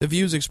The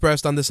views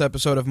expressed on this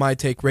episode of My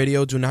Take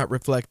Radio do not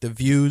reflect the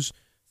views,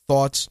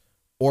 thoughts,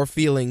 or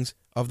feelings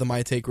of the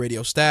My Take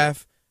Radio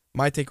staff,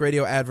 My Take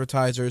Radio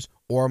advertisers,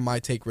 or My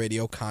Take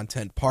Radio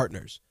content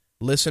partners.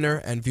 Listener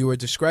and viewer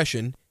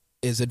discretion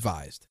is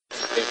advised.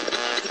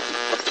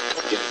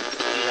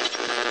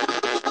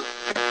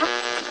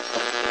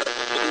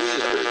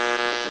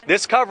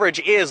 This coverage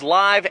is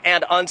live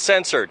and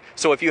uncensored,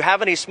 so if you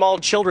have any small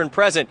children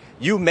present,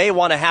 you may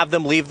want to have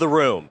them leave the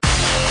room.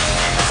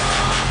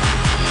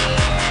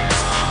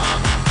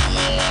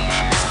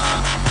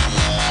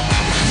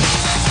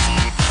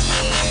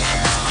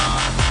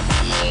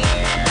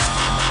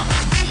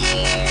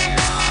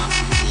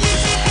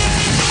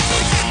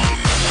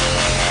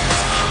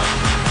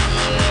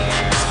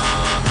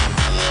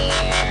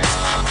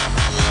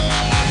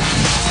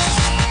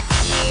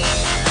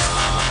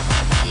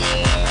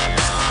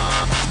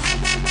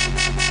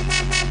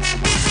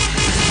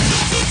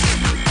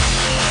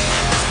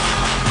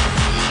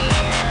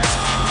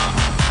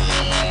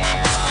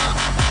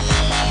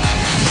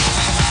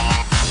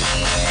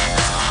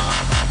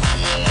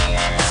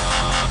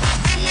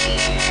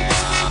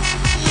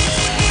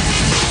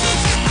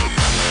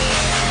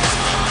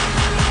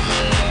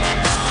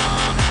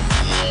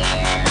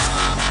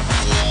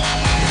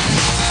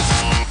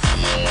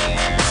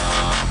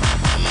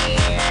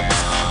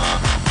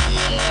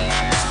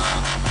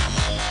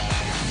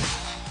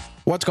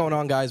 What's going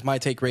on, guys? My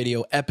Take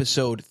Radio,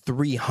 episode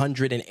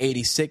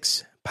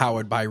 386,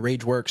 powered by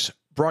RageWorks,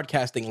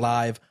 broadcasting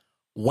live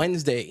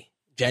Wednesday,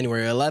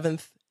 January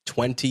 11th,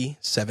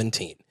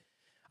 2017.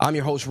 I'm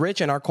your host,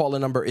 Rich, and our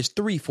call-in number is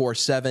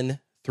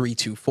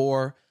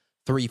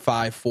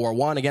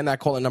 347-324-3541. Again, that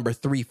call-in number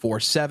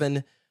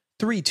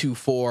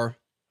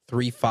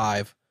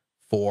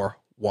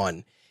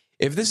 347-324-3541.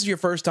 If this is your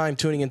first time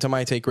tuning into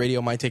My Take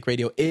Radio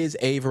is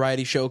a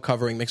variety show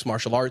covering mixed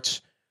martial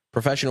arts,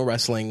 professional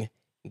wrestling,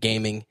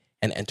 gaming,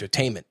 and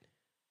entertainment.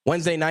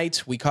 Wednesday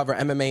nights, we cover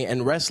MMA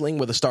and wrestling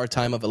with a start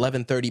time of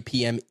 11:30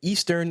 p.m.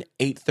 Eastern,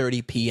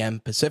 8:30 p.m.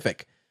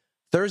 Pacific.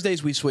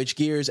 Thursdays, we switch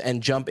gears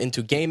and jump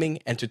into gaming,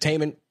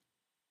 entertainment,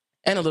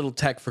 and a little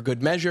tech for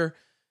good measure.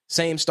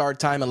 Same start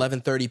time,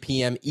 11:30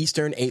 p.m.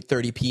 Eastern,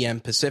 8:30 p.m.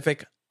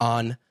 Pacific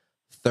on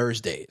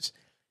Thursdays.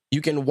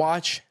 You can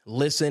watch,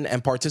 listen,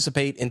 and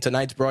participate in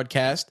tonight's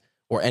broadcast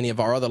or any of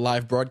our other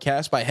live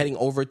broadcasts by heading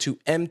over to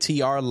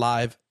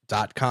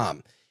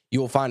mtrlive.com. You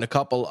will find a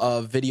couple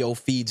of video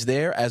feeds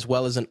there, as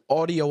well as an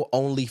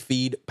audio-only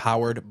feed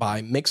powered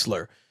by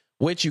Mixlr,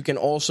 which you can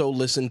also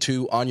listen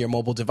to on your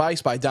mobile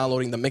device by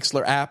downloading the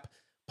Mixlr app,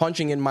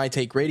 punching in My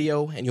Take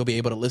Radio, and you'll be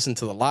able to listen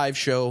to the live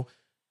show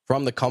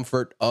from the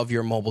comfort of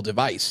your mobile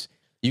device.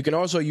 You can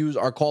also use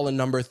our call-in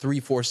number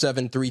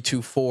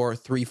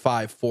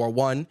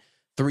 347-324-3541,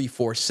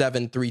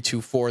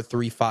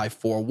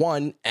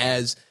 347-324-3541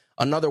 as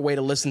another way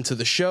to listen to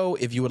the show.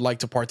 If you would like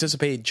to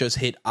participate, just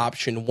hit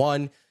option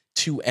 1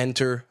 to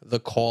enter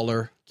the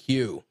caller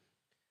queue.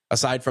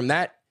 Aside from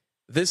that,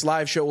 this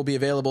live show will be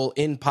available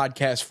in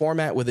podcast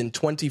format within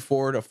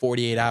 24 to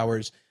 48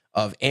 hours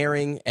of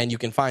airing, and you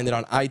can find it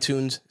on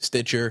iTunes,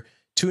 Stitcher,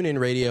 TuneIn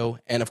Radio,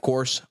 and of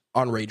course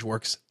on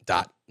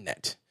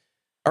RageWorks.net.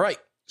 All right,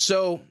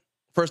 so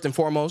first and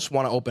foremost,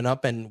 want to open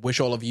up and wish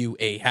all of you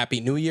a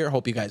happy new year.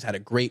 Hope you guys had a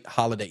great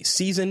holiday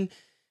season.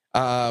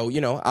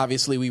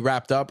 Obviously we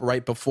wrapped up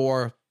right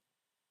before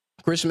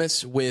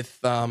Christmas with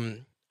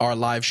our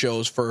live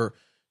shows for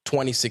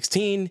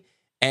 2016,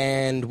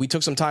 and we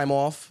took some time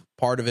off.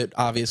 Part of it,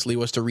 obviously,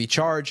 was to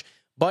recharge,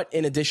 but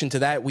in addition to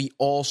that, we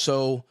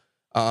also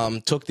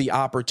took the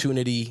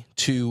opportunity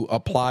to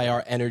apply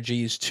our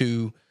energies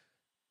to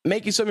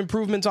making some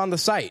improvements on the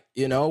site.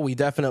 You know, we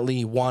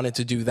definitely wanted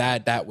to do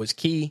that. That was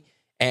key,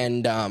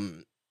 and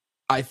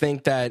I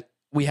think that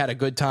we had a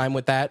good time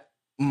with that,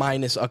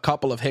 minus a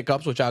couple of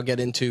hiccups, which I'll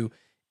get into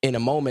in a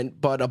moment.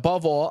 But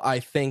above all, I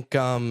think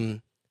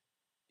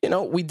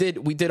we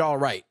did all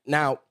right.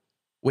 Now,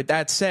 with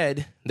that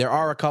said, there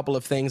are a couple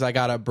of things I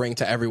got to bring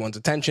to everyone's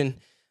attention.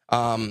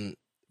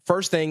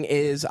 First thing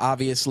is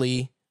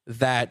obviously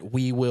that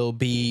we will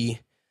be,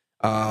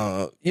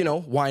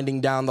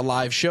 winding down the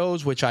live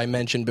shows, which I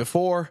mentioned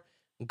before,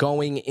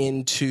 going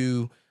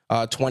into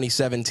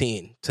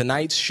 2017.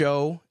 Tonight's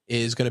show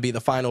is going to be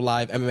the final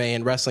live MMA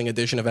and wrestling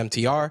edition of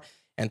MTR,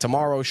 and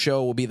tomorrow's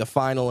show will be the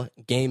final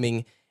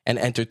gaming and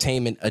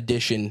entertainment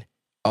edition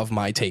of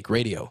My Take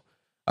Radio.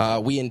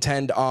 We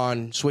intend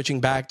on switching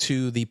back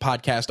to the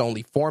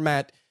podcast-only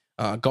format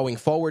going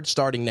forward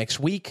starting next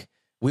week.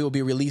 We will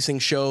be releasing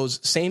shows,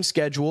 same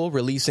schedule,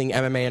 releasing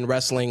MMA and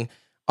wrestling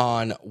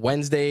on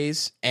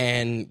Wednesdays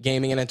and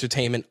gaming and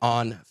entertainment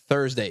on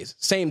Thursdays.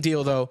 Same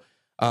deal, though.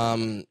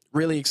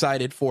 Really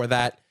excited for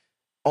that,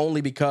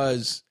 only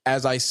because,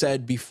 as I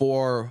said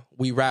before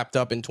we wrapped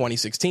up in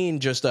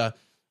 2016, just a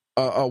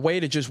way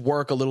to just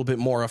work a little bit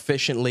more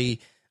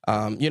efficiently.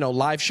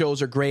 Live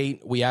shows are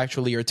great. We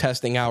actually are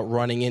testing out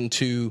running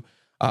into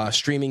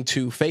streaming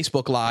to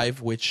Facebook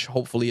Live, which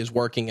hopefully is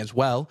working as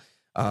well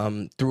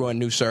through a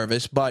new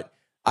service. But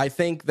I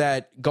think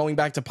that going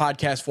back to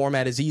podcast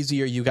format is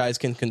easier. You guys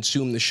can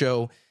consume the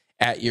show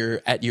at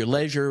your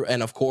leisure.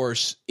 And of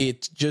course,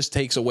 it just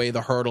takes away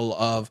the hurdle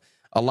of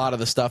a lot of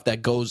the stuff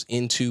that goes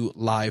into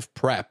live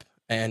prep.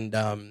 And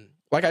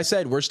like I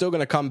said, we're still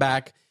going to come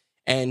back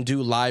and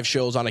do live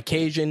shows on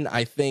occasion.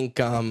 I think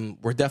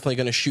we're definitely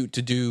going to shoot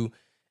to do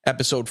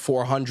episode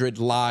 400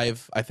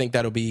 live. I think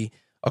that'll be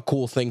a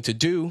cool thing to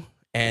do.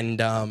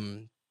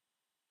 And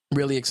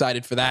really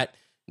excited for that,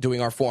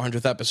 doing our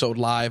 400th episode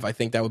live. I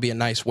think that would be a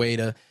nice way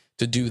to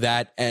do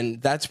that.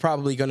 And that's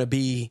probably going to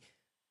be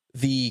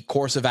the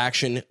course of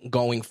action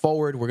going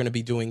forward. We're going to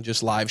be doing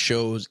just live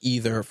shows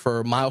either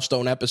for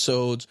milestone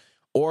episodes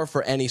or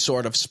for any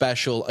sort of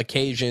special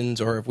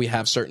occasions, or if we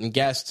have certain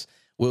guests,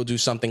 we'll do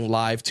something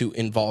live to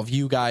involve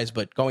you guys.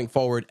 But going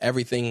forward,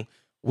 everything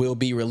will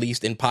be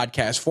released in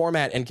podcast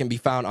format and can be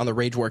found on the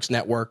Rageworks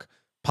Network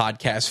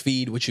podcast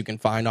feed, which you can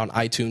find on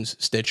iTunes,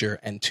 Stitcher,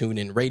 and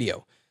TuneIn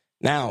Radio.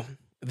 Now,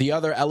 the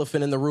other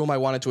elephant in the room I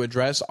wanted to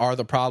address are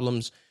the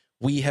problems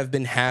we have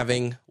been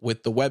having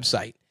with the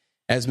website.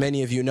 As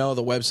many of you know,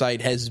 the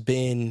website has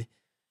been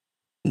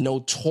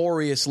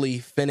notoriously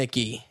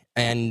finicky,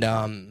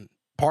 and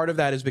part of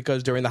that is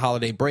because during the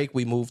holiday break,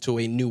 we moved to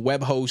a new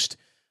web host.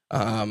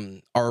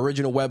 Our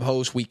original web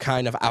host, we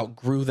kind of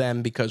outgrew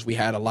them because we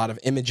had a lot of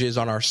images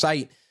on our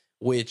site,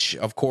 which,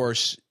 of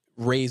course,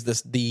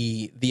 raised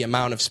the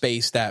amount of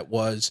space that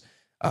was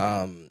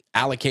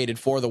allocated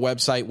for the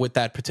website with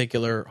that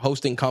particular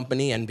hosting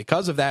company. And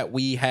because of that,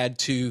 we had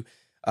to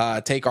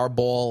take our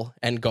ball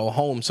and go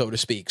home, so to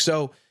speak.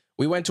 So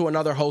we went to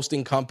another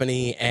hosting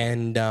company,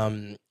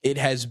 and it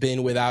has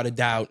been, without a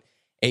doubt,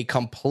 a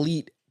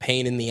complete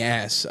pain in the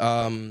ass.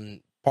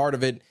 Part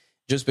of it,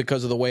 just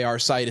because of the way our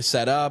site is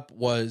set up,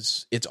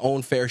 was its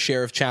own fair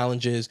share of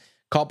challenges,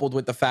 coupled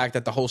with the fact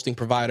that the hosting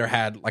provider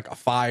had like a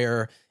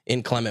fire,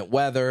 inclement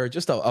weather,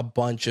 just a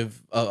bunch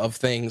of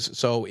things.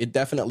 So it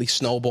definitely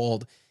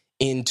snowballed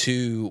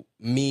into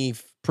me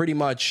pretty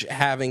much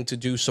having to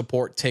do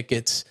support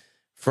tickets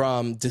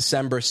from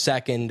December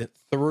 2nd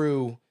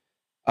through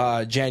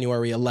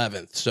January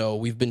 11th. So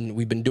we've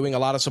been doing a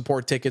lot of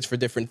support tickets for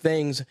different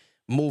things,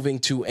 moving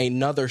to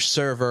another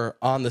server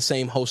on the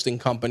same hosting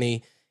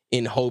company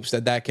in hopes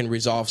that can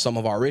resolve some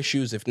of our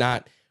issues. If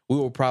not, we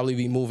will probably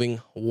be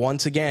moving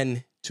once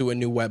again to a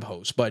new web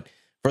host. But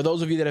for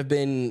those of you that have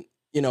been,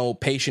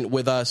 patient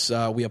with us,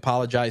 we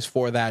apologize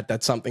for that.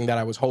 That's something that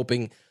I was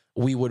hoping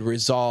we would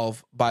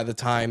resolve by the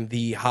time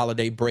the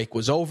holiday break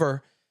was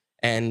over.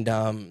 And,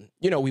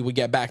 we would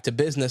get back to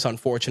business.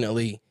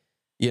 Unfortunately,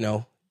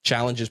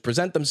 challenges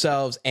present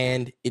themselves,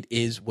 and it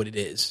is what it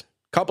is.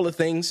 Couple of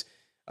things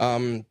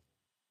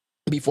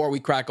before we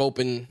crack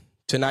open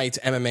tonight's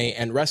MMA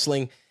and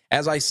wrestling.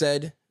 As I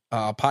said,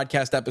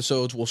 podcast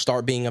episodes will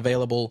start being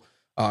available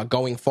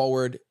going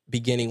forward,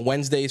 beginning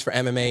Wednesdays for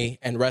MMA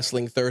and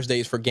wrestling,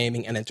 Thursdays for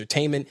gaming and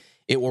entertainment.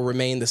 It will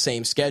remain the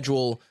same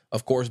schedule.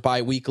 Of course,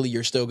 bi-weekly,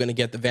 you're still going to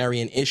get the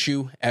variant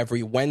issue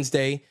every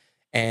Wednesday,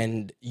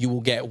 and you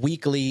will get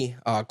weekly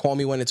Call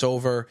Me When It's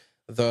Over,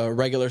 the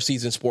regular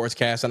season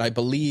sportscast, and I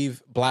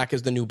believe Black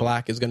is the New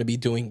Black is going to be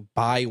doing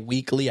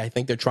bi-weekly. I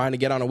think they're trying to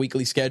get on a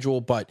weekly schedule,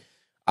 but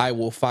I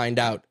will find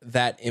out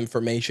that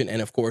information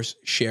and, of course,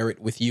 share it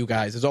with you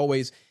guys. As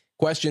always,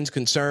 questions,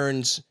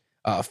 concerns,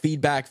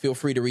 feedback, feel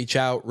free to reach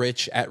out,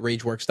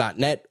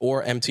 rich@rageworks.net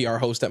or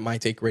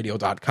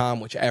mtrhost@mytakeradio.com,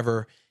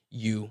 whichever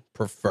you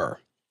prefer.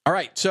 All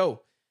right,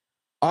 so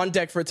on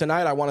deck for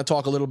tonight, I want to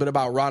talk a little bit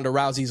about Ronda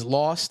Rousey's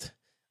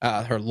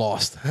her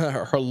loss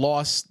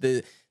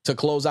to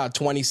close out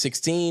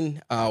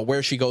 2016,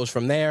 where she goes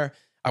from there.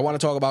 I want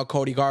to talk about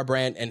Cody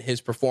Garbrandt and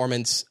his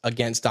performance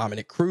against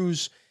Dominic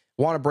Cruz.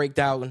 I want to break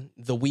down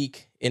the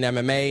week in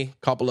MMA,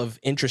 couple of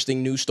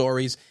interesting news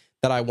stories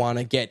that I want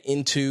to get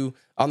into.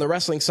 On the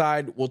wrestling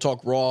side, we'll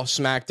talk Raw,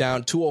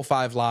 SmackDown,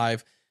 205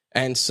 Live,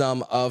 and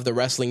some of the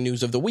wrestling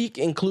news of the week,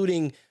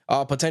 including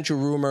potential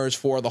rumors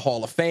for the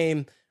Hall of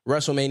Fame,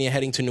 WrestleMania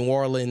heading to New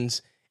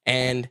Orleans,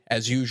 and,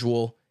 as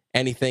usual,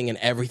 anything and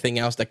everything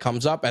else that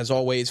comes up. As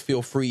always,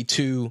 feel free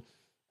to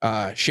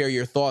share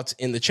your thoughts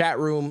in the chat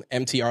room,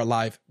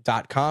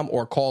 mtrlive.com,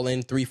 or call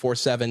in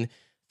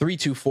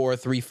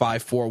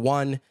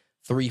 347-324-3541,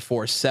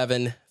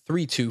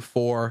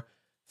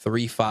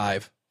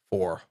 347-324-3541.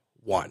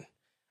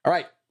 All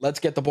right, let's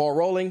get the ball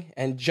rolling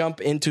and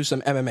jump into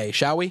some MMA,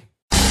 shall we?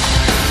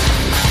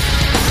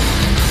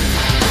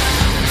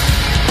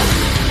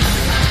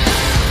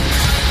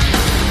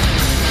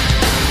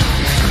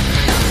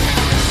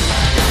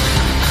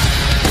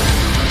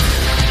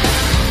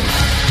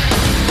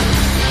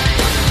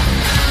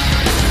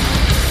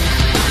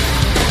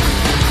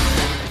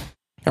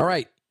 All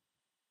right.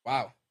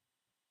 Wow.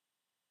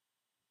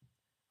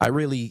 I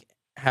really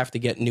have to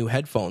get new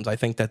headphones. I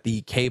think that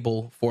the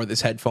cable for this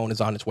headphone is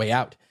on its way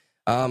out.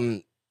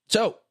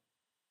 So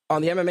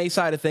on the MMA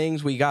side of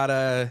things, we got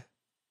I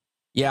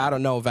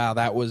don't know, Val.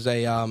 That was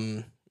it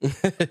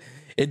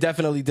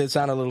definitely did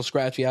sound a little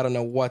scratchy. I don't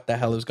know what the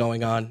hell is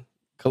going on.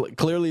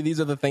 Clearly,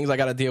 these are the things I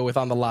got to deal with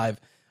on the live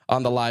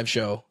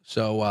show.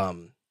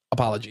 So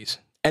apologies.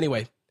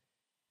 Anyway,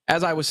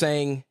 as I was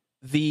saying,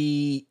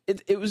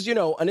 it was,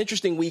 an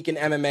interesting week in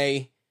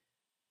MMA.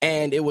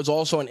 And it was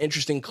also an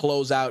interesting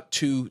closeout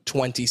to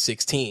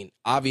 2016.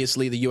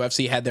 Obviously, the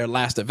UFC had their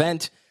last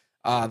event,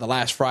 the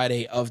last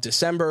Friday of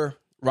December.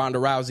 Ronda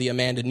Rousey,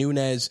 Amanda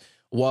Nunes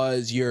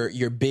was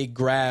your big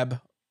grab.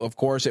 Of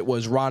course, it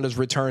was Ronda's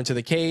return to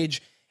the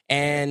cage,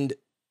 and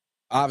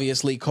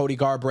obviously Cody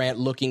Garbrandt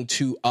looking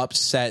to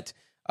upset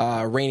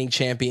reigning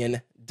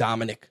champion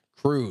Dominic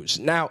Cruz.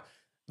 Now,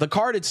 the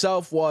card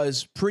itself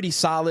was pretty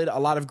solid. A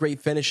lot of great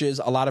finishes,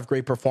 a lot of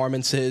great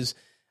performances.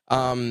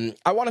 I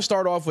want to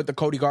start off with the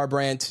Cody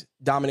Garbrandt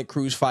Dominic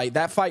Cruz fight.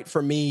 That fight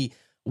for me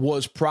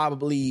was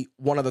probably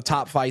one of the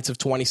top fights of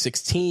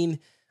 2016.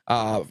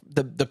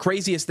 The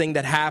craziest thing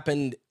that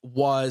happened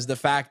was the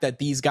fact that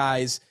these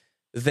guys,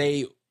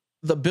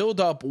 the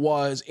buildup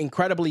was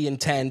incredibly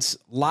intense,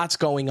 lots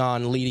going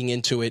on leading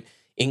into it,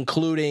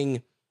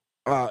 including,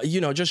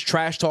 just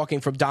trash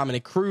talking from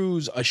Dominic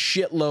Cruz, a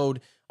shitload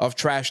of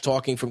trash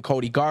talking from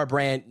Cody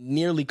Garbrandt,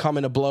 nearly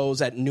coming to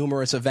blows at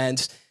numerous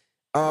events.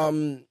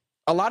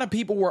 A lot of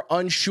people were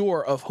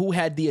unsure of who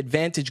had the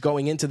advantage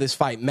going into this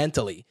fight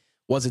mentally.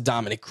 Was it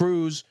Dominic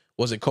Cruz?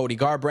 Was it Cody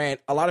Garbrandt?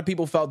 A lot of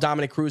people felt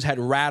Dominic Cruz had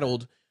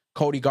rattled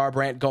Cody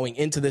Garbrandt going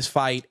into this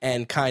fight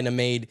and kind of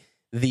made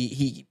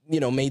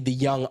the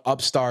young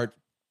upstart.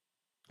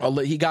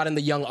 He got in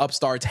the young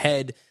upstart's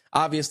head.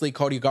 Obviously,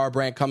 Cody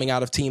Garbrandt, coming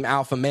out of Team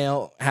Alpha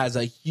Male, has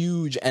a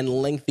huge and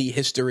lengthy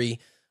history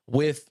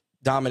with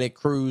Dominic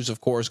Cruz, of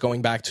course,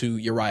 going back to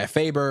Uriah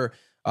Faber,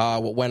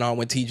 what went on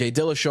with TJ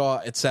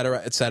Dillashaw, et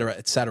cetera, et cetera,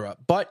 et cetera.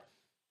 But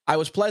I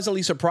was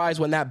pleasantly surprised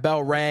when that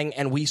bell rang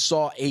and we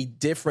saw a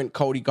different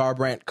Cody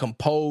Garbrandt,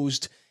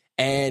 composed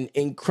and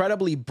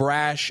incredibly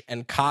brash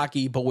and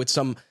cocky, but with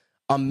some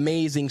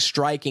amazing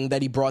striking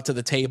that he brought to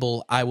the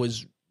table. I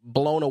was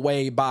blown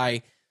away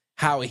by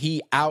how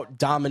he out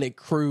Dominic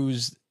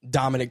Cruz.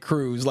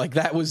 Like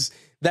that's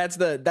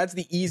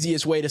the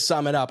easiest way to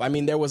sum it up. I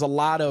mean, there was a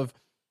lot of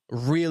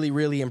really,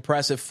 really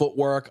impressive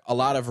footwork, a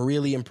lot of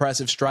really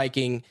impressive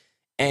striking.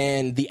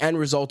 And the end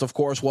result, of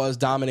course, was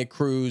Dominic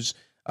Cruz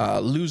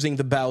losing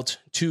the belt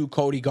to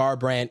Cody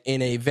Garbrandt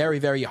in a very,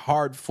 very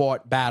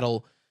hard-fought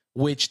battle,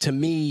 which to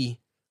me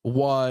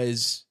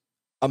was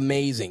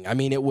amazing. I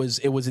mean, it was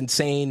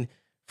insane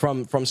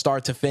from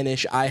start to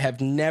finish. I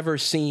have never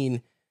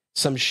seen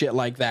some shit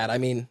like that. I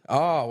mean,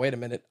 oh, wait a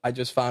minute. I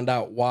just found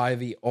out why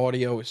the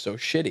audio is so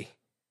shitty.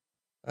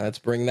 Let's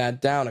bring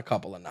that down a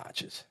couple of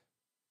notches.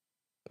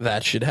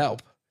 That should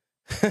help.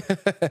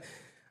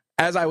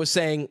 As I was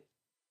saying,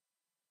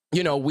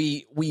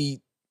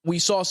 we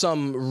saw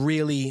some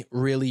really,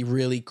 really,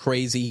 really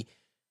crazy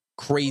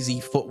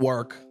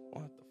footwork.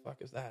 What the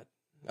fuck is that?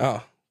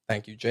 Oh,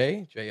 thank you,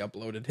 Jay. Jay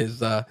uploaded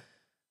his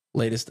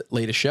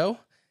latest show.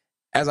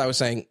 As I was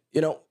saying,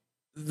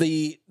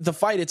 the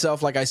fight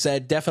itself, like I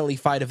said, definitely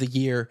fight of the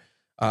year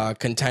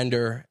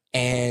contender,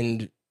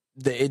 and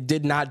it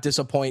did not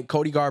disappoint.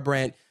 Cody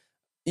Garbrandt,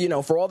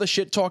 for all the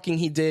shit talking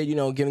he did,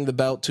 giving the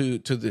belt to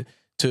the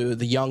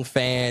young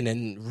fan,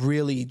 and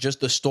really just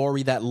the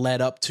story that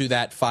led up to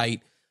that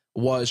fight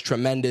was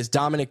tremendous.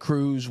 Dominic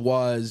Cruz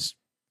was,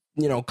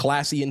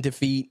 classy in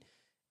defeat,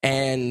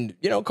 and,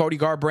 Cody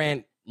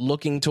Garbrandt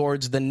looking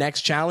towards the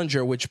next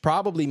challenger, which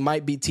probably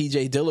might be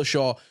TJ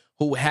Dillashaw,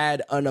 who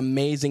had an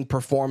amazing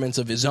performance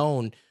of his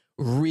own,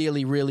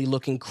 really, really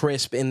looking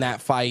crisp in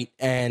that fight.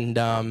 And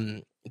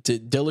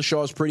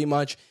Dillashaw is pretty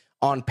much,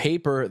 on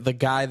paper, the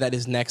guy that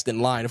is next in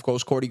line. Of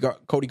course, Cody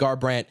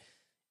Garbrandt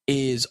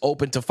is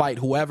open to fight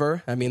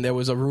whoever. I mean, there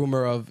was a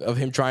rumor of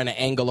him trying to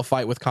angle a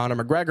fight with Conor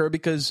McGregor,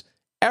 because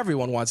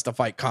everyone wants to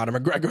fight Conor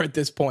McGregor at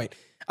this point.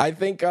 I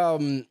think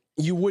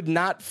you would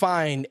not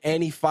find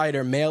any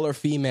fighter, male or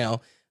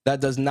female,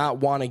 that does not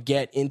want to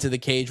get into the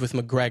cage with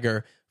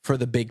McGregor for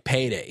the big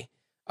payday.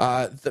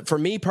 For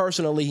me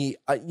personally,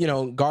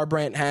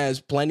 Garbrandt has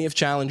plenty of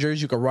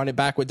challengers. You can run it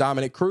back with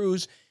Dominic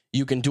Cruz.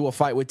 You can do a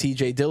fight with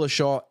TJ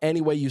Dillashaw.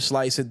 Any way you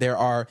slice it, there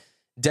are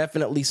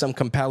definitely some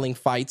compelling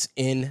fights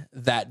in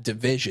that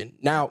division.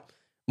 Now,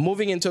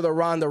 moving into the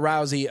Ronda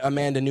Rousey,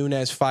 Amanda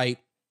Nunes fight,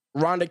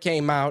 Ronda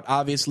came out.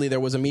 Obviously, there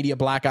was a media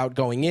blackout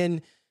going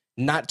in.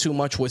 Not too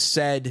much was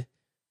said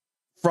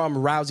from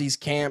Rousey's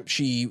camp.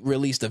 She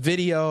released a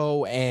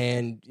video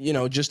and,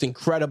 just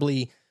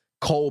incredibly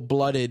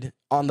cold-blooded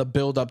on the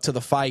build-up to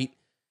the fight.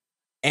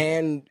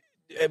 And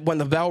when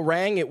the bell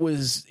rang, it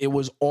was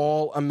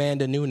all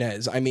Amanda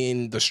Nunes. I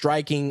mean, the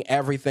striking,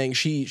 everything.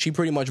 She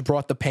pretty much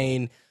brought the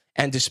pain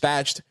and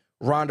dispatched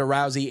Ronda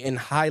Rousey in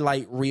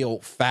highlight reel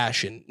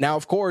fashion. Now,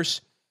 of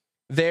course,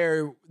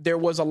 there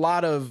was a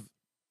lot of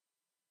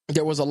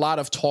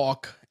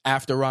talk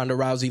after Ronda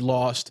Rousey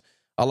lost,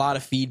 a lot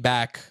of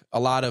feedback, a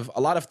lot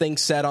of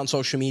things said on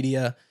social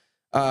media,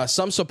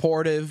 some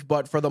supportive,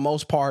 but for the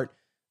most part,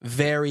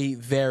 very,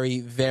 very,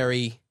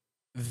 very,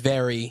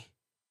 very,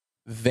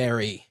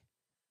 very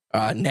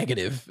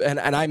negative. And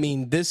I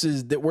mean,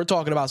 we're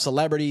talking about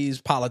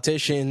celebrities,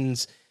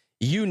 politicians,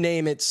 you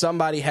name it.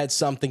 Somebody had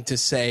something to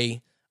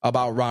say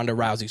about Ronda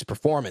Rousey's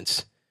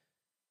performance.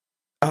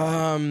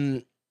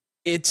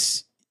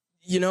 It's,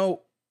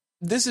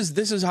 this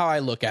is how I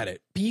look at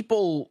it.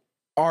 People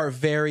are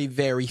very,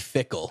 very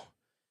fickle.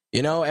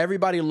 You know,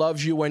 everybody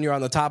loves you when you're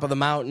on the top of the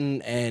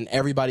mountain, and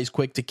everybody's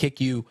quick to kick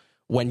you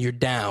when you're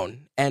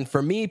down. And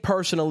for me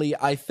personally,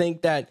 I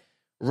think that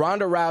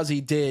Ronda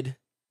Rousey did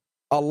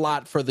a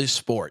lot for this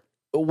sport.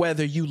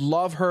 Whether you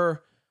love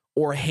her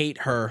or hate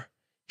her,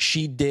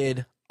 she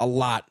did a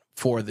lot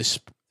for this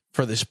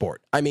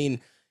sport. I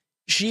mean,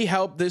 she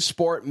helped this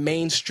sport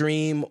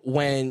mainstream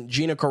when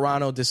Gina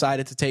Carano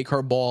decided to take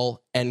her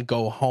ball and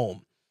go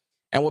home.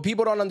 And what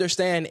people don't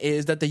understand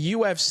is that the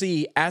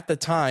UFC at the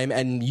time,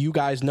 and you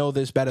guys know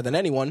this better than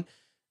anyone,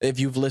 if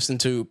you've listened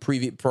to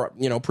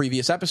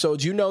previous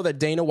episodes, you know that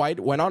Dana White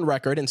went on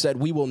record and said,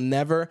 we will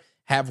never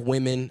have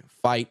women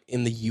fight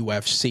in the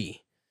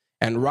UFC.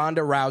 And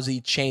Ronda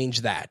Rousey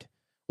changed that.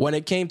 When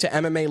it came to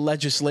MMA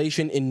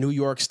legislation in New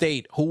York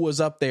State, who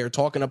was up there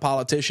talking to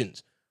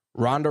politicians?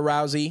 Ronda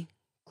Rousey,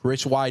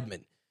 Chris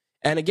Weidman.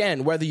 And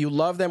again, whether you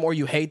love them or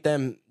you hate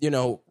them, you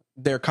know,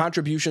 their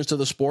contributions to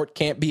the sport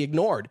can't be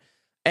ignored.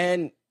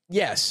 And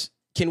yes,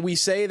 can we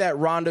say that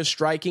Ronda's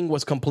striking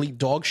was complete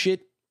dog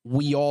shit?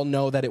 We all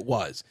know that it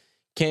was.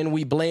 Can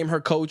we blame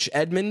her coach,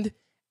 Edmond?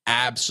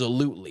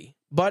 Absolutely.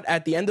 But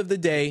at the end of the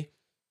day,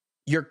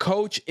 your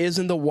coach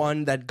isn't the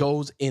one that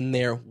goes in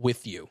there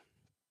with you.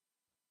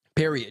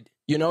 Period.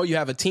 You know, you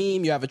have a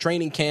team, you have a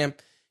training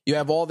camp, you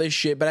have all this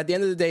shit, but at the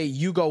end of the day,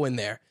 you go in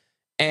there.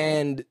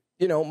 And,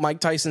 you know, Mike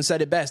Tyson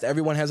said it best.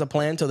 Everyone has a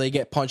plan till they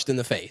get punched in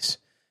the face.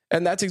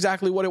 And that's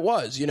exactly what it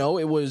was. You know,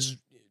 it was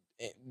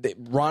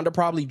Ronda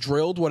probably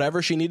drilled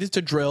whatever she needed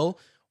to drill,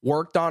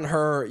 worked on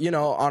her, you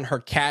know, on her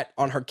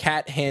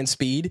cat hand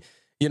speed,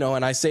 you know,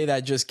 and I say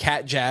that just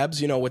cat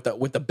jabs, you know, with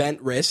the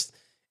bent wrist.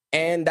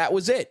 And that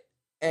was it.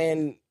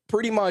 And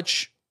pretty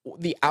much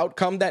the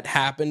outcome that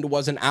happened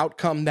was an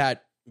outcome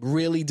that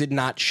really did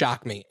not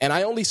shock me. And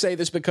I only say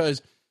this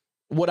because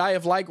would I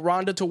have liked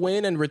Ronda to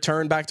win and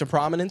return back to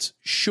prominence?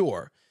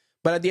 Sure.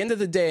 But at the end of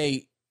the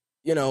day,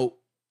 you know,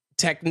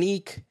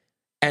 technique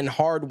and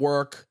hard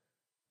work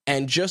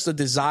and just a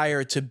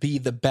desire to be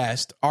the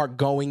best are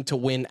going to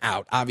win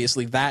out.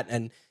 Obviously that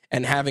and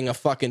having a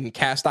fucking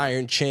cast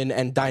iron chin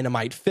and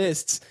dynamite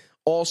fists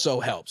also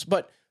helps.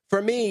 But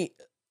for me,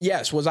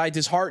 yes, was I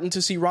disheartened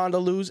to see Ronda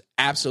lose?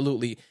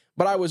 Absolutely.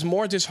 But I was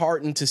more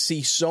disheartened to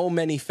see so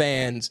many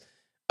fans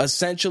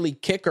essentially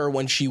kick her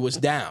when she was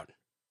down.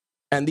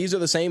 And these are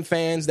the same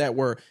fans that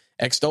were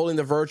extolling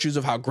the virtues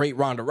of how great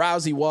Ronda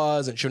Rousey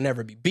was, and she'll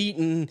never be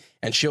beaten,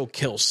 and she'll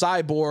kill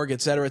Cyborg,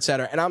 et cetera, et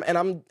cetera. And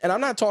I'm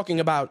not talking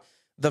about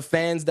the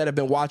fans that have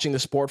been watching the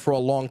sport for a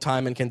long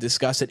time and can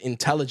discuss it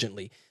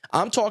intelligently.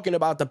 I'm talking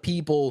about the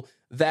people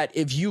that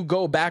if you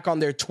go back on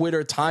their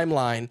Twitter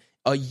timeline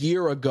a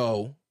year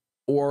ago,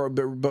 or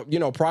you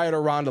know, prior to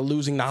Ronda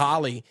losing to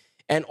Holly,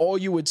 and all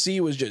you would see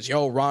was just,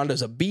 yo,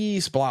 Ronda's a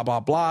beast, blah, blah,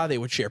 blah. They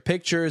would share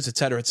pictures, et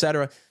cetera, et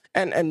cetera.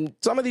 And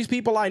some of these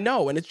people I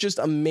know, and it's just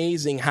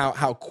amazing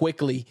how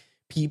quickly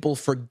people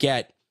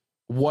forget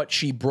what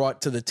she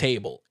brought to the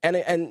table.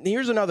 And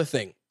here's another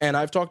thing, and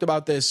I've talked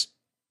about this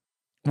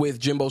with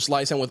Jimbo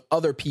Slice and with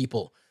other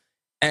people.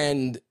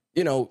 And,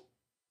 you know,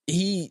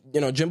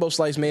 Jimbo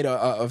Slice made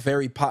a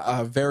very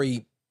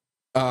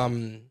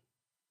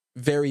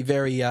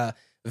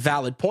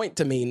valid point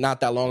to me not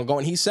that long ago.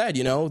 And he said,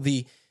 you know,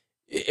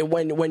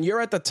 when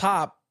you're at the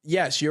top,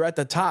 yes, you're at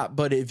the top,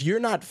 but if you're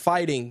not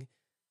fighting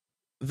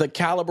the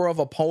caliber of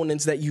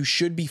opponents that you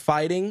should be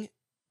fighting,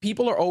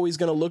 people are always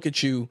going to look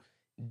at you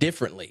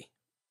differently.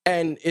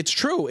 And it's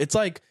true. It's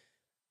like,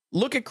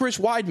 look at Chris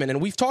Weidman, and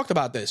we've talked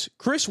about this.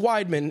 Chris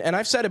Weidman, and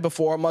I've said it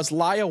before, must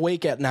lie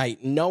awake at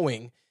night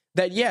knowing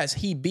that, yes,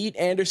 he beat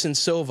Anderson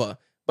Silva,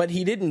 but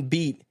he didn't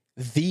beat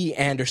the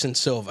Anderson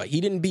Silva. He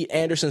didn't beat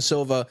Anderson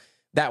Silva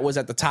that was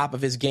at the top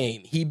of his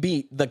game. He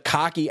beat the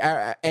cocky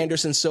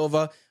Anderson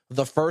Silva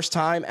the first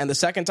time, and the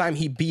second time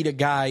he beat a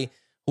guy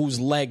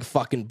whose leg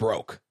fucking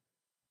broke.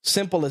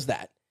 Simple as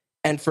that.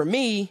 And for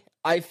me,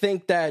 I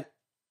think that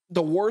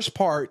the worst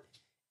part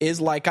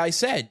is, like I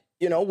said,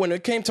 you know, when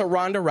it came to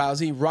Ronda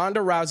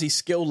Rousey's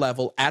skill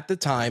level at the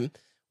time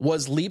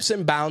was leaps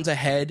and bounds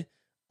ahead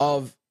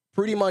of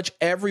pretty much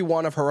every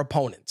one of her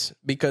opponents,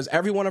 because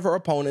every one of her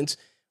opponents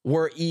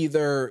were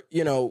either,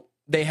 you know,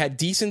 they had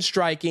decent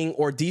striking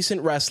or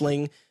decent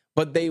wrestling,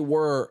 but they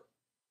were,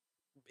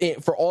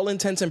 for all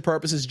intents and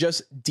purposes,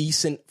 just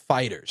decent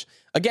fighters.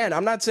 Again,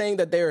 I'm not saying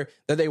that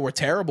they were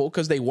terrible,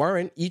 because they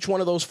weren't. Each one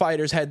of those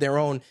fighters had their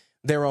own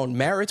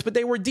merits, but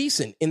they were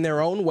decent in their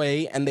own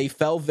way, and they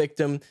fell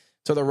victim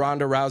to the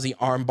Ronda Rousey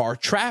armbar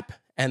trap,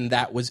 and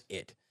that was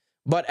it.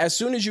 But as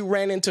soon as you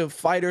ran into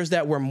fighters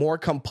that were more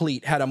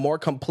complete, had a more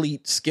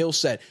complete skill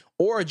set,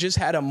 or just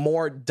had a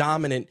more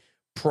dominant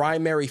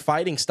primary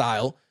fighting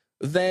style,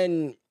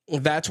 then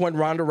that's when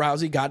Ronda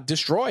Rousey got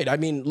destroyed. I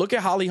mean, look at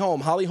Holly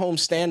Holm. Holly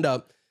Holm's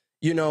stand-up,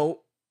 you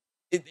know,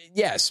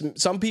 yes,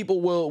 some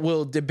people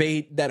will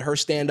debate that her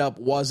stand-up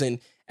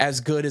wasn't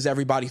as good as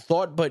everybody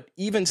thought, but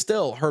even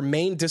still, her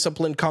main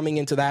discipline coming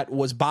into that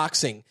was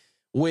boxing,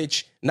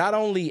 which not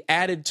only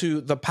added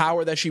to the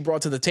power that she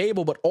brought to the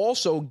table, but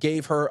also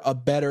gave her a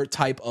better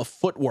type of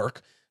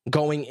footwork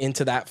going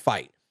into that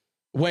fight.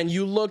 When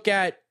you look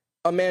at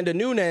Amanda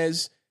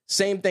Nunes,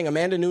 same thing.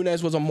 Amanda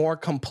Nunes was a more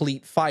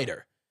complete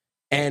fighter.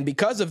 And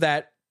because of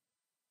that,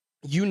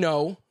 you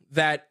know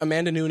that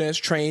Amanda Nunes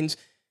trains,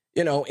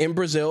 in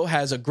Brazil,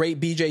 has a great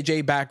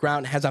BJJ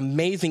background, has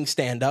amazing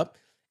stand-up.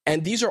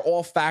 And these are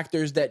all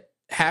factors that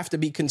have to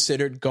be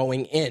considered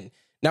going in.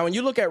 Now, when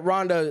you look at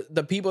Ronda,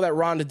 the people that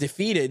Ronda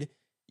defeated,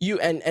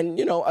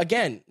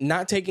 again,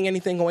 not taking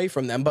anything away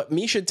from them, but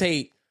Miesha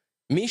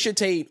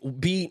Tate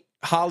beat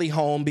Holly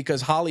Holm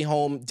because Holly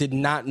Holm did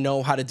not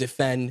know how to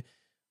defend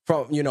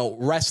from,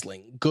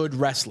 wrestling, good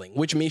wrestling,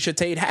 which Miesha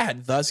Tate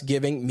had, thus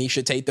giving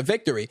Miesha Tate the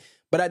victory.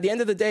 But at the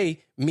end of the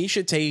day,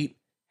 Miesha Tate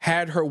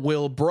had her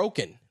will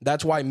broken.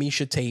 That's why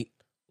Miesha Tate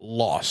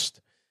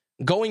lost.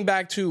 Going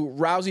back to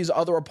Rousey's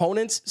other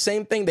opponents,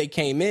 same thing. They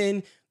came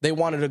in, they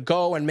wanted to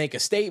go and make a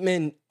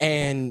statement,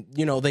 and,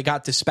 they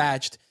got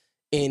dispatched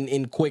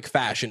in quick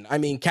fashion. I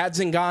mean, Kat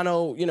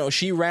Zingano,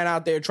 she ran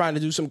out there trying to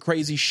do some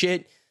crazy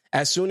shit.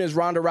 As soon as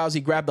Ronda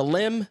Rousey grabbed the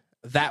limb,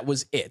 that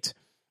was it.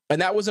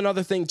 And that was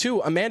another thing,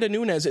 too. Amanda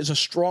Nunes is a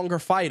stronger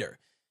fighter.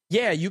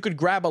 Yeah, you could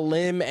grab a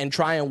limb and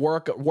try and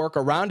work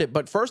around it.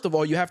 But first of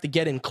all, you have to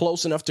get in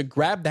close enough to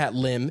grab that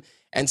limb.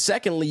 And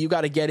secondly, you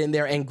got to get in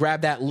there and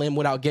grab that limb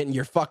without getting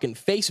your fucking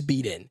face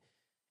beat in.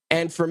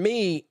 And for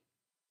me,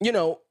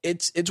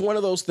 it's one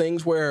of those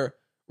things where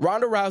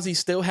Ronda Rousey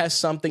still has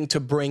something to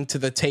bring to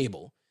the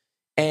table.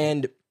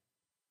 And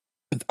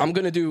I'm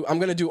going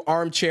to do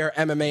armchair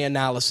MMA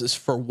analysis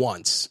for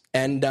once.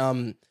 And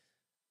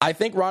I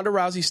think Ronda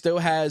Rousey still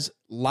has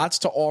lots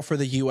to offer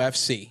the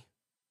UFC.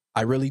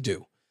 I really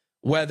do.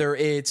 Whether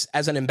it's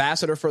as an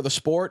ambassador for the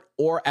sport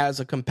or as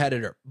a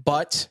competitor.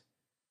 But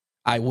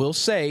I will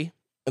say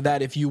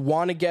that if you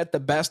want to get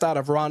the best out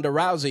of Ronda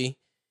Rousey,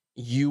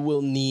 you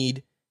will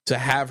need to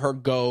have her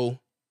go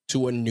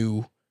to a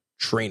new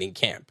training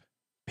camp.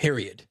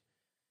 Period.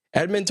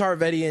 Edmond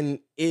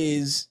Tarverdyan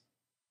is,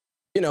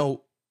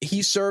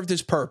 he served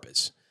his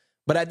purpose.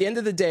 But at the end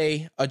of the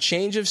day, a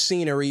change of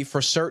scenery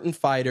for certain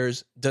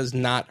fighters does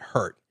not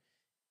hurt.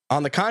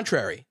 On the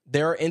contrary,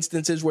 there are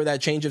instances where that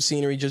change of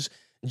scenery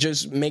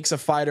just makes a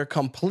fighter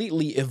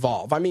completely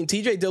evolve. I mean,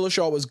 TJ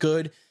Dillashaw was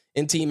good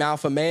in Team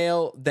Alpha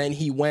Male. Then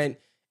he went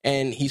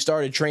and he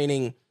started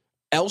training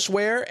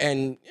elsewhere,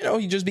 and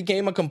he just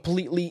became a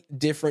completely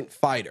different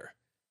fighter.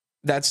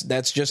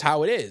 That's just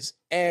how it is.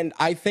 And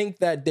I think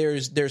that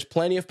there's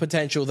plenty of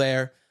potential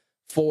there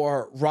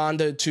for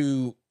Ronda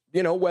to,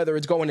 whether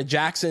it's going to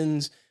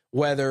Jackson's,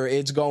 whether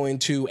it's going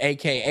to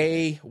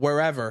AKA,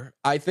 wherever.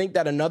 I think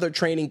that another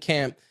training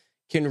camp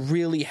can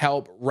really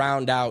help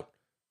round out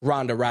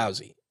Ronda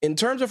Rousey. In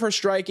terms of her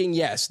striking,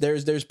 yes,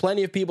 there's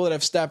plenty of people that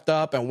have stepped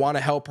up and want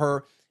to help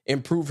her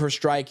improve her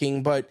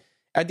striking. But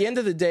at the end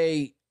of the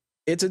day,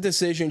 it's a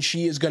decision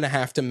she is going to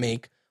have to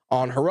make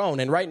on her own.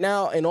 And right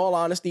now, in all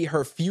honesty,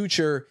 her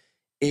future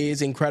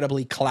is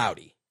incredibly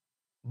cloudy.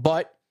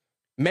 But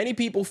many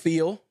people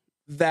feel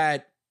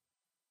that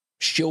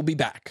she'll be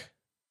back.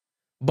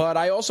 But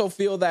I also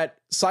feel that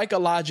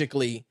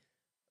psychologically,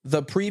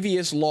 the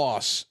previous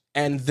loss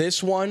and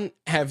this one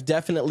have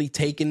definitely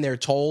taken their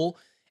toll.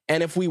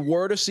 And if we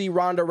were to see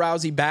Ronda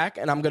Rousey back,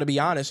 and I'm going to be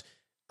honest,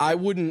 I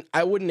wouldn't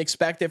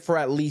expect it for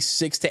at least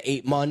 6 to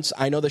 8 months.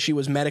 I know that she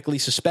was medically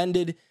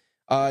suspended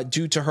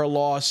due to her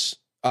loss.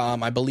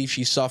 I believe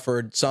she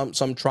suffered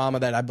some trauma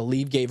that I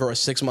believe gave her a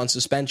 6-month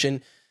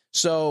suspension.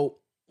 So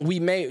we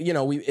may,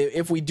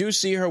 if we do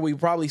see her, we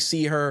probably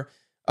see her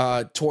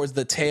towards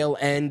the tail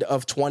end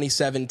of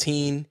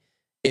 2017.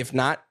 If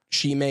not,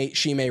 she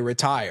may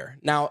retire.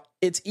 Now,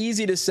 it's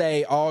easy to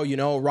say,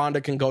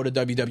 Ronda can go to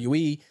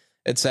WWE,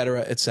 et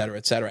cetera, et cetera,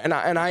 et cetera. And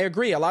I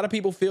agree. A lot of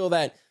people feel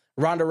that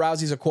Ronda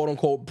Rousey's a quote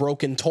unquote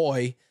broken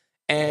toy,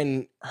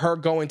 and her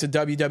going to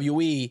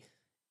WWE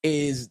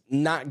is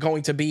not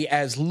going to be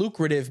as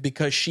lucrative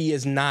because she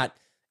is not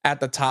at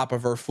the top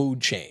of her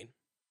food chain.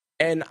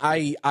 And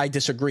I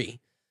disagree.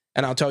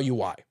 And I'll tell you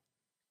why.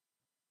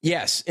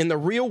 Yes, in the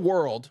real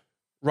world,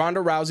 Ronda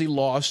Rousey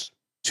lost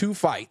 2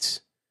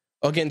 fights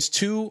against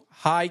 2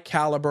 high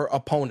caliber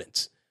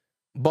opponents,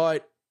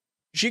 but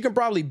she can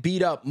probably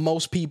beat up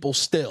most people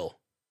still.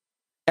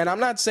 And I'm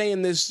not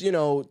saying this,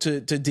 to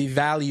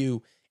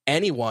devalue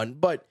anyone,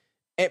 but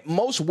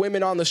most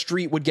women on the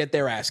street would get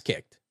their ass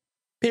kicked.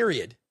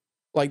 Period.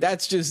 Like,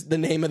 that's just the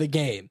name of the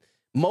game.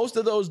 Most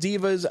of those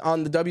divas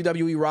on the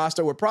WWE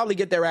roster would probably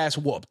get their ass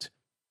whooped.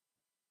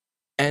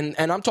 And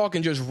I'm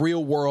talking just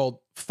real world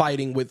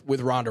fighting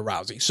with Ronda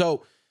Rousey.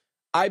 So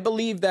I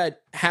believe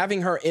that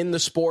having her in the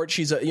sport,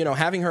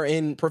 having her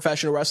in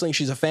professional wrestling,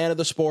 she's a fan of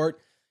the sport.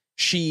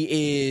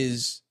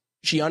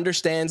 She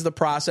understands the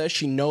process.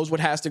 She knows what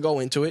has to go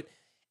into it.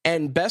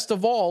 And best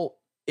of all,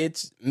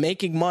 it's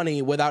making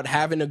money without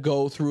having to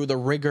go through the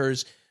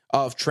rigors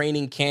of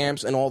training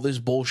camps and all this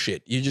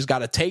bullshit. You just got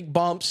to take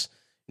bumps,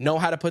 know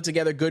how to put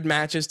together good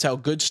matches, tell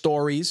good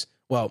stories.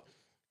 Well,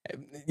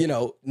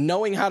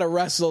 knowing how to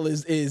wrestle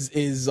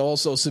is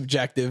also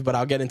subjective, but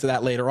I'll get into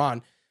that later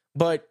on.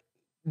 But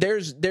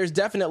there's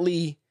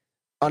definitely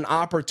an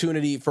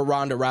opportunity for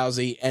Ronda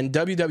Rousey, and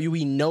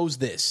WWE knows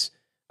this.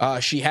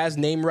 She has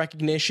name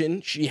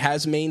recognition. She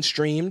has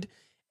mainstreamed,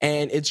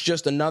 and it's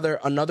just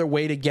another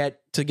way to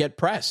get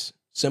press.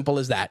 Simple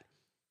as that.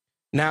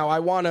 Now I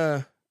want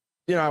to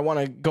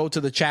go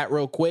to the chat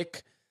real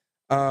quick.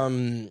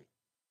 Val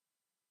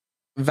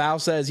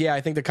says, yeah,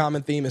 I think the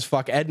common theme is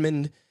fuck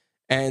Edmund.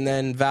 And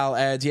then Val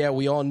adds, yeah,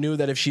 we all knew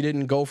that if she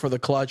didn't go for the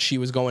clutch, she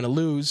was going to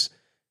lose.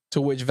 To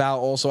which Val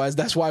also adds,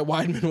 that's why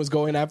Weidman was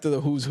going after the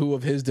who's who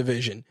of his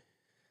division.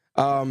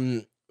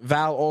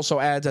 Val also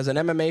adds, as an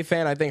MMA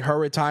fan, I think her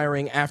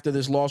retiring after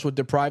this loss would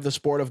deprive the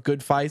sport of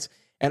good fights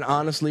and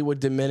honestly would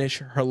diminish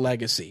her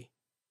legacy.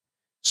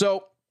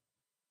 So,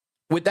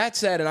 with that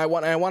said, and I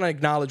want to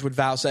acknowledge what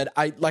Val said,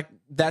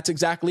 that's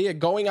exactly it.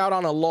 Going out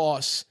on a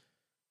loss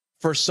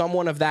for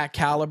someone of that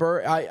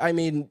caliber, I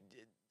mean,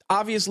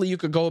 obviously you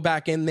could go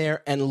back in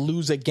there and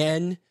lose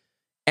again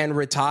and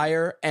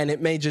retire, and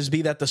it may just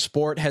be that the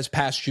sport has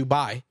passed you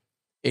by.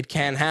 It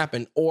can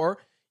happen. Or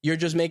you're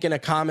just making a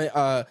common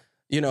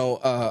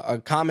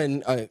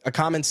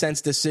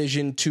sense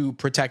decision to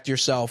protect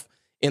yourself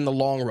in the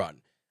long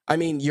run. I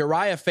mean,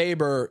 Uriah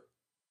Faber,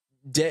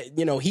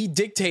 he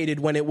dictated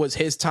when it was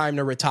his time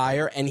to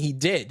retire, and he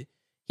did.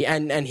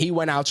 And he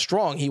went out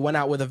strong. He went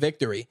out with a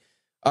victory.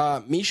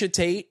 Miesha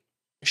Tate,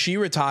 she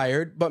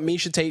retired, but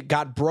Miesha Tate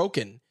got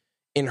broken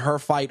in her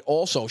fight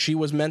also. She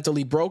was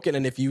mentally broken,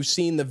 and if you've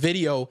seen the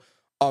video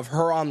of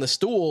her on the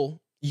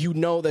stool, you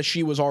know that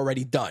she was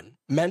already done.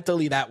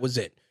 Mentally, that was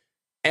it.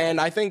 And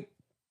I think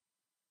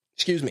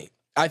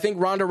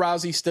Ronda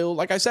Rousey still,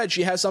 like I said,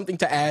 she has something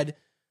to add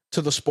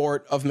to the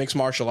sport of mixed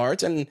martial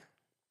arts, and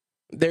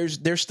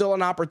there's still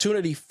an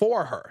opportunity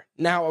for her.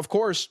 Now, of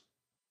course,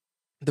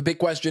 the big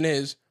question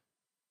is,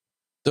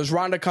 does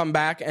Ronda come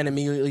back and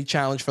immediately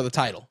challenge for the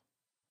title?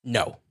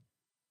 No.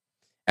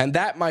 And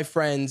that, my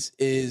friends,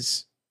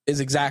 is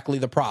exactly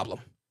the problem.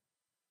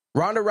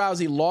 Ronda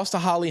Rousey lost to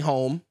Holly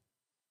Holm,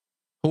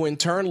 who in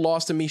turn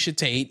lost to Miesha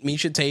Tate.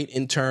 Miesha Tate,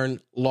 in turn,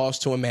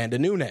 lost to Amanda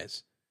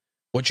Nunes.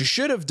 What you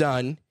should have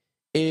done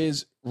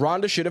is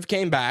Ronda should have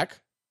came back,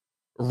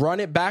 run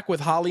it back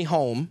with Holly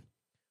Holm.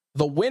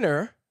 The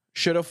winner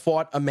should have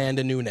fought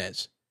Amanda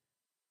Nunes.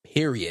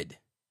 Period.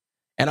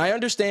 And I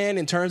understand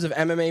in terms of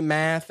MMA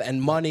math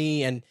and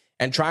money and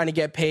trying to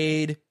get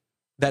paid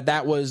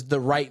that was the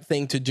right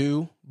thing to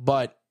do,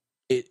 but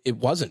it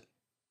wasn't.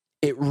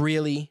 It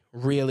really,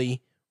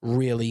 really,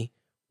 really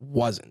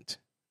wasn't.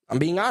 I'm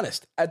being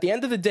honest. At the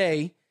end of the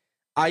day,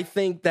 I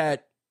think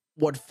that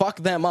what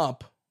fucked them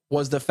up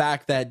was the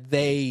fact that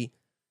they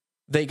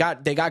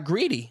got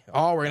greedy.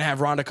 Oh, we're going to have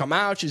Ronda come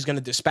out. She's going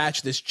to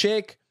dispatch this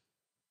chick,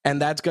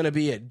 and that's going to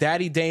be it.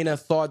 Daddy Dana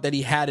thought that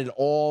he had it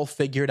all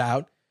figured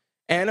out,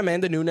 and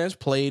Amanda Nunes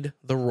played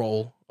the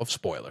role of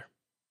spoiler.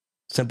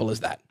 Simple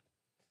as that.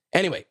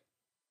 Anyway,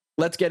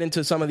 let's get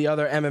into some of the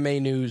other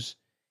MMA news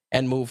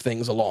and move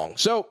things along.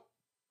 So,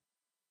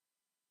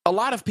 a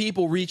lot of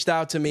people reached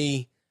out to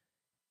me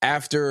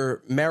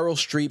after Meryl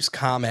Streep's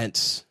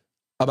comments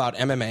about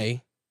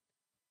MMA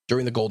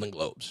during the Golden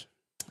Globes.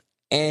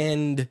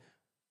 And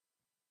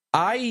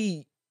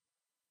I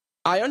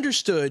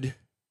understood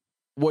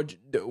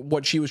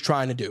what she was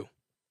trying to do.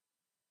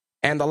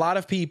 And a lot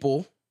of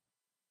people,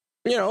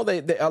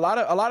 a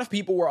lot of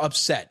people were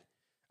upset.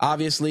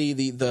 Obviously,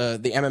 the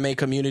MMA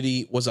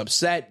community was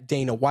upset.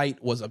 Dana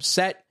White was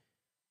upset.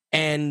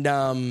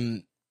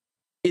 And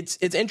it's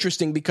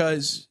interesting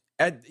because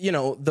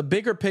the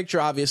bigger picture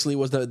obviously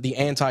was the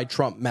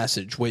anti-Trump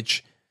message,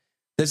 which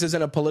this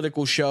isn't a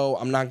political show.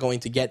 I'm not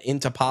going to get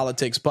into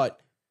politics, but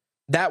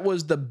that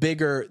was the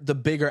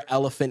bigger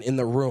elephant in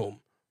the room.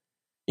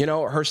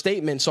 Her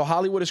statement, so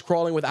Hollywood is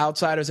crawling with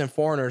outsiders and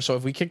foreigners, so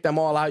if we kick them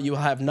all out, you'll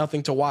have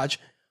nothing to watch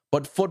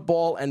but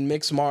football and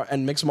mixed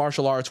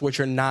martial arts, which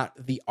are not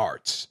the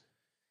arts.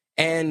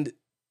 And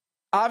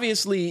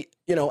obviously,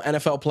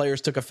 NFL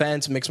players took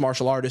offense, mixed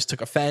martial artists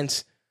took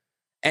offense,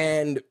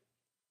 and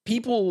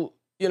people,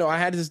 I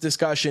had this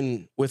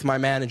discussion with my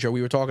manager.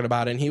 We were talking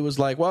about it, and he was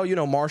like, well,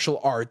 martial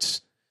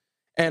arts.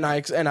 And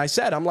I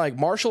said, I'm like,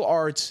 martial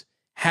arts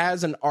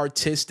has an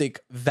artistic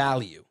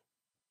value.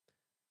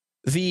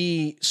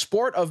 The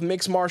sport of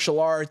mixed martial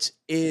arts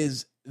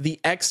is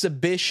the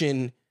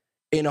exhibition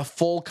in a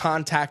full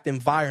contact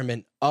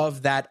environment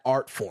of that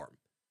art form.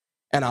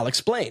 And I'll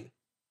explain.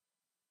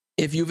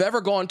 If you've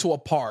ever gone to a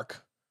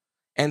park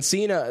and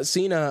seen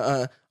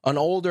an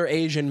older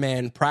Asian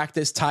man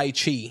practice Tai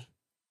Chi,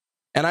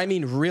 and I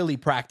mean really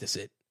practice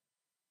it,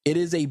 it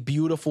is a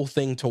beautiful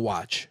thing to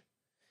watch.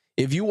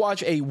 If you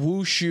watch a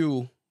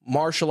wushu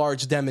martial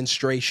arts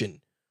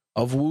demonstration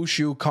of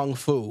wushu kung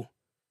fu,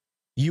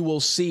 you will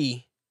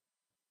see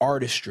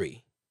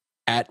artistry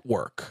at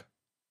work.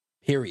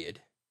 Period.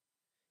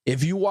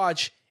 If you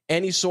watch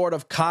any sort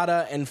of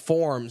kata and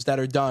forms that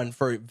are done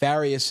for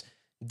various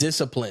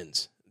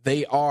disciplines,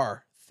 they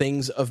are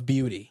things of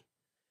beauty.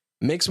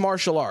 Mixed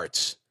martial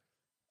arts,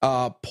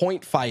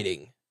 point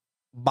fighting,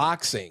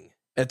 boxing,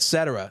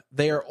 etc.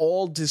 They are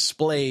all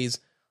displays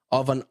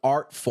of an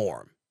art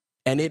form,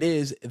 and it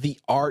is the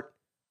art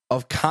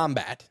of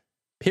combat.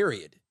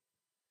 Period.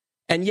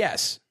 And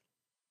yes,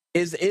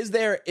 is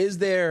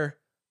there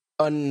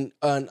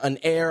an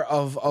air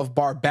of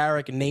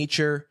barbaric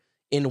nature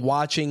in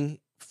watching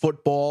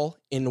football,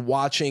 in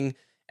watching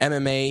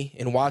MMA,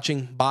 in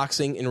watching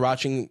boxing, in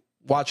watching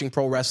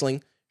pro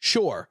wrestling.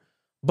 Sure.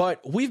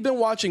 But we've been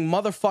watching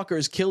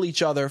motherfuckers kill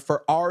each other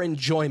for our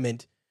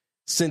enjoyment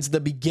since the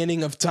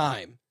beginning of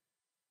time.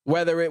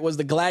 Whether it was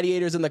the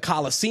gladiators in the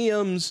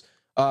Colosseums,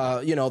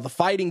 the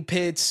fighting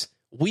pits,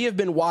 we have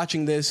been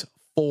watching this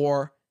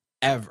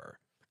forever.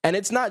 And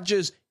it's not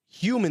just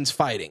humans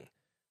fighting.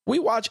 We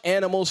watch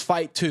animals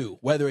fight too,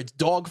 whether it's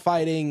dog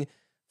fighting,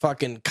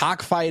 fucking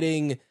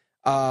cockfighting,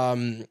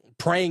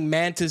 praying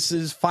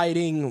mantises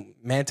fighting.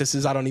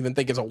 Mantises, I don't even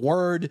think is a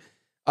word.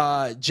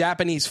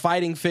 Japanese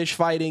fighting, fish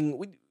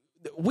fighting.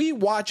 We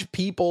watch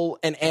people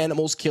and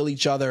animals kill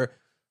each other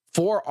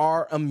for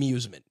our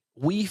amusement.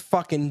 We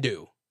fucking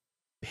do.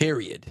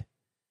 Period.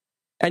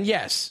 And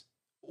yes,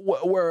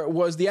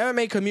 was the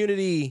MMA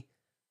community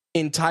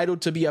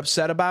entitled to be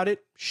upset about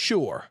it?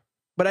 Sure.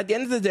 But at the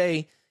end of the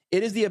day,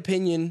 it is the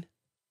opinion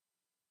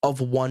of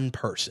one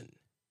person.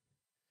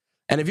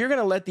 And if you're going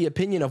to let the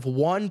opinion of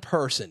one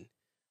person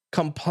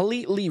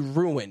completely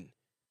ruin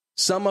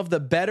some of the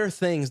better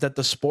things that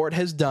the sport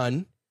has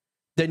done,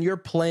 then you're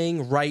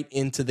playing right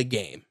into the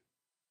game.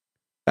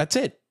 That's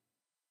it.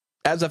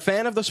 As a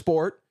fan of the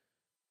sport,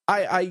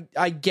 I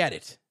get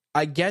it.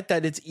 I get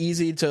that it's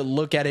easy to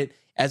look at it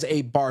as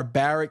a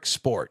barbaric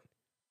sport.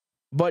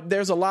 But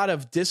there's a lot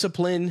of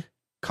discipline,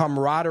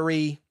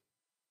 camaraderie,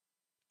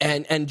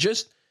 and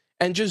just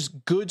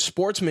good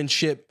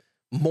sportsmanship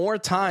more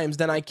times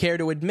than I care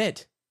to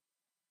admit.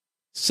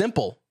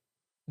 Simple.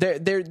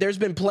 There's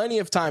been plenty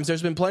of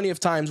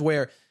times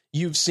where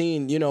you've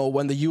seen,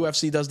 when the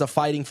UFC does the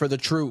fighting for the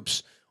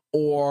troops,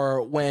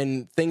 or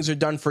when things are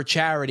done for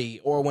charity,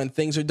 or when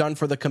things are done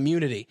for the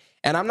community.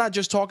 And I'm not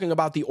just talking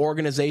about the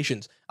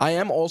organizations. I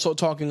am also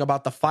talking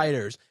about the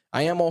fighters.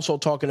 I am also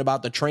talking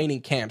about the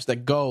training camps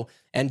that go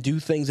and do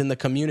things in the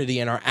community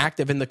and are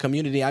active in the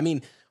community. I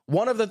mean,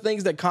 one of the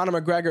things that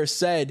Conor McGregor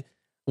said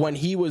when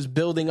he was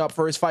building up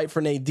for his fight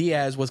for Nate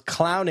Diaz was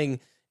clowning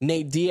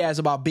Nate Diaz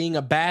about being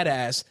a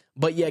badass,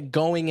 but yet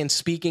going and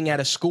speaking at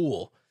a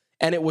school.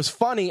 And it was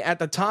funny at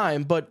the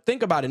time, but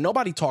think about it.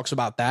 Nobody talks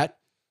about that.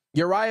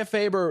 Uriah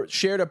Faber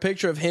shared a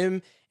picture of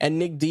him and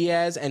Nick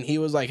Diaz, and he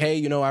was like,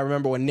 hey, I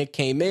remember when Nick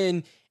came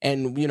in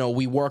and,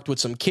 we worked with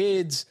some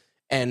kids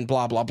and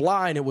blah, blah,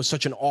 blah, and it was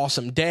such an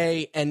awesome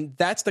day. And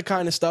that's the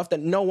kind of stuff that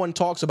no one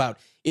talks about.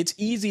 It's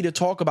easy to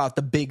talk about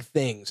the big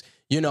things,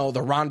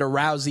 the Ronda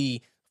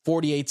Rousey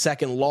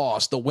 48-second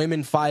loss, the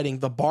women fighting,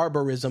 the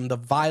barbarism, the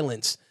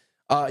violence,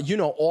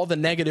 all the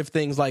negative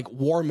things like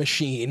War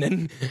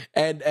Machine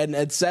and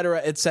et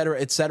cetera, et cetera,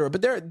 et cetera.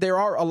 But there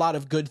are a lot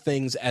of good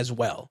things as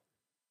well.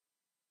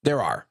 There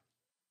are.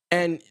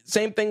 And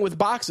same thing with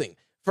boxing.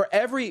 For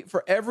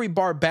every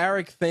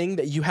barbaric thing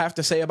that you have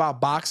to say about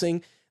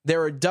boxing,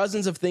 there are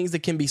dozens of things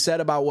that can be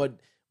said about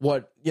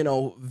what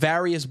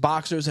various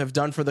boxers have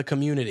done for the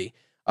community.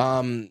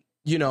 Some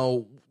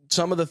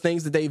of the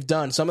things that they've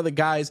done, some of the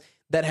guys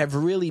that have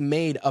really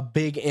made a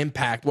big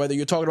impact, whether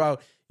you're talking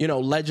about,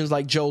 legends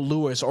like Joe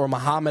Louis or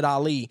Muhammad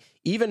Ali,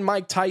 even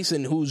Mike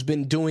Tyson, who's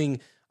been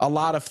doing a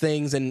lot of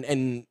things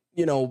and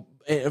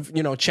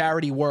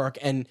charity work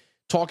and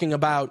talking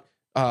about,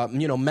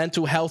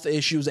 mental health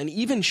issues and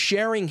even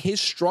sharing his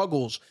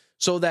struggles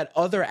so that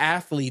other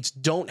athletes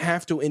don't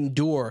have to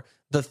endure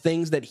the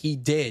things that he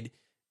did.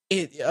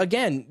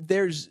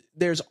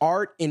 There's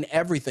art in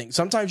everything.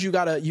 Sometimes you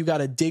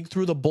gotta dig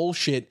through the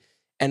bullshit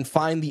and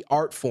find the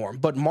art form.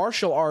 But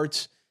martial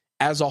arts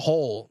as a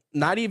whole,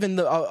 not even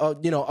the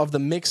of the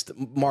mixed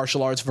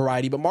martial arts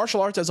variety, but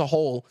martial arts as a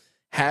whole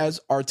has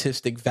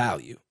artistic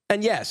value.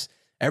 And yes,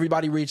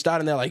 everybody reached out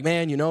and they're like,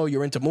 man,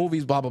 you're into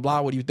movies, blah, blah,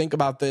 blah. What do you think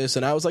about this?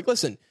 And I was like,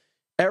 listen,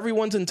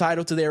 everyone's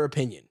entitled to their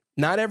opinion.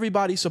 Not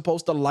everybody's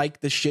supposed to like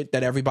the shit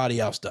that everybody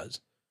else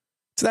does.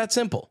 It's that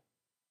simple.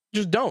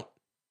 Just don't.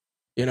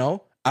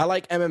 I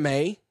like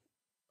MMA.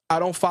 I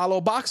don't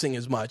follow boxing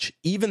as much,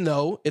 even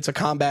though it's a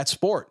combat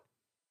sport.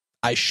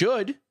 I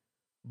should,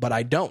 but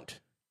I don't.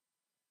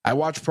 I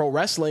watch pro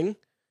wrestling.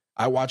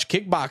 I watch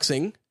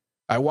kickboxing.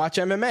 I watch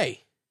MMA.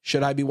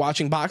 Should I be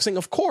watching boxing?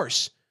 Of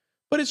course.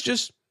 But it's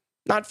just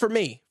not for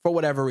me, for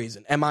whatever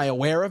reason. Am I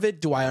aware of it?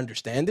 Do I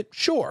understand it?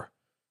 Sure.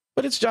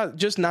 But it's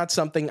just not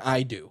something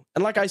I do.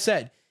 And like I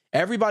said,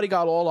 everybody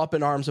got all up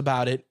in arms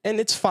about it, and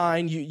it's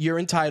fine. You're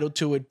entitled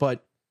to it,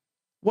 but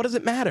what does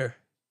it matter?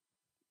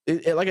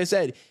 Like I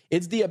said,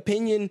 it's the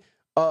opinion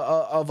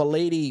of a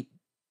lady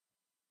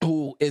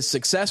who is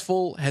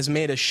successful, has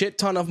made a shit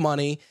ton of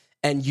money,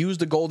 and used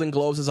the Golden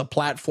Globes as a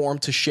platform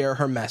to share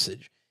her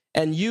message.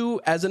 And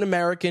you, as an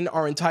American,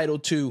 are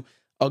entitled to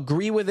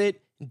agree with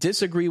it,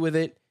 disagree with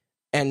it,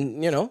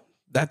 and,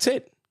 that's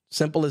it.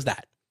 Simple as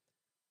that.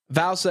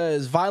 Val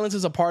says, violence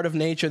is a part of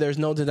nature. There's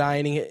no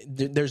denying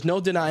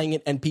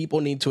it, and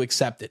people need to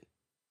accept it.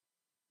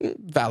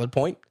 Valid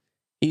point.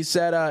 He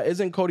said,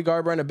 isn't Cody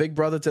Garbrandt a big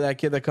brother to that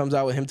kid that comes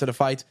out with him to the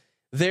fights?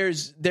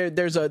 There's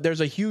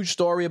a huge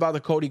story about the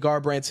Cody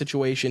Garbrandt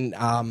situation.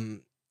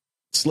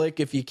 Slick,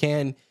 if you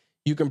can,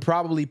 you can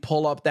probably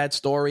pull up that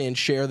story and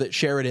share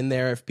it in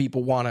there if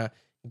people want to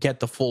get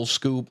the full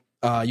scoop.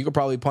 You could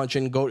probably punch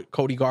in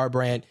Cody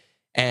Garbrandt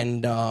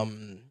and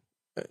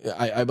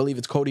I believe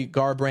it's Cody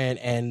Garbrandt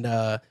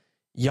and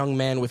young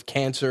man with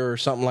cancer or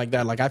something like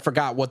that. Like, I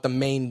forgot what the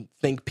main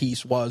think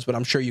piece was, but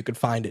I'm sure you could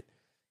find it.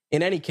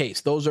 In any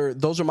case, those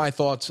are my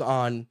thoughts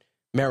on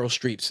Meryl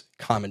Streep's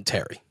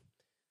commentary.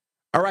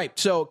 All right,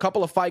 so a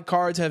couple of fight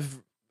cards have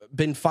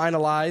been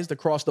finalized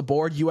across the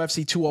board.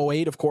 UFC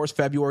 208, of course,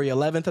 February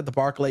 11th at the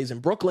Barclays in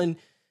Brooklyn.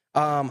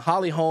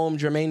 Holly Holm,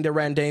 Germaine de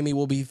Randamie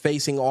will be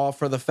facing off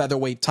for the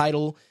featherweight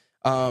title.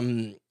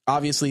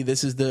 Obviously,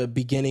 this is the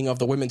beginning of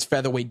the women's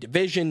featherweight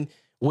division,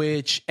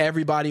 which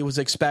everybody was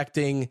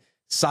expecting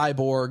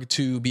Cyborg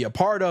to be a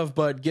part of,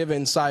 but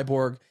given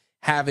Cyborg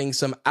having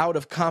some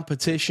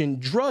out-of-competition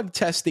drug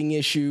testing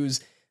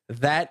issues,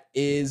 that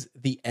is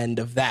the end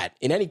of that.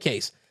 In any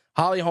case,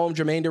 Holly Holm,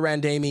 Germaine de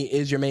Randamie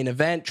is your main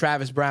event.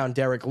 Travis Brown,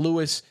 Derek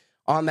Lewis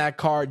on that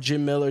card.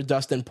 Jim Miller,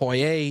 Dustin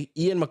Poirier.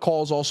 Ian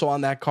McCall's also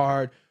on that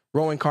card.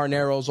 Rowan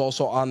Carnero's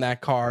also on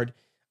that card.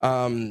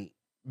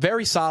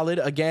 Very solid.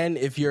 Again,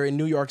 if you're in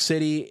New York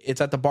City,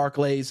 it's at the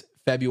Barclays,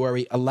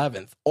 February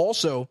 11th.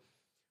 Also,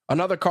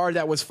 another card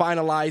that was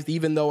finalized,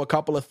 even though a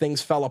couple of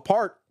things fell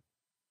apart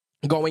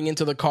going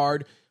into the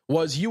card,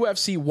 was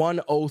UFC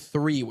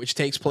 103, which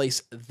takes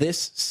place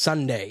this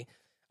Sunday.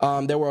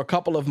 There were a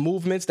couple of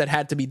movements that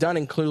had to be done,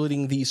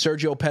 including the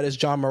Sergio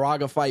Pettis-John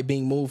Moraga fight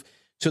being moved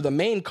to the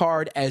main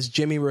card, as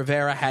Jimmy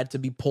Rivera had to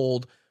be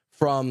pulled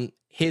from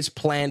his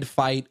planned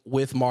fight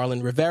with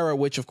Marlon Rivera,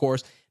 which, of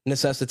course,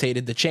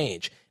 necessitated the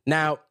change.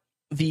 Now,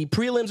 the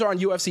prelims are on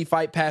UFC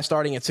Fight Pass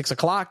starting at 6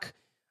 o'clock.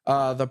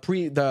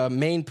 The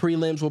main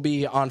prelims will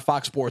be on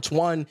Fox Sports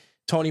 1.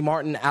 Tony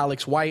Martin,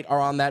 Alex White are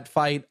on that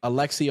fight.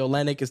 Alexei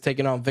Olenek is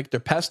taking on Victor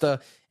Pesta,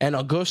 and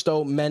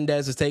Augusto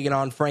Mendez is taking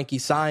on Frankie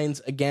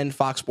Saenz. Again,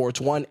 Fox Sports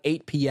 1,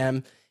 8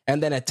 p.m.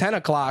 And then at 10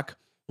 o'clock,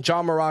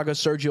 John Moraga,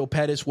 Sergio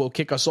Pettis will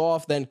kick us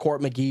off. Then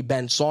Court McGee,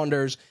 Ben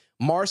Saunders,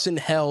 Marcin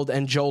Held,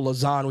 and Joe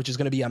Lazan, which is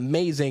going to be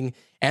amazing.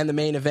 And the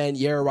main event,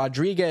 Yair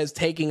Rodriguez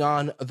taking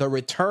on the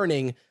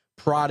returning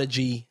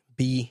prodigy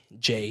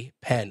BJ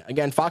Penn.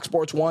 Again, Fox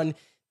Sports 1,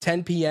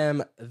 10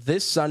 p.m.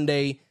 this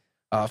Sunday.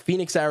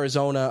 Phoenix,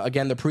 Arizona.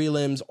 Again, the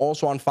prelims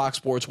also on Fox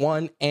Sports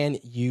 1 and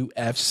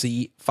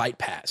UFC Fight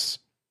Pass.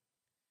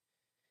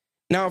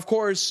 Now, of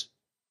course,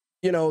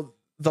 you know,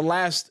 the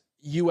last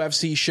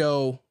UFC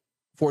show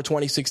for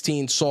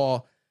 2016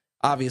 saw,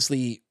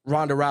 obviously,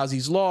 Ronda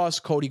Rousey's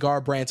loss, Cody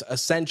Garbrandt's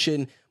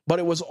ascension, but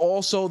it was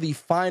also the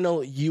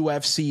final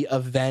UFC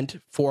event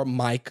for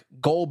Mike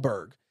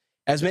Goldberg.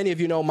 As many of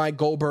you know, Mike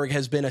Goldberg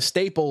has been a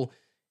staple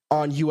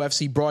on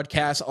UFC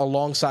broadcasts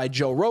alongside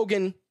Joe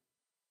Rogan,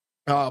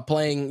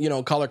 playing, you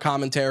know, color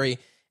commentary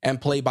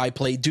and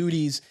play-by-play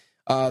duties.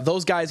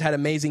 Those guys had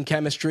amazing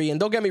chemistry, and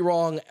don't get me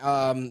wrong,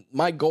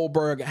 Mike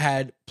Goldberg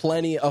had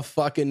plenty of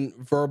fucking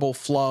verbal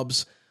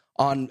flubs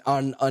on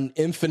an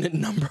infinite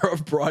number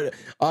of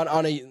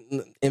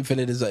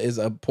infinite is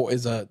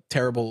a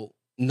terrible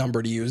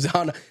number to use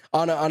on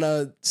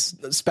a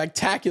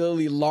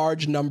spectacularly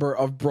large number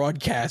of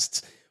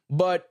broadcasts.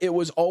 But it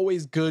was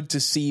always good to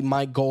see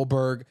Mike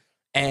Goldberg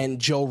and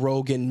Joe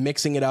Rogan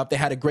mixing it up. They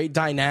had a great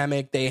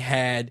dynamic. They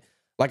had,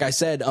 like I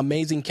said,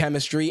 amazing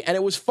chemistry, and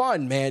it was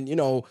fun, man. You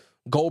know,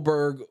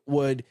 Goldberg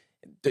would,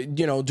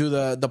 you know, do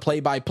the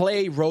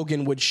play-by-play.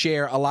 Rogan would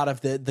share a lot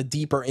of the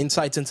deeper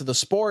insights into the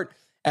sport,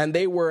 and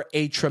they were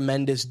a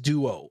tremendous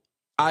duo.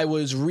 I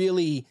was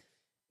really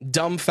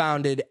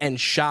dumbfounded and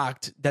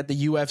shocked that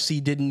the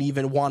UFC didn't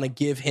even want to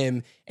give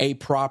him a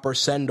proper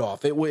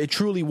send-off. It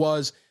truly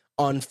was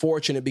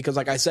unfortunate because,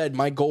 like I said,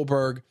 Mike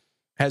Goldberg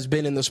has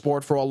been in the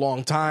sport for a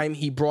long time.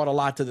 He brought a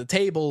lot to the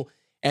table,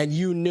 and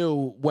you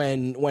knew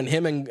when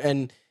him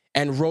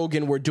and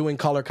Rogan were doing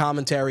color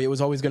commentary, it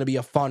was always going to be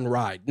a fun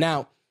ride.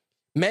 Now,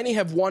 many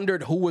have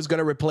wondered who was going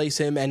to replace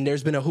him, and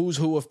there's been a who's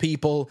who of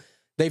people.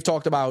 They've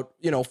talked about,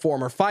 you know,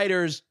 former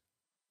fighters,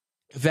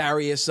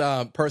 various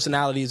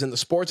personalities in the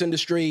sports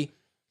industry,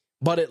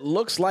 but it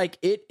looks like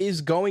it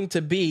is going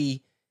to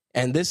be,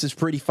 and this is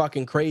pretty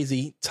fucking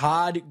crazy,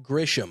 Todd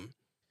Grisham.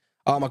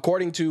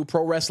 According to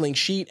Pro Wrestling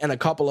Sheet and a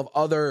couple of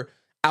other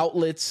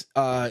outlets,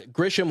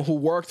 Grisham, who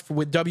worked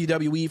with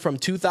WWE from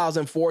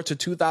 2004 to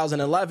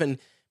 2011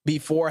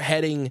 before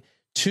heading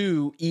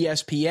to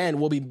ESPN,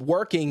 will be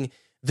working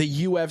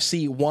the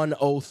UFC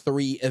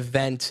 103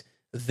 event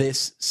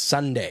this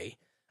Sunday.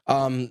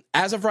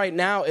 As of right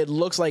now, it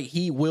looks like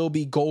he will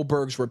be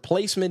Goldberg's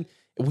replacement.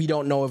 We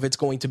don't know if it's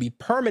going to be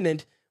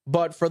permanent,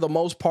 but for the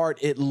most part,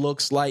 it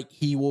looks like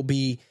he will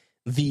be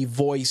the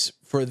voice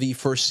for the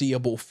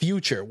foreseeable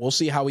future. We'll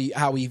see how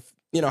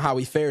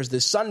he fares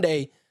this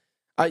Sunday.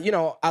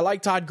 I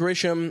like Todd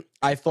Grisham.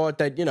 I thought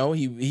that,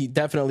 he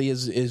definitely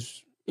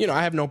is,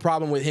 I have no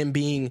problem with him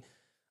being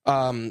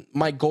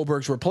Mike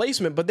Goldberg's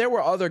replacement, but there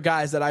were other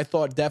guys that I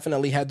thought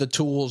definitely had the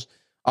tools.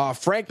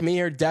 Frank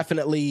Mir,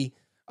 definitely.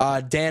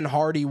 Dan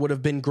Hardy would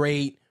have been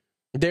great.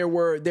 There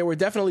were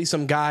definitely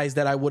some guys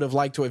that I would have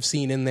liked to have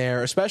seen in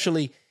there,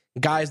 especially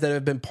guys that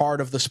have been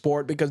part of the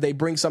sport because they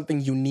bring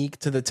something unique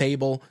to the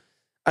table.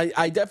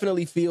 I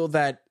definitely feel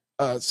that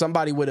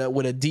somebody with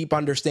a deep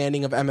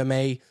understanding of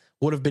MMA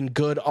would have been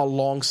good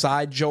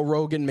alongside Joe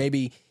Rogan,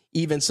 maybe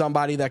even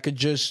somebody that could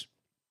just,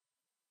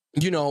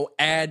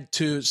 add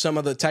to some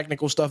of the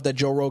technical stuff that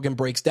Joe Rogan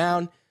breaks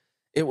down.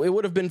 It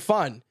would have been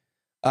fun.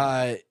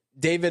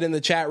 David in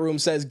the chat room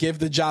says, give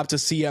the job to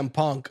CM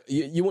Punk.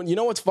 You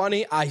know what's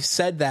funny? I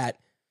said that.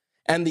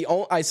 And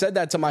I said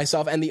that to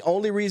myself. And the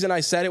only reason I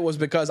said it was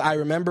because I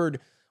remembered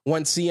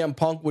when CM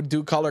Punk would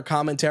do color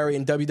commentary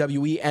in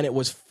WWE, and it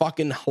was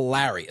fucking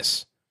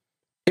hilarious.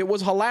 It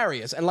was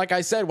hilarious. And like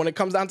I said, when it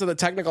comes down to the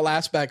technical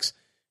aspects,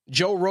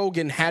 Joe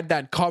Rogan had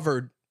that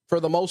covered for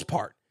the most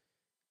part.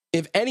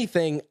 If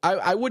anything,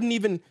 I wouldn't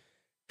even,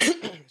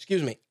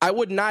 excuse me, I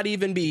would not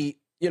even be,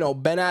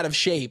 bent out of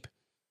shape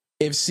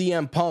if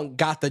CM Punk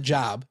got the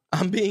job.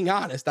 I'm being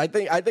honest. I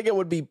think it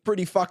would be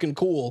pretty fucking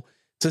cool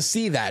to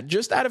see that,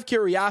 just out of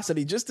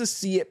curiosity, just to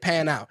see it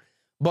pan out.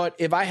 But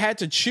if I had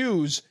to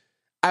choose,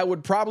 I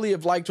would probably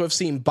have liked to have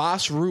seen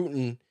Bas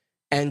Rutten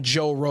and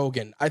Joe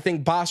Rogan. I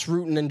think Bas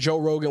Rutten and Joe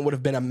Rogan would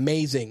have been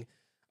amazing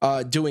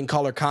doing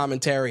color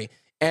commentary.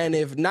 And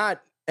if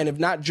not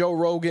Joe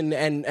Rogan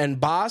and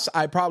Bas,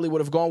 I probably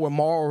would have gone with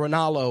Mauro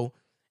Ranallo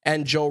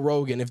and Joe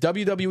Rogan. If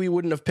WWE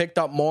wouldn't have picked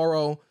up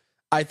Mauro,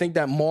 I think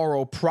that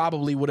Mauro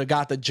probably would have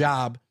got the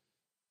job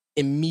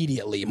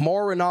immediately.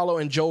 Mauro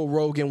Ranallo and Joe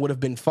Rogan would have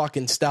been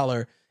fucking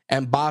stellar,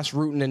 and Bas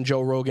Rutten and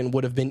Joe Rogan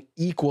would have been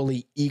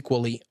equally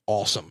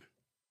awesome.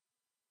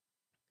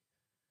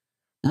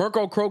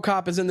 Mirko Cro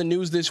Cop is in the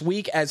news this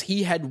week as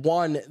he had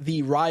won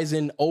the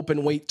Rizin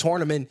Openweight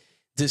tournament,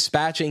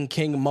 dispatching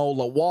King Mo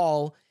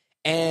Lawal.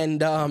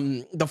 And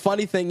the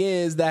funny thing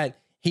is that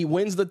he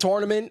wins the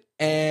tournament,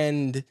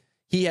 and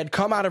he had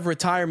come out of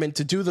retirement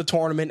to do the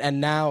tournament,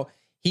 and now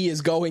he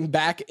is going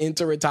back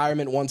into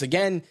retirement once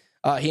again.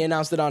 He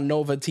announced it on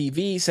Nova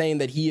TV, saying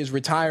that he is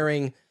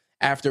retiring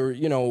after,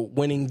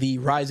 winning the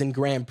Rizin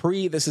Grand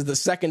Prix. This is the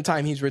second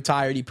time he's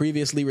retired. He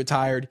previously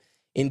retired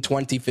in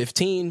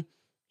 2015.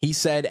 He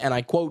said, and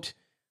I quote,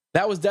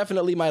 "That was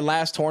definitely my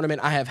last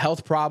tournament. I have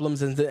health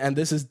problems, and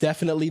this is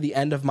definitely the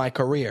end of my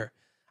career.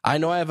 I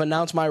know I have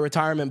announced my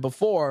retirement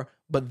before,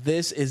 but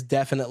this is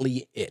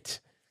definitely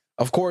it."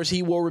 Of course,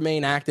 he will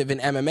remain active in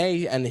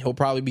MMA, and he'll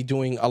probably be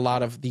doing a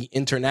lot of the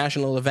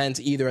international events,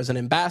 either as an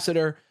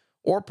ambassador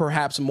or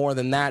perhaps more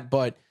than that.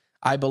 But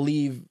I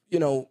believe,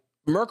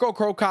 Mirko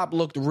Cro Cop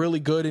looked really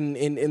good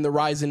in the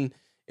Rizin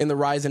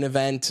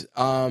event.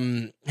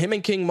 Him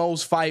and King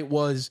Mo's fight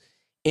was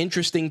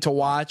interesting to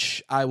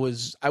watch. I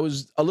was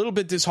a little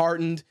bit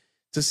disheartened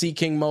to see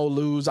King Mo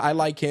lose. I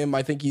like him.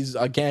 I think he's,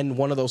 again,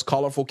 one of those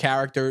colorful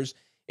characters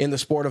in the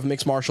sport of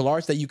mixed martial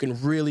arts that you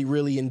can really,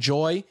 really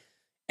enjoy.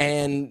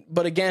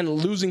 But again,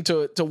 losing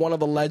to one of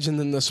the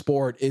legends in the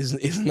sport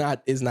is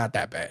not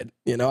that bad.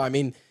 I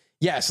mean,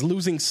 yes,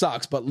 losing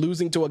sucks, but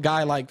losing to a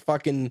guy like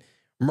fucking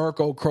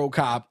Mirko Cro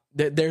Cop,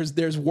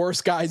 there's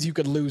worse guys you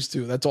could lose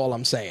to. That's all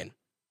I'm saying.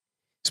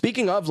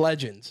 Speaking of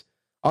legends,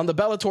 on the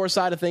Bellator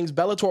side of things,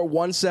 Bellator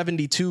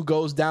 172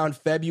 goes down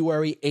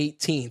February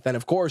 18th. And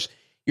of course,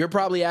 you're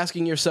probably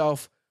asking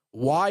yourself,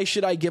 why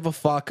should I give a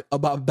fuck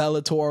about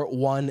Bellator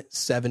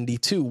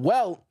 172?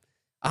 Well,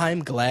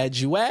 I'm glad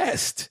you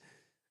asked.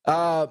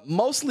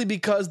 Mostly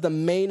because the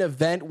main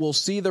event will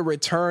see the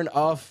return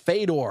of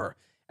Fedor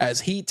as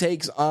he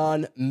takes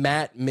on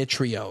Matt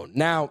Mitrione.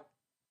 Now,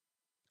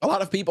 a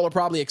lot of people are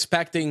probably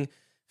expecting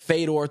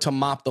Fedor to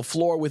mop the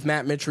floor with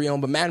Matt Mitrione,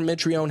 but Matt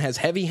Mitrione has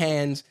heavy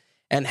hands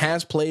and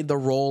has played the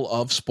role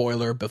of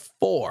spoiler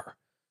before.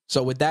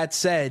 So with that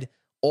said,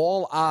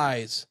 all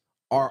eyes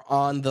are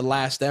on The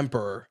Last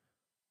Emperor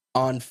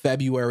on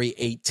February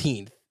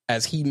 18th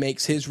as he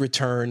makes his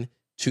return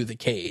to the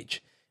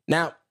cage.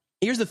 Now,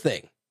 here's the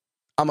thing.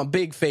 I'm a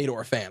big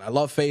Fedor fan. I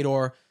love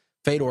Fedor.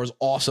 Fedor is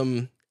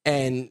awesome.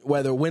 And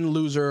whether win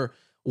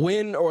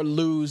or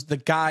lose, the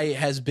guy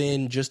has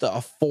been just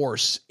a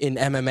force in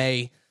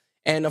MMA.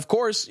 And of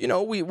course,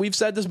 we've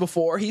said this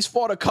before. He's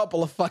fought a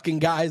couple of fucking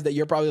guys that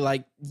you're probably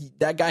like,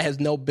 that guy has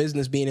no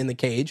business being in the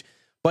cage.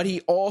 But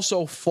he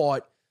also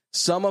fought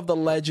some of the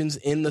legends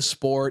in the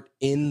sport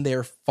in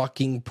their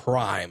fucking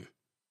prime.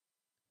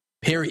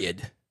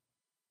 Period.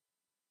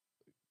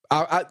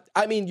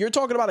 I mean, you're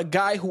talking about a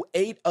guy who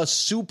ate a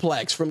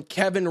suplex from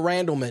Kevin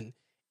Randleman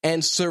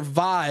and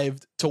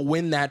survived to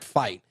win that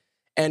fight.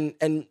 And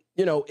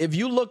if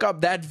you look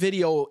up that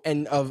video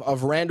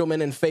of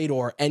Randleman and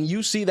Fedor and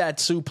you see that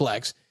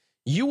suplex,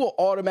 you will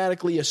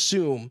automatically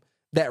assume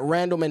that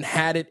Randleman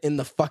had it in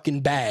the fucking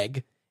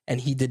bag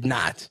and he did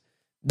not.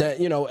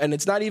 And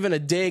it's not even a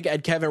dig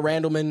at Kevin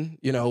Randleman,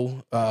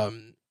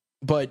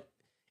 but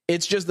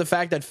it's just the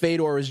fact that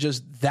Fedor is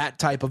just that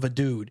type of a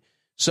dude.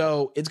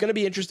 So it's going to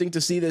be interesting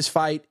to see this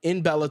fight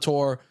in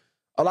Bellator.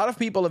 A lot of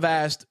people have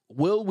asked,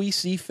 will we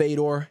see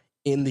Fedor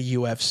in the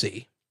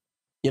UFC?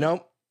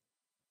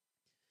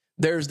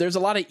 There's a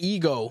lot of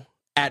ego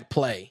at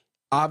play.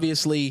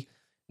 Obviously,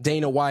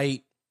 Dana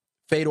White,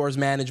 Fedor's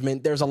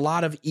management, there's a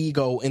lot of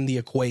ego in the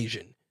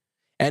equation.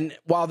 And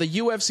while the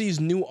UFC's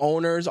new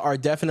owners are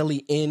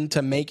definitely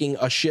into making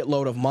a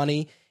shitload of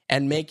money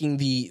and making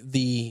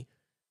the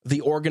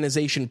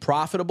organization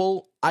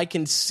profitable, I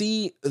can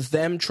see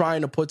them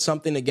trying to put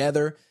something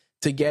together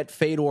to get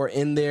Fedor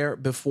in there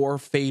before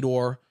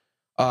Fedor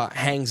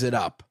hangs it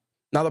up.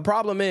 Now, the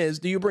problem is,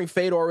 do you bring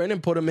Fedor in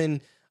and put him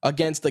in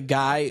against a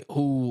guy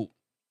who,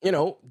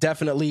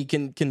 definitely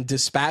can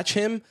dispatch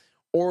him?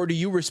 Or do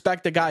you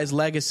respect the guy's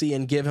legacy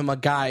and give him a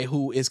guy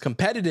who is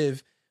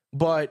competitive,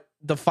 but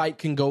the fight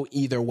can go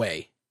either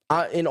way?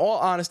 In all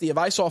honesty, if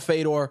I saw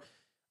Fedor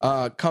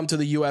come to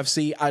the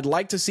UFC, I'd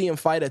like to see him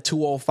fight at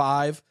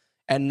 205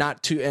 and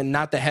not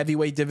the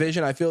heavyweight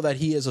division. I feel that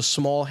he is a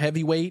small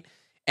heavyweight,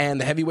 and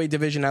the heavyweight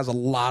division has a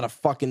lot of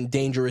fucking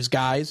dangerous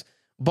guys.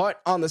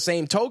 But on the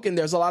same token,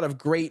 there's a lot of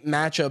great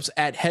matchups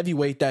at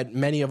heavyweight that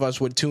many of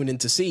us would tune in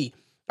to see.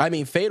 I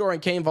mean, Fedor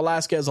and Cain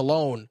Velasquez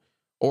alone,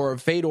 or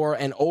Fedor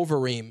and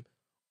Overeem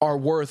are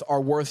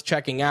worth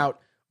checking out.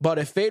 But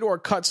if Fedor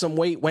cut some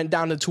weight, went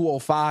down to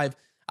 205,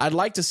 I'd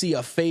like to see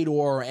a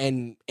Fedor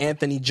and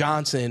Anthony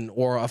Johnson,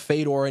 or a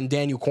Fedor and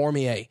Daniel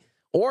Cormier,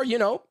 or,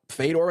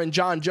 Fedor and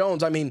John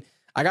Jones. I mean,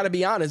 I got to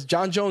be honest,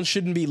 John Jones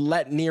shouldn't be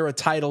let near a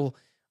title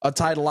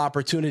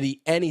opportunity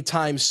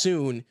anytime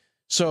soon.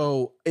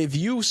 So if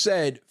you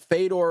said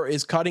Fedor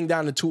is cutting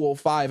down to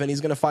 205 and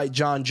he's going to fight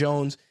John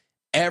Jones,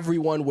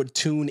 everyone would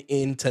tune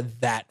into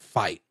that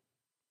fight,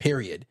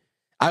 period.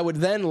 I would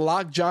then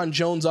lock John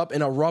Jones up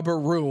in a rubber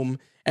room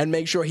and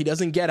make sure he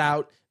doesn't get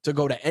out to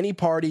go to any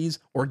parties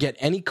or get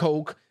any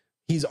coke.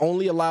 He's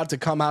only allowed to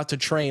come out to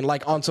train,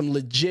 like on some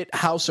legit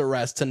house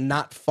arrest, to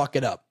not fuck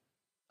it up.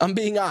 I'm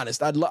being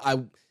honest. I'd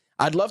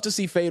love to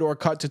see Fedor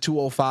cut to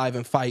 205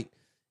 and fight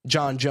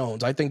John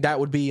Jones. I think that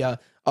would be a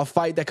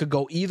fight that could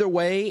go either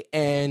way.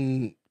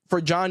 And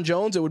for John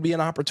Jones, it would be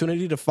an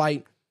opportunity to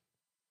fight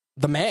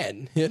the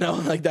man,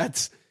 like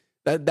that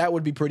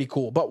would be pretty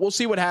cool. But we'll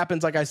see what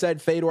happens. Like I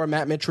said, Fedor,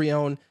 Matt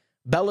Mitrione,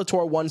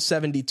 Bellator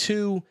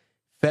 172,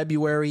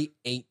 February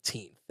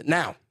 18th.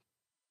 Now,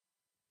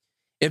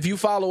 if you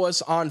follow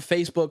us on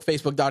Facebook,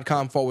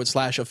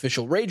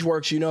 facebook.com/official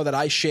Rageworks, you know that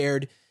I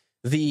shared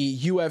the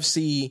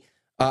UFC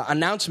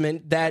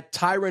announcement that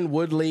Tyron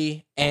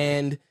Woodley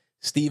and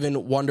Stephen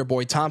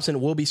Wonderboy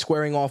Thompson will be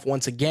squaring off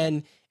once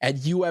again at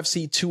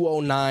UFC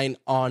 209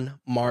 on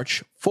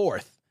March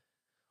 4th.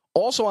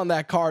 Also on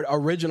that card,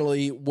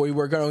 originally, we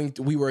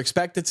were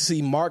expected to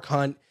see Mark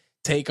Hunt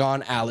take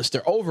on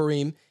Alistair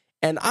Overeem,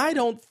 and I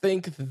don't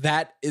think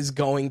that is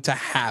going to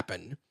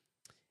happen.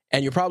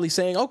 And you're probably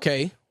saying,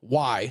 okay,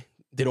 why?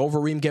 Did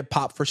Overeem get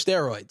popped for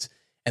steroids?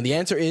 And the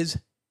answer is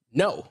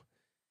no.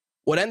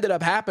 What ended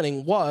up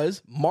happening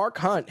was Mark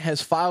Hunt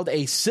has filed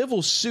a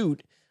civil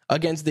suit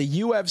against the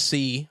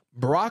UFC,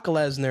 Brock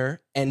Lesnar,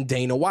 and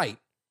Dana White.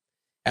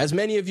 As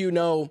many of you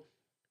know,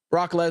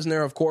 Brock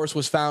Lesnar, of course,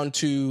 was found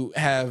to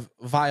have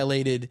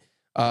violated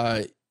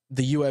the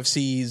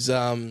UFC's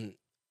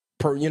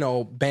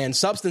banned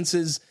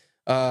substances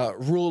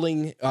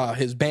ruling,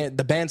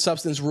 the banned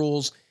substance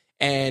rules,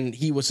 and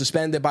he was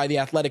suspended by the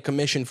Athletic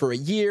Commission for a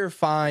year,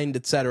 fined,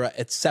 etc.,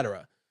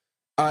 etc.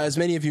 As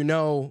many of you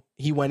know,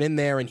 he went in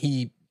there and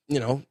he,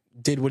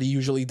 did what he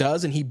usually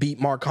does, and he beat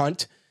Mark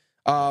Hunt.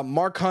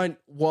 Mark Hunt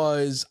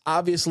was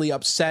obviously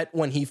upset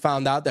when he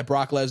found out that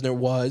Brock Lesnar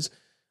was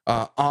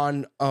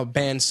on a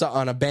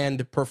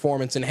banned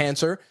performance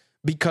enhancer,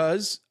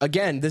 because,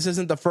 again, this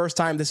isn't the first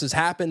time this has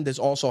happened. This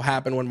also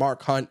happened when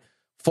Mark Hunt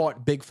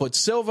fought Bigfoot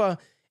Silva,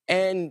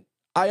 and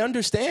I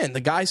understand the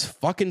guy's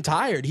fucking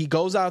tired. He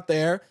goes out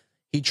there,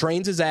 he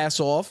trains his ass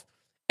off,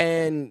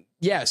 and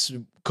yes,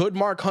 could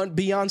Mark Hunt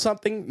be on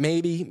something?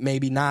 Maybe,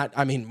 maybe not.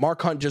 I mean,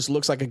 Mark Hunt just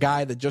looks like a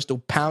guy that just will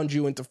pound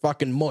you into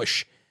fucking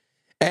mush.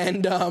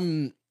 And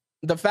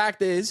the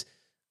fact is,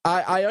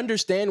 I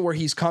understand where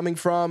he's coming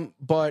from,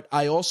 but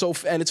I also,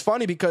 and it's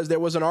funny because there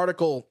was an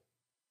article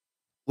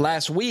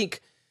last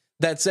week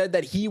that said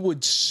that he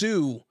would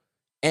sue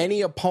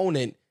any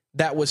opponent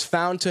that was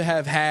found to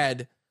have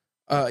had,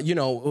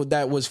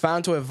 that was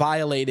found to have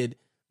violated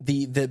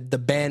the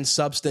banned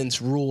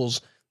substance rules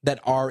that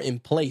are in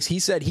place. He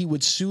said he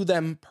would sue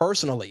them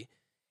personally,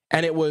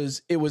 and it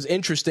was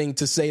interesting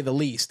to say the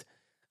least.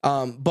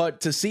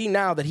 But to see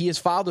now that he has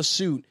filed a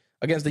suit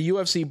against the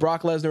UFC,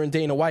 Brock Lesnar, and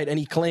Dana White, and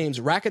he claims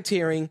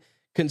racketeering,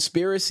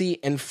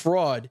 conspiracy, and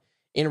fraud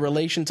in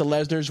relation to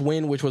Lesnar's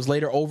win, which was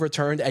later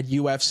overturned at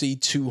UFC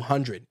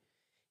 200.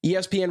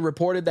 ESPN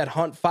reported that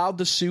Hunt filed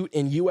the suit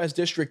in U.S.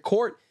 District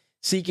Court,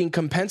 seeking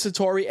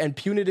compensatory and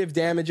punitive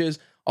damages,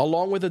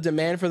 along with a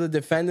demand for the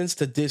defendants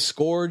to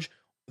disgorge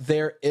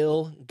their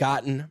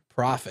ill-gotten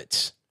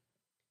profits.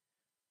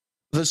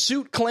 The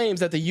suit claims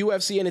that the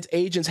UFC and its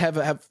agents have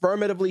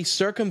affirmatively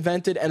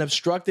circumvented and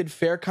obstructed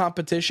fair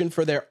competition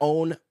for their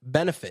own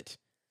benefit,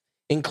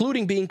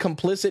 including being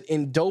complicit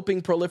in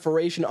doping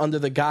proliferation under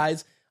the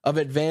guise of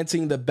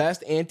advancing the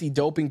best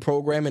anti-doping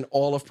program in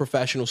all of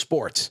professional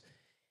sports.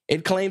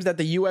 It claims that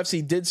the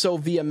UFC did so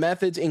via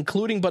methods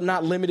including but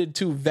not limited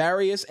to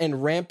various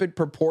and rampant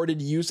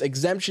purported use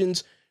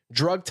exemptions,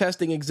 drug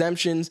testing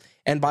exemptions,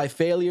 and by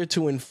failure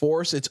to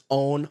enforce its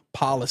own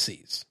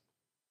policies.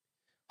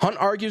 Hunt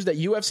argues that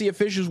UFC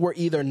officials were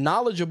either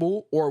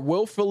knowledgeable or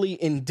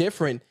willfully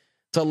indifferent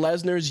to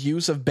Lesnar's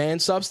use of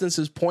banned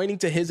substances, pointing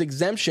to his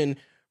exemption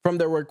from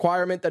the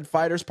requirement that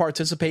fighters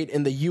participate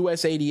in the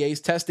USADA's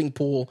testing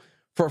pool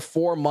for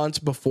 4 months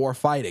before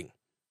fighting.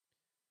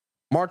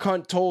 Mark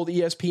Hunt told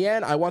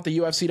ESPN, "I want the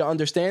UFC to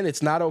understand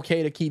it's not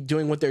okay to keep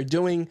doing what they're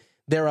doing.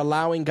 They're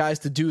allowing guys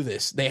to do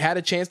this. They had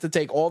a chance to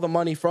take all the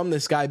money from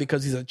this guy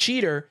because he's a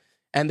cheater,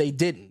 and they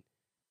didn't.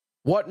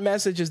 What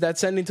message is that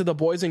sending to the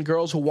boys and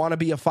girls who want to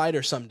be a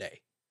fighter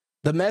someday?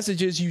 The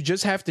message is you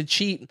just have to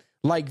cheat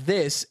like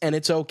this, and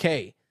it's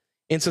okay.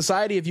 In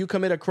society, if you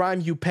commit a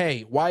crime, you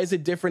pay. Why is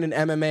it different in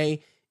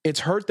MMA? It's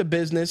hurt the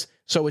business,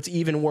 so it's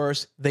even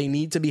worse. They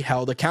need to be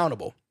held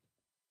accountable."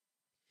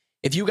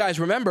 If you guys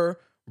remember,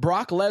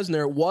 Brock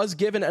Lesnar was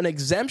given an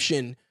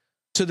exemption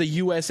to the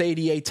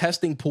USADA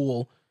testing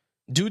pool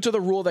due to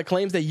the rule that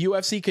claims that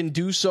UFC can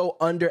do so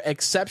under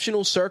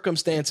exceptional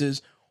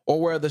circumstances or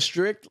where the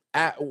strict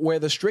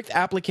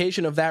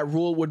application of that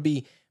rule would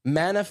be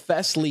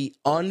manifestly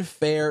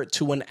unfair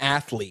to an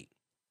athlete.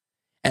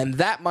 And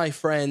that, my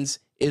friends,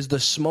 is the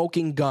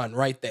smoking gun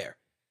right there.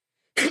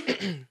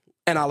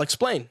 And I'll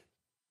explain.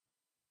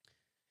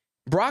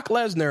 Brock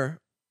Lesnar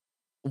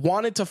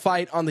wanted to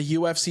fight on the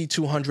UFC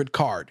 200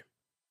 card.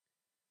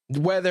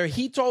 Whether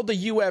he told the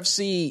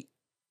UFC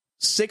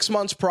 6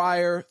 months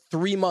prior,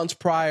 3 months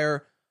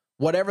prior,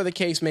 whatever the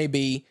case may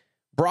be,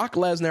 Brock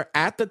Lesnar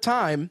at the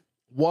time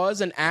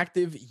was an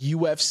active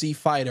UFC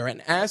fighter,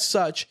 and as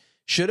such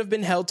should have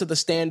been held to the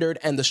standard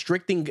and the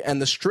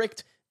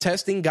strict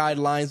testing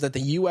guidelines that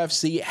the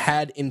UFC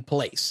had in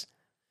place.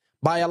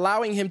 By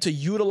allowing him to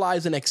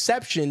utilize an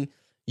exception,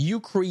 you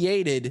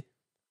created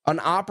an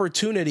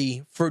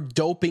opportunity for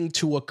doping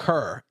to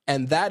occur,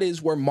 and that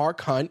is where Mark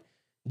Hunt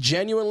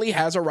genuinely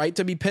has a right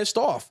to be pissed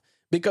off.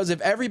 Because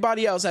if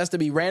everybody else has to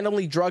be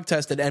randomly drug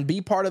tested and be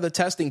part of the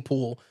testing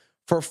pool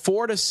for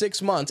 4 to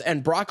 6 months,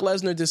 and Brock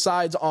Lesnar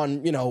decides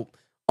on,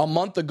 a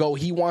month ago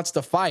he wants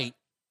to fight,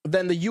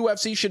 then the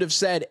UFC should have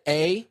said,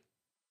 A,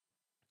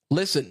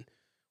 listen,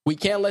 we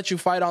can't let you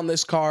fight on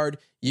this card.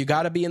 You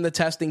got to be in the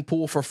testing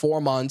pool for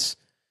 4 months.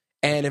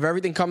 And if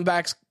everything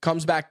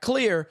comes back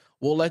clear,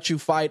 we'll let you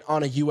fight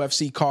on a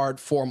UFC card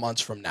 4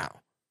 months from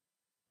now.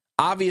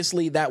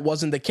 Obviously, that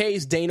wasn't the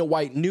case. Dana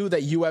White knew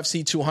that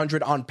UFC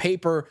 200 on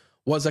paper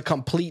was a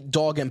complete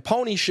dog and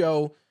pony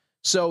show,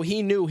 so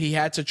he knew he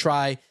had to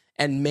try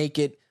and make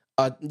it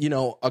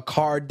a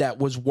card that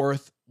was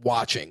worth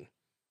watching.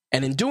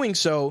 And in doing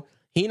so,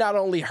 he not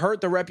only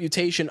hurt the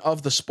reputation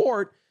of the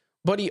sport,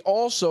 but he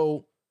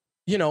also,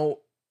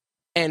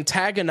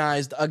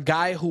 antagonized a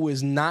guy who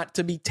is not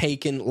to be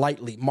taken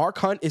lightly. Mark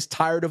Hunt is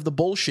tired of the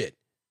bullshit.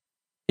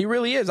 He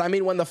really is. I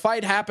mean, when the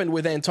fight happened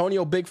with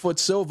Antonio Bigfoot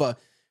Silva,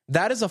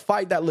 that is a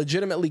fight that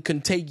legitimately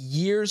can take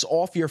years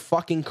off your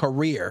fucking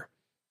career.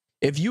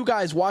 If you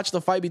guys watch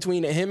the fight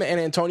between him and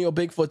Antonio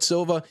Bigfoot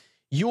Silva,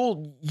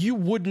 you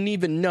wouldn't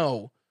even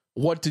know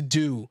what to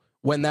do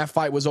when that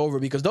fight was over,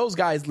 because those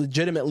guys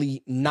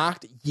legitimately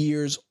knocked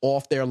years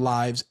off their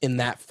lives in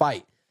that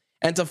fight.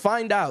 And to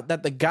find out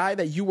that the guy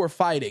that you were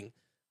fighting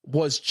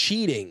was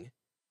cheating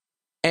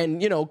and,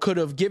 could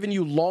have given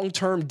you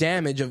long-term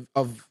damage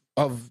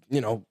of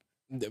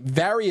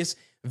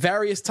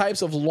various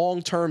types of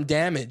long-term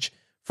damage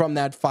from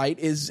that fight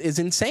is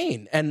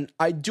insane. And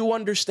I do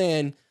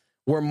understand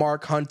where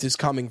Mark Hunt is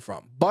coming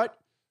from. But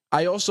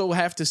I also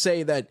have to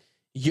say that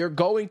you're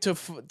going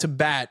to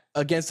bat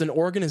against an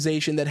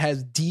organization that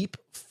has deep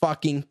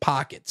fucking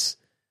pockets.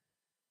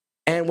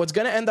 And what's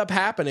going to end up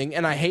happening,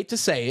 and I hate to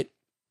say it,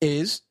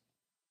 is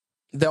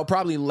they'll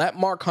probably let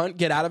Mark Hunt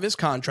get out of his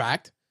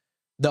contract.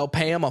 They'll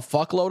pay him a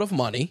fuckload of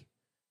money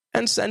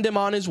and send him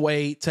on his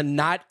way to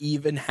not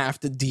even have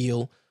to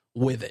deal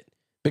with it.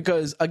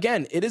 Because,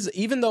 again, it is,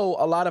 even though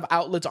a lot of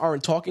outlets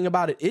aren't talking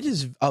about it, it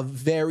is a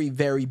very,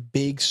 very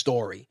big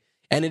story.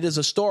 And it is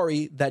a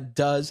story that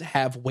does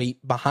have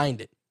weight behind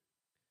it.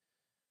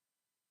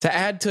 To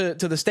add to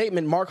the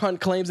statement, Mark Hunt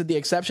claims that the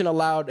exception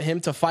allowed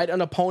him to fight an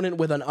opponent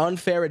with an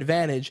unfair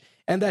advantage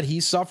and that he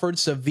suffered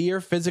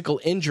severe physical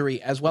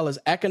injury as well as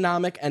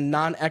economic and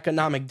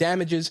non-economic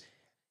damages,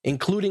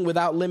 including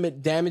without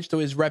limit damage to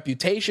his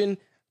reputation,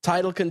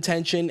 title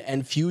contention,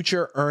 and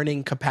future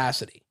earning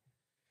capacity.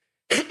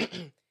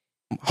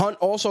 Hunt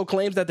also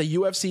claims that the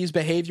UFC's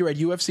behavior at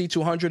UFC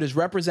 200 is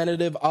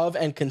representative of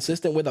and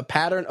consistent with a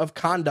pattern of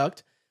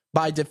conduct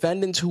by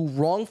defendants who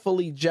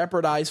wrongfully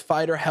jeopardize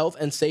fighter health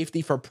and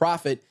safety for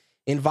profit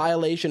in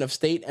violation of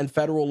state and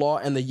federal law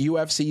and the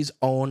UFC's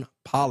own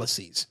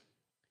policies.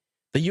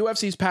 The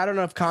UFC's pattern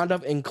of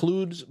conduct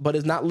includes, but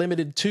is not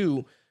limited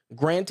to,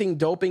 granting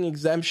doping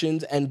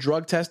exemptions and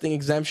drug testing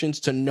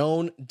exemptions to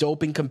known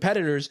doping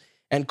competitors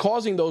and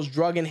causing those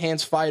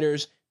drug-enhanced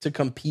fighters to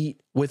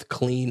compete with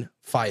clean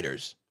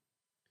fighters.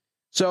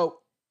 So,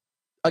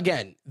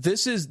 again,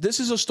 this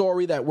is a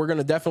story that we're going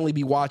to definitely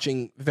be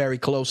watching very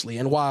closely.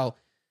 And while,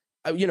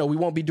 we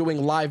won't be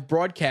doing live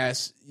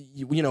broadcasts,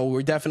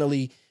 we're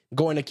definitely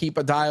going to keep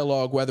a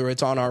dialogue, whether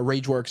it's on our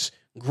RageWorks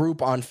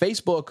group on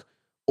Facebook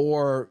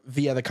or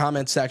via the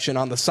comment section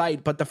on the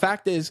site. But the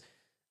fact is,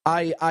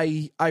 I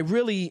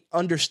really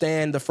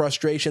understand the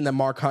frustration that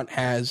Mark Hunt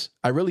has.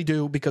 I really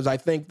do, because I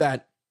think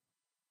that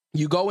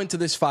you go into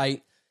this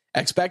fight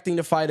expecting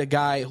to fight a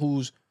guy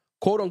who's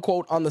quote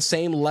unquote on the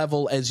same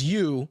level as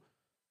you.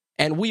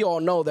 And we all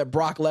know that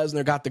Brock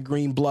Lesnar got the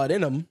green blood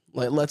in him.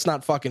 Let's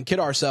not fucking kid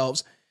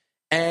ourselves.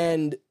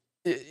 And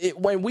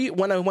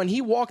when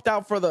he walked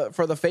out for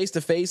the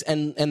face-to-face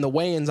and the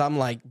weigh-ins, I'm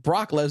like,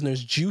 Brock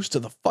Lesnar's juiced to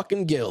the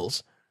fucking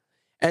gills.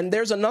 And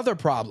there's another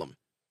problem.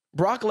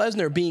 Brock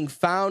Lesnar being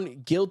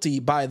found guilty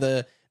by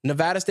the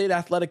Nevada State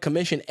Athletic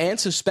Commission and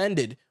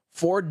suspended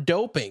for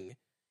doping,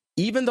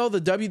 even though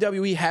the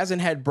WWE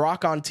hasn't had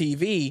Brock on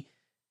TV,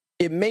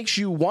 it makes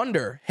you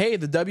wonder, hey,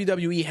 the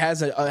WWE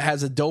has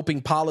a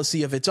doping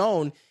policy of its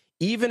own.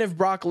 Even if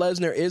Brock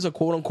Lesnar is a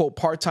quote-unquote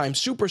part-time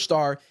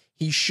superstar,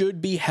 he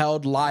should be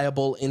held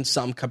liable in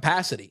some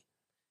capacity.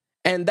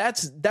 And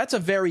that's a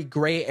very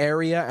gray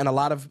area, and a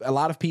lot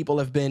of people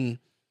have been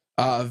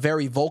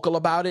very vocal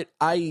about it.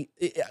 I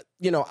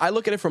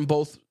look at it from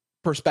both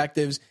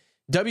perspectives.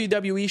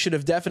 WWE should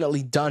have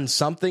definitely done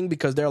something,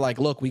 because they're like,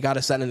 look, we got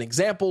to set an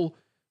example,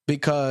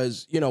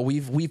 because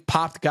we've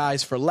popped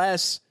guys for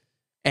less,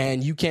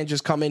 and you can't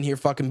just come in here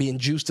fucking being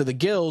juiced to the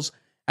gills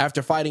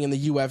after fighting in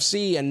the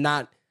UFC and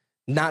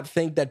not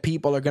think that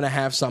people are going to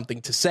have something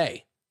to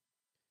say.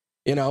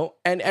 And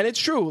it's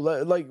true.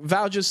 Like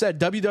Val just said,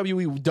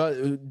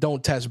 WWE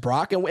don't test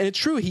Brock, and it's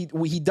true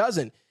he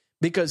doesn't,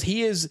 because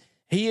he is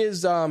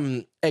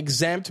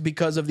exempt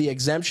because of the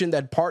exemption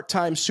that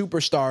part-time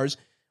superstars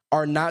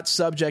are not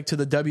subject to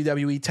the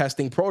WWE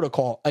testing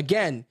protocol.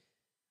 Again,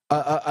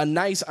 a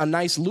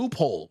nice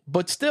loophole,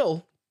 but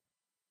still,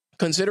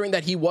 considering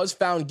that he was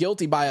found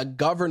guilty by a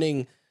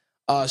governing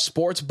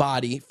sports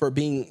body for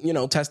being,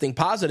 testing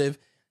positive,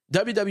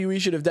 WWE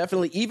should have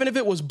definitely, even if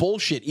it was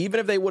bullshit, even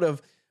if they would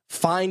have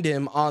fined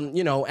him on,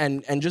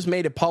 and just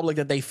made it public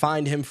that they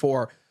fined him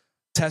for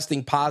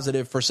testing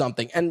positive for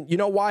something. And you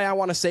know why I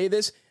want to say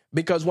this?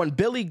 Because when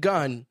Billy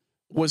Gunn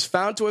was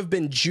found to have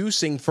been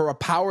juicing for a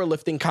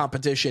powerlifting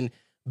competition,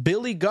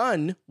 Billy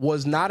Gunn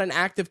was not an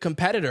active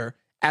competitor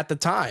at the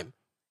time,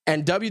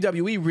 and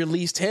WWE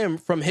released him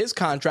from his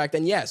contract.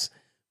 And yes,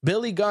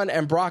 Billy Gunn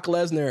and Brock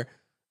Lesnar,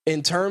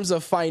 in terms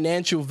of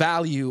financial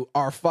value,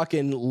 are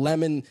fucking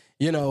lemon,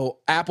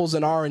 apples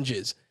and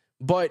oranges.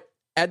 But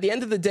at the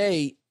end of the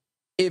day,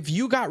 if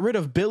you got rid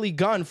of Billy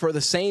Gunn for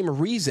the same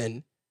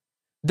reason,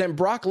 then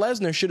Brock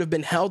Lesnar should have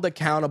been held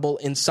accountable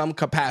in some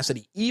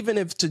capacity, even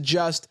if to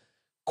just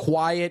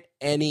quiet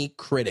any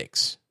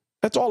critics.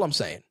 That's all I'm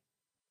saying.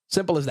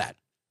 Simple as that.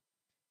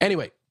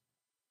 Anyway,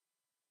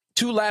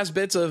 two last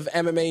bits of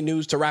MMA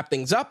news to wrap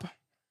things up.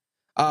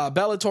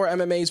 Bellator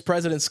MMA's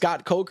president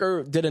Scott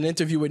Coker did an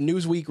interview with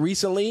Newsweek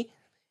recently,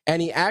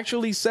 and he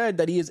actually said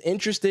that he is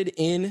interested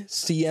in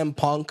CM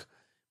Punk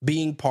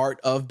being part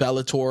of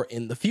Bellator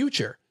in the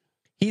future.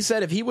 He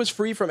said if he was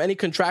free from any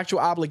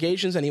contractual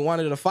obligations and he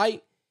wanted to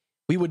fight,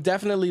 we would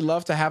definitely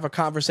love to have a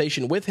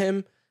conversation with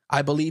him.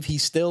 I believe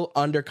he's still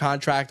under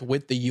contract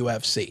with the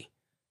UFC.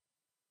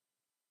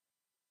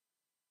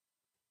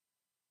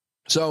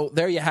 So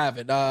there you have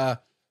it.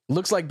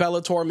 Looks like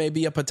Bellator may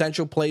be a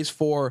potential place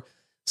for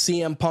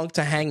CM Punk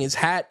to hang his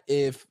hat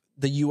if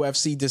the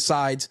UFC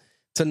decides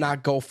to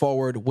not go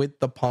forward with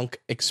the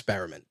Punk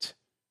experiment.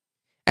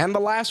 And the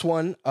last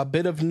one, a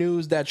bit of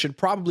news that should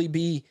probably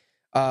be,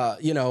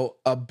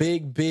 a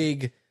big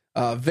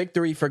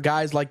victory for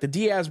guys like the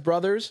Diaz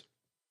brothers.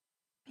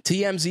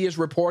 TMZ is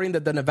reporting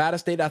that the Nevada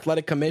State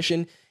Athletic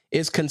Commission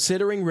is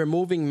considering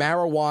removing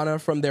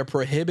marijuana from their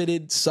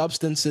prohibited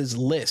substances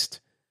list,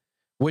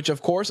 which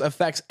of course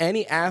affects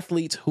any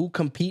athletes who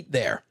compete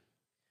there.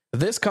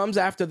 This comes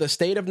after the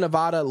state of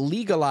Nevada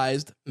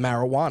legalized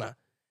marijuana.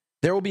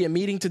 There will be a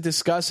meeting to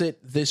discuss it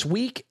this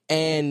week,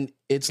 and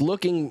it's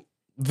looking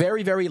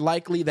very, very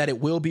likely that it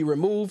will be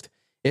removed.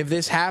 If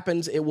this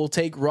happens, it will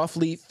take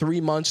roughly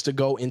 3 months to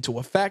go into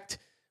effect,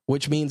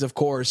 which means, of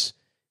course,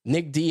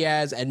 Nick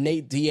Diaz and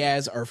Nate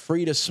Diaz are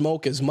free to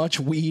smoke as much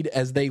weed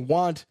as they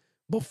want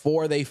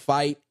before they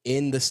fight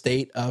in the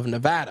state of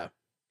Nevada.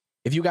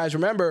 If you guys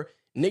remember,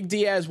 Nick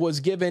Diaz was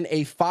given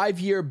a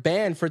 5-year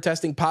ban for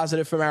testing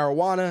positive for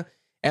marijuana,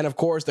 and of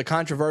course, the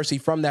controversy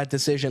from that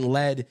decision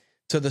led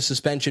to the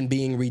suspension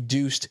being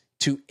reduced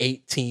to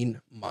 18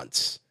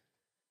 months.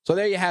 So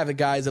there you have it,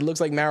 guys. It looks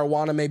like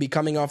marijuana may be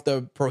coming off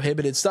the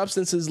prohibited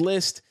substances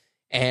list,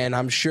 and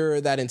I'm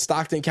sure that in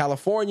Stockton,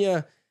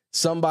 California,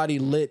 somebody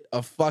lit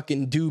a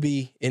fucking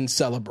doobie in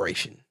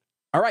celebration.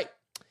 All right,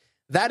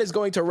 that is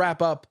going to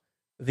wrap up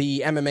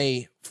the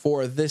MMA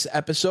for this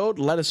episode.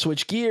 Let us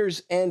switch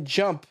gears and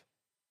jump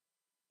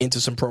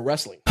into some pro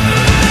wrestling. We're going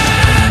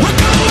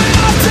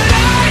up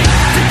tonight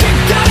to kick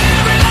down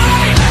every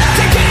line,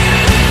 take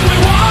anything we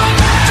want,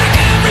 check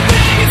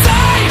everything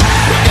inside.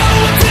 We're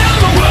going till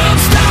the world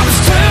stops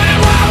turning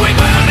while we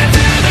burn it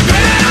to the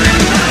ground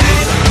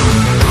tonight.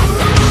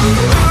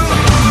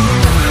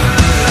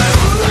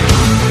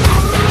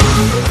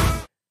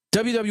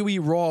 WWE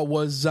Raw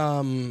was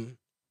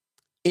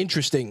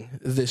interesting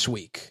this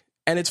week.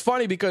 And it's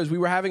funny because we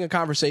were having a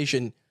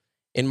conversation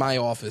in my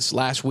office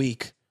last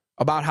week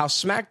about how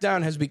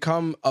SmackDown has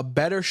become a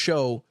better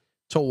show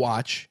to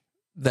watch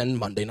than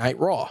Monday Night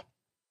Raw.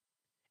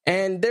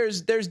 And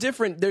there's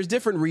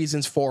different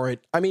reasons for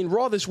it. I mean,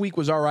 Raw this week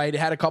was all right. It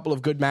had a couple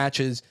of good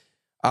matches.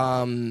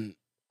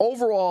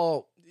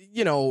 Overall,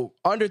 you know,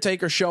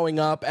 Undertaker showing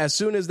up, as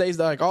soon as they're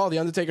like, oh, the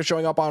Undertaker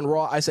showing up on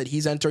Raw, I said,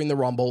 he's entering the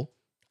Rumble.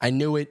 I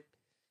knew it.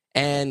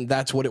 And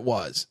that's what it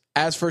was.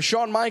 As for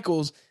Shawn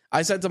Michaels,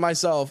 I said to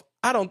myself,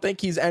 I don't think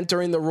he's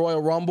entering the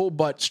Royal Rumble,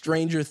 but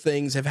stranger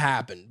things have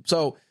happened.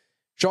 So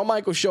Shawn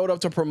Michaels showed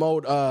up to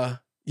promote, a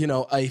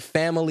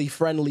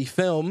family-friendly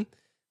film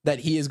that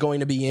he is going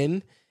to be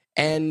in.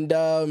 And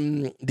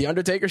The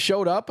Undertaker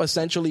showed up,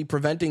 essentially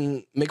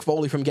preventing Mick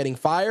Foley from getting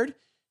fired,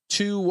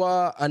 to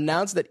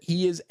announce that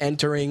he is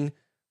entering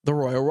the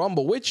Royal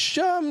Rumble, which,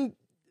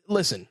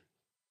 listen,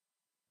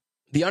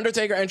 The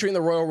Undertaker entering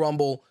the Royal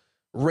Rumble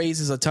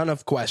raises a ton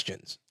of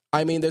questions.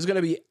 I mean, there's going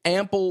to be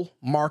ample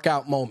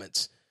mark-out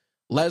moments.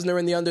 Lesnar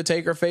and The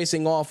Undertaker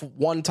facing off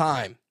one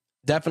time,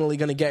 definitely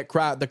going to get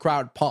the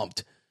crowd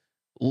pumped.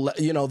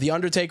 The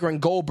Undertaker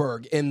and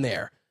Goldberg in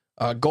there.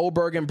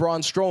 Goldberg and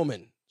Braun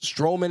Strowman.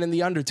 Strowman and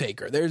The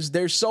Undertaker. There's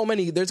going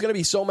to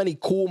be so many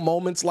cool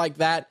moments like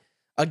that.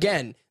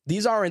 Again,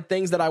 these aren't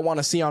things that I want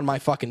to see on my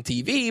fucking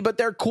TV, but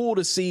they're cool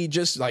to see,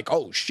 just like,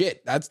 oh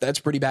shit, that's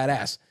pretty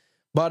badass.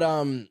 But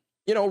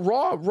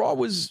Raw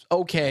was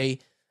okay.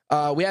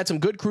 We had some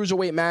good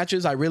cruiserweight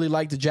matches. I really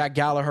liked the Jack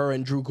Gallagher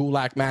and Drew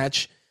Gulak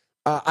match.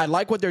 I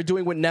like what they're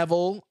doing with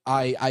Neville.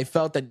 I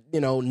felt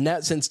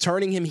that, since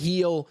turning him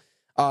heel,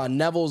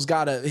 Neville's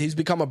he's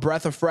become a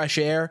breath of fresh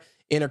air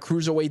in a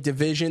cruiserweight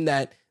division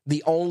that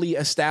the only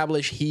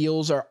established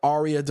heels are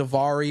Arya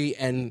Daivari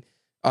and,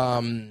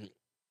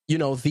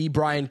 the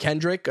Brian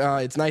Kendrick.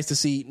 It's nice to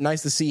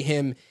see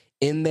him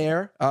in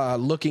there,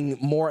 looking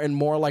more and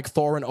more like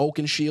Thorin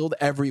Oakenshield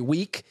every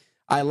week.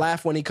 I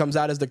laugh when he comes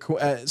out as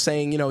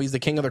saying, he's the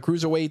king of the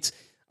cruiserweights.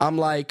 I'm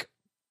like,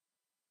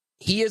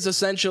 he is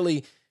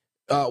essentially,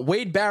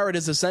 Wade Barrett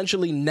is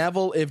essentially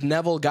Neville if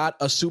Neville got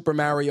a Super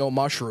Mario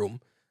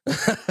mushroom.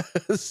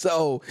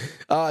 So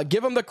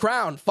give him the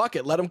crown. Fuck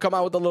it. Let him come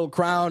out with a little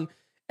crown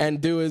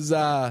and do his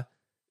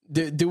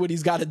do what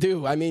he's got to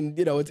do. I mean,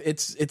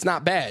 it's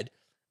not bad.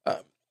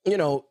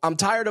 I'm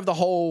tired of the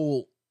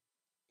whole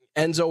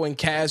Enzo and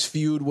Kaz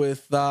feud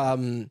with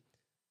Lana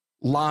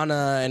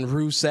and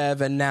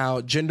Rusev, and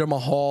now Jinder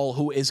Mahal,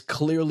 who is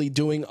clearly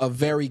doing a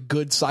very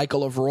good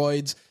cycle of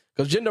roids,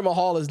 because Jinder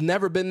Mahal has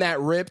never been that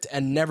ripped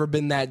and never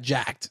been that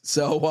jacked.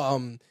 So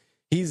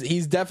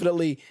he's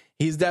definitely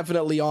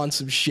on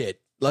some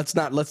shit. Let's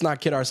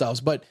not kid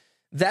ourselves. But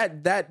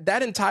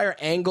that entire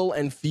angle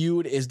and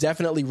feud is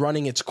definitely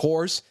running its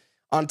course.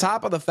 On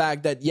top of the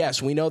fact that,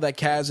 yes, we know that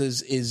Kaz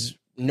is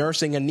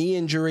nursing a knee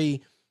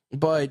injury,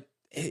 but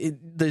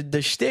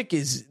the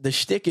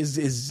shtick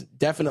is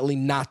definitely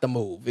not the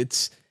move.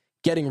 It's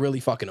getting really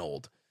fucking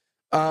old.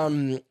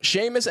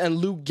 Sheamus and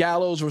Luke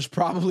Gallows was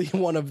probably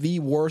one of the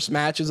worst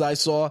matches I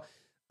saw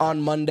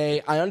on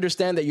Monday. I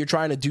understand that you're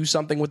trying to do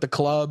something with the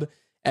club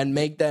and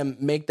make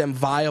them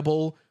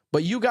viable,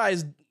 but you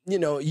guys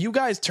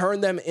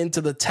turned them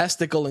into the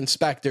testicle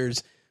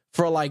inspectors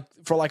for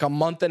like a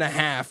month and a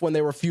half when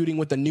they were feuding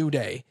with the New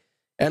Day.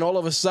 And all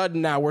of a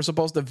sudden now we're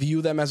supposed to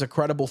view them as a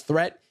credible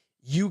threat.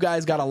 You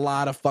guys got a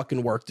lot of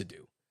fucking work to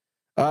do.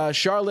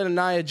 Charlotte and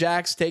Nia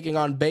Jax taking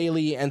on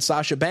Bayley and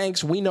Sasha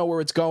Banks. We know where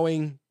it's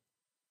going.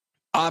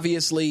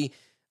 Obviously,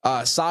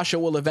 Sasha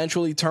will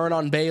eventually turn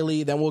on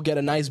Bayley. Then we'll get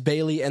a nice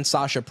Bayley and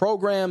Sasha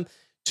program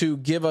to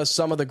give us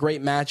some of the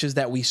great matches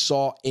that we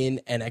saw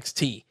in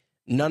NXT.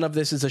 None of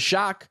this is a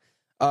shock.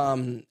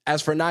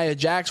 As for Nia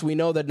Jax, we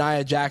know that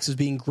Nia Jax is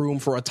being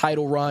groomed for a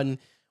title run.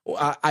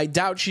 I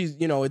doubt she's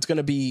going to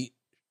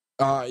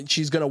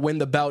win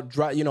the belt,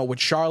 with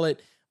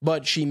Charlotte,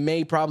 but she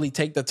may probably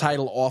take the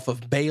title off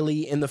of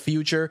Bayley in the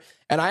future.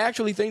 And I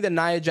actually think that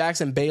Nia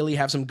Jax and Bayley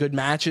have some good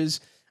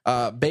matches.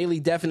 Bayley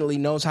definitely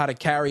knows how to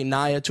carry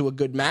Nia to a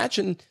good match,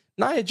 and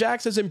Nia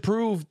Jax has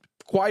improved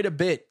quite a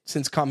bit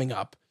since coming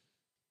up.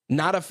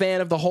 Not a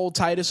fan of the whole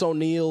Titus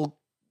O'Neil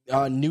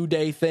New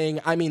Day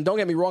thing. I mean, don't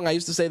get me wrong. I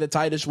used to say that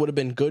Titus would have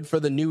been good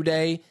for the New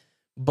Day,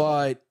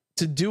 but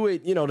to do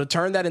it, to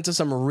turn that into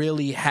some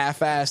really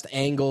half-assed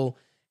angle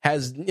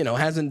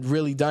hasn't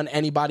really done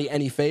anybody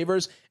any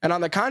favors. And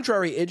on the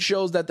contrary, it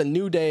shows that the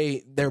New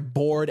Day, they're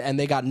bored and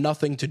they got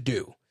nothing to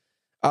do.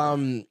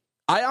 I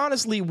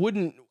honestly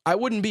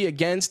wouldn't be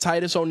against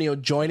Titus O'Neil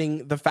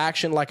joining the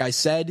faction. Like I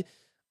said,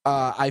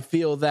 I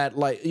feel that a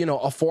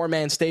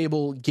 4-man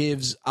stable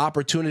gives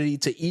opportunity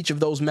to each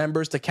of those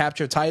members to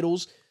capture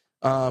titles.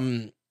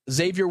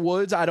 Xavier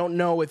Woods, I don't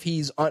know if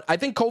I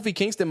think Kofi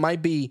Kingston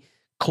might be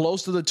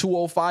close to the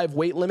 205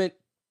 weight limit,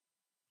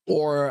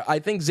 or I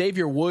think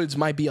Xavier Woods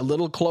might be a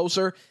little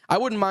closer. I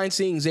wouldn't mind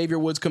seeing Xavier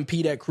Woods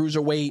compete at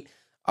cruiserweight.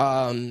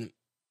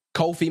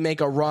 Kofi make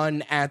a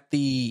run at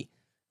the,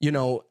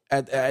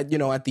 at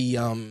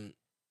the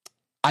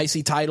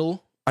IC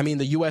title. I mean,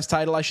 the US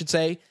title, I should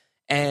say.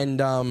 And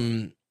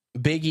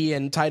Big E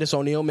and Titus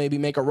O'Neil maybe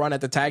make a run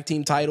at the tag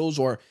team titles,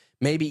 or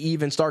maybe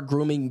even start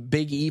grooming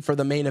Big E for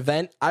the main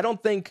event. I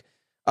don't think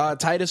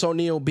Titus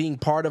O'Neil being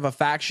part of a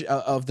faction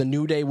of the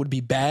New Day would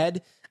be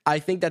bad. I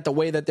think that the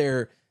way that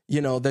they're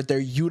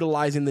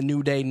utilizing the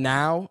New Day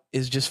now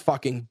is just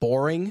fucking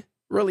boring.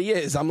 Really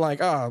is. I'm like,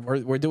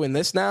 we're doing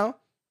this now?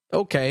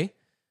 Okay,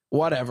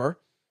 whatever.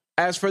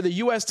 As for the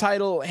U.S.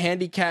 title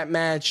handicap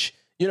match,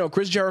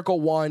 Chris Jericho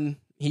won.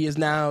 He is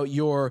now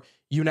your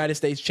United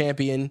States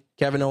champion.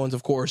 Kevin Owens,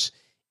 of course,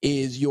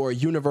 is your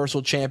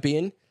Universal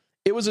champion.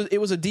 It was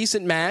a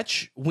decent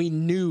match. We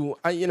knew,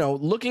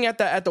 looking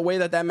at the way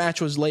that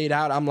match was laid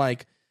out, I'm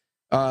like,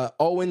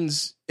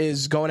 Owens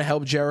is going to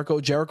help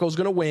Jericho. Jericho's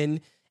going to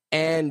win.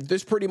 And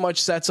this pretty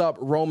much sets up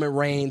Roman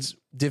Reigns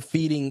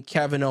defeating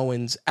Kevin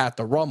Owens at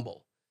the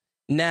Rumble.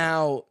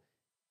 Now,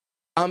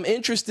 I'm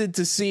interested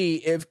to see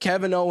if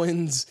Kevin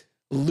Owens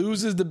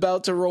loses the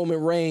belt to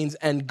Roman Reigns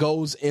and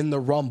goes in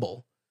the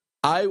Rumble.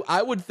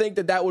 I would think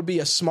that would be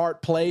a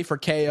smart play for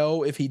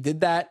KO if he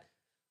did that.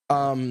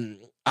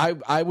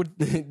 I would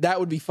that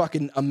would be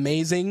fucking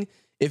amazing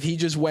if he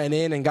just went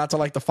in and got to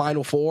like the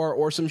Final Four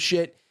or some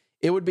shit.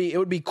 It would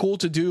be cool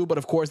to do, but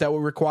of course that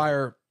would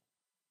require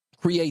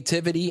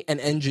creativity and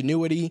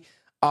ingenuity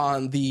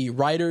on the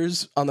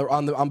writers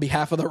on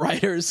behalf of the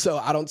writers. So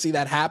I don't see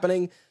that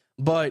happening.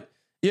 But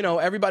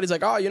everybody's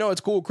like,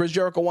 it's cool. Chris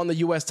Jericho won the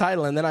U.S.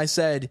 title, and then I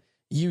said,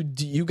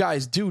 you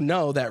guys do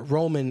know that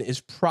Roman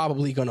is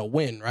probably gonna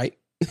win, right?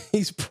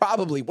 He's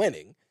probably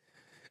winning.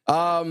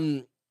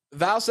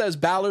 Val says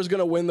Balor's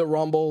gonna win the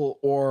Rumble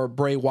or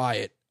Bray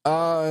Wyatt.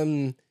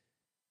 Finn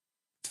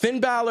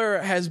Balor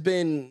has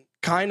been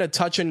kind of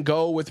touch and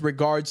go with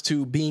regards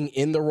to being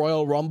in the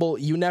Royal Rumble.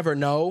 You never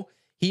know.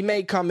 He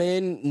may come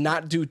in,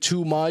 not do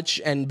too much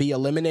and be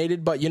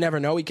eliminated, but you never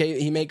know.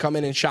 He may come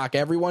in and shock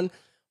everyone.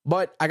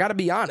 But I got to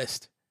be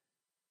honest.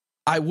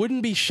 I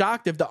wouldn't be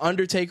shocked if The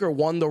Undertaker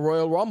won the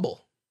Royal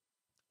Rumble.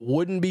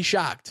 Wouldn't be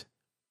shocked.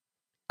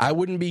 I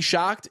wouldn't be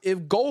shocked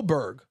if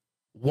Goldberg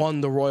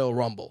won the Royal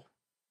Rumble.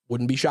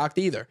 Wouldn't be shocked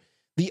either.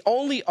 The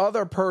only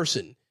other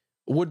person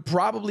would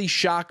probably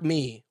shock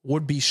me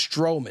would be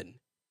Strowman.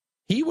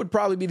 He would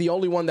probably be the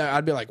only one that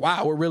I'd be like,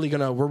 wow, we're really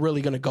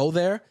gonna go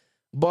there.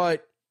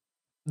 But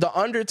The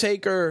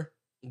Undertaker,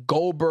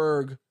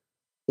 Goldberg,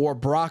 or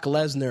Brock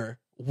Lesnar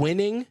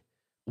winning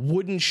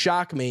wouldn't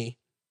shock me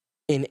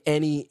in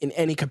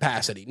any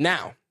capacity.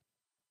 Now,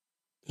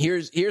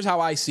 here's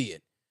how I see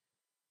it.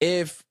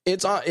 If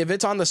it's on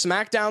the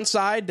SmackDown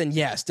side, then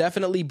yes,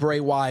 definitely Bray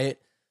Wyatt.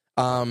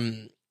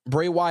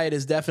 Bray Wyatt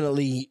is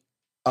definitely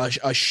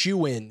a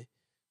shoo-in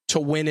to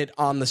win it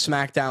on the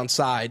SmackDown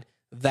side.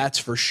 That's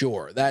for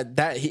sure.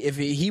 That if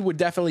he would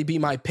definitely be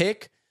my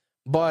pick.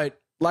 But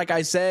like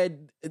I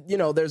said,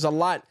 there's a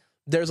lot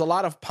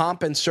of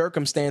pomp and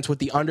circumstance with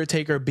the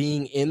Undertaker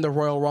being in the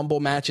Royal Rumble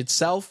match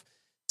itself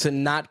to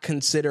not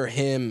consider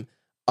him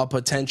a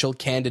potential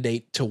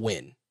candidate to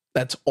win.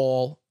 That's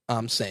all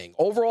I'm saying.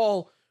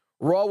 Overall,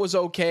 Raw was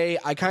okay.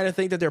 I kind of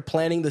think that they're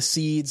planting the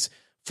seeds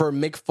for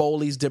Mick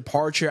Foley's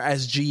departure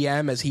as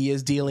GM, as he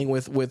is dealing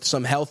with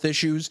some health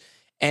issues.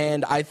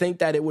 And I think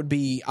that it would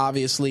be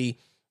obviously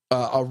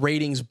a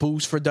ratings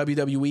boost for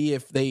WWE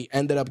if they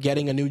ended up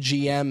getting a new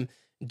GM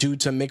due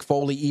to Mick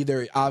Foley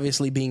either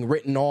obviously being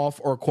written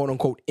off or quote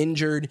unquote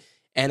injured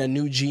and a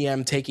new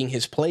GM taking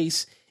his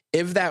place.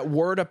 If that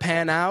were to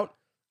pan out,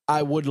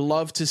 I would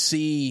love to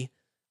see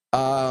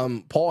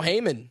Paul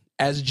Heyman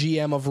as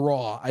GM of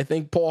Raw. I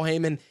think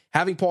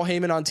having Paul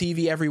Heyman on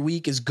TV every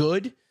week is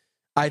good.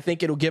 I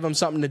think it'll give him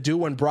something to do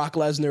when Brock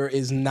Lesnar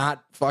is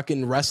not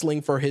fucking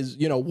wrestling for his,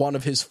 one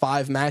of his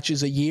 5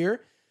 matches a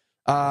year.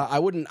 I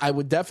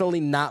would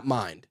definitely not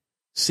mind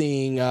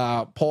seeing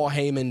Paul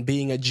Heyman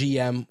being a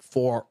GM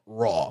for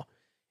Raw.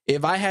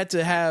 If I had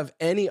to have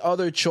any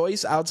other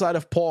choice outside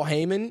of Paul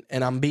Heyman,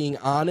 and I'm being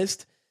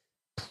honest,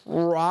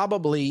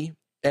 probably,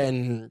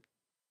 and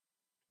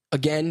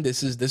again,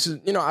 this is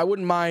I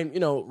wouldn't mind,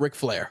 Ric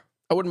Flair.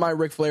 I wouldn't mind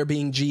Ric Flair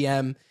being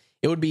GM.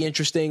 It would be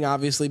interesting,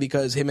 obviously,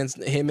 because him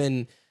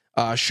and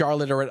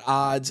Charlotte are at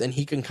odds, and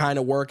he can kind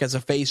of work as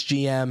a face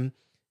GM,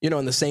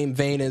 in the same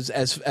vein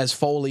as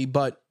Foley.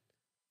 But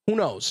who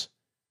knows?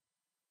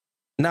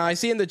 Now, I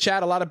see in the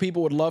chat a lot of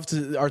people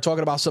are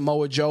talking about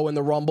Samoa Joe in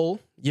the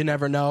Rumble. You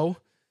never know.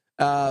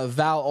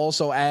 Val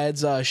also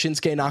adds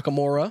Shinsuke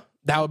Nakamura.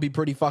 That would be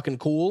pretty fucking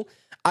cool.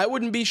 I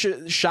wouldn't be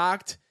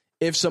shocked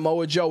if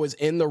Samoa Joe is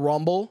in the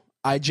Rumble.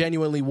 I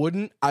genuinely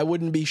wouldn't. I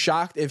wouldn't be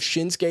shocked if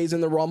Shinsuke's in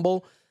the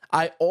Rumble.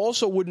 I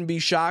also wouldn't be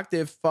shocked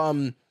if,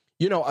 a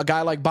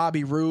guy like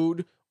Bobby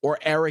Roode or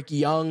Eric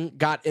Young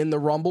got in the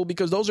Rumble,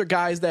 because those are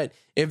guys that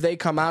if they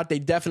come out, they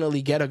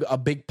definitely get a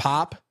big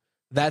pop.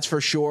 That's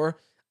for sure.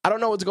 I don't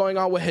know what's going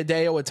on with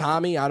Hideo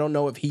Itami. I don't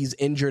know if he's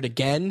injured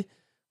again,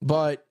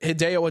 but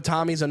Hideo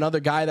Itami is another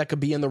guy that could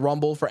be in the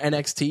Rumble for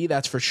NXT.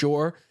 That's for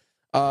sure.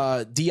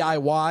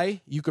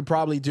 DIY, you could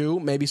probably do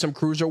maybe some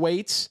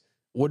cruiserweights.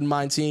 Wouldn't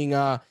mind seeing,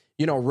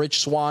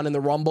 Rich Swann in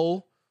the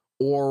Rumble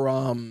or,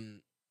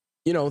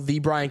 the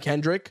Brian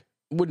Kendrick.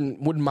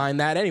 Wouldn't mind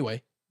that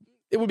anyway.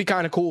 It would be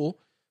kind of cool,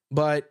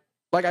 but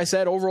like I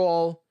said,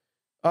 overall,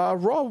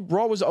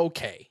 Raw was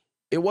okay.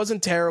 It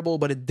wasn't terrible,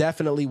 but it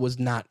definitely was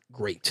not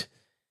great.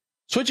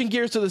 Switching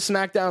gears to the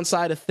SmackDown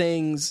side of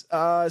things,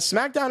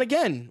 SmackDown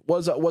again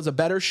was a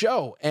better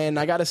show, and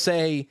I gotta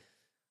say,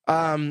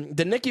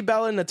 the Nikki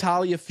Bella and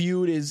Natalya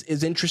feud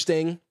is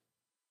interesting.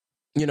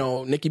 You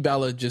know, Nikki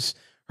Bella, just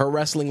her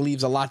wrestling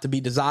leaves a lot to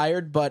be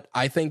desired, but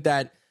I think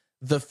that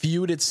the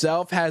feud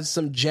itself has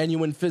some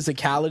genuine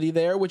physicality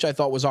there, which I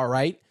thought was all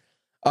right.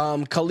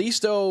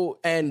 Kalisto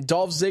and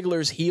Dolph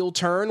Ziggler's heel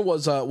turn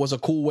was a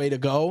cool way to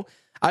go.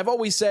 I've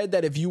always said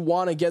that if you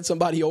want to get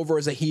somebody over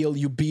as a heel,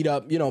 you beat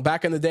up, you know,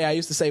 back in the day, I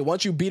used to say,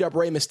 once you beat up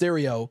Rey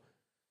Mysterio,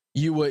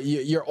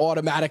 you're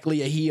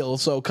automatically a heel.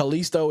 So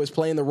Kalisto is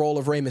playing the role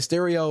of Rey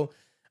Mysterio.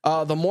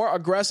 The more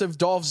aggressive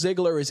Dolph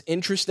Ziggler is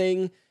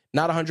interesting.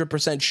 Not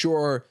 100%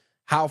 sure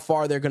how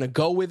far they're going to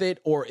go with it,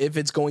 or if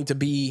it's going to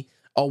be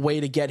a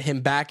way to get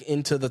him back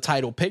into the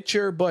title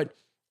picture. But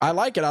I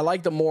like it. I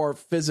like the more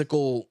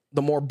physical,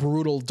 the more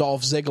brutal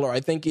Dolph Ziggler. I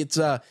think it's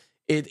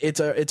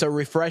a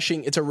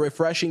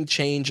refreshing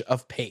change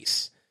of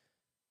pace.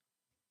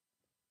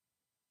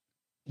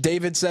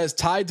 David says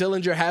Ty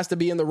Dillinger has to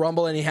be in the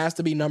Rumble and he has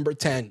to be number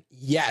 10.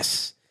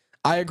 Yes,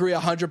 I agree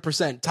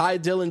 100%. Ty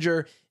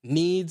Dillinger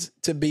needs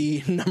to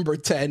be number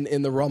 10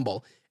 in the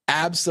Rumble.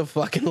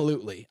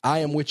 Abso-fucking-lutely. I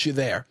am with you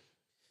there.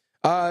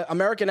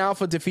 American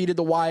Alpha defeated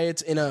the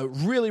Wyatts in a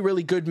really,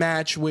 really good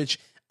match, which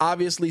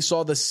obviously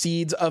saw the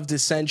seeds of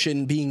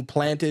dissension being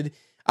planted.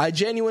 I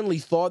genuinely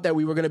thought that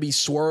we were going to be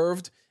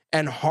swerved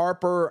and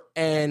Harper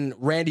and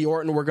Randy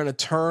Orton were going to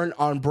turn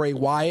on Bray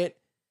Wyatt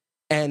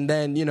and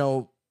then, you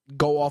know,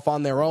 go off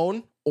on their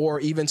own or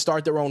even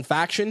start their own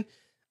faction.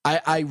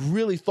 I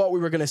really thought we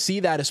were going to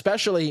see that,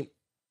 especially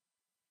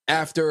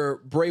after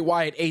Bray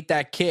Wyatt ate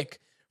that kick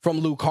from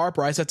Luke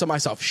Harper. I said to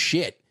myself,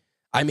 shit,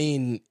 I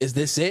mean, is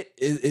this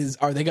it?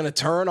 Are they going to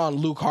turn on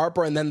Luke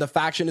Harper and then the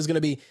faction is going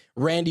to be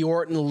Randy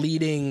Orton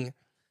leading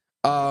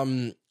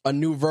a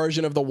new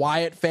version of the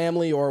Wyatt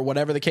family or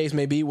whatever the case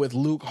may be with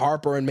Luke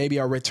Harper and maybe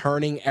a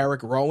returning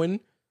Eric Rowan?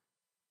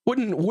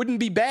 Wouldn't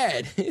be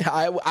bad.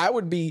 I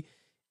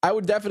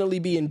would definitely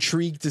be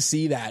intrigued to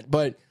see that,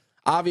 but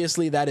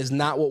obviously that is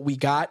not what we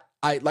got.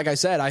 Like I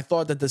said, I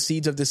thought that the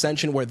seeds of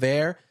dissension were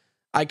there.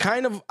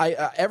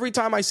 Every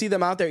time I see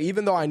them out there,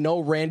 even though I know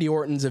Randy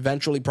Orton's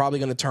eventually probably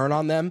going to turn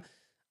on them,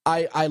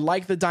 I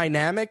like the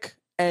dynamic,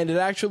 and it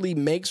actually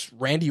makes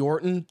Randy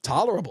Orton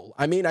tolerable.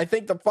 I mean, I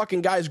think the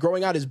fucking guy is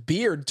growing out his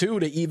beard too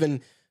to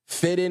even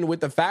fit in with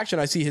the faction.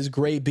 I see his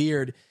gray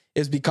beard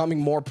is becoming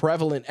more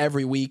prevalent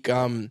every week.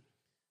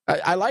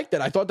 I liked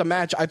it. I thought the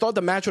match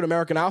with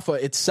American Alpha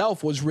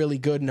itself was really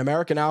good, and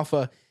American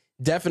Alpha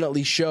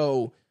definitely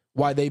show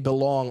why they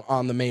belong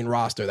on the main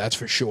roster. That's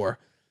for sure.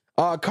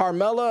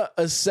 Carmella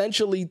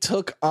essentially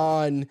took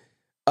on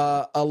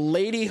a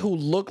lady who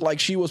looked like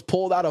she was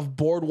pulled out of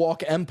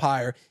Boardwalk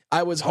Empire.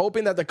 I was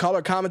hoping that the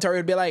color commentary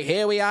would be like,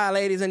 here we are,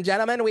 ladies and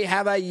gentlemen. We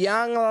have a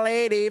young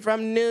lady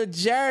from New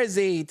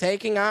Jersey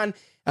taking on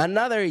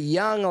another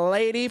young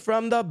lady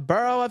from the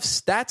borough of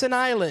Staten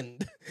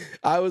Island.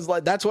 I was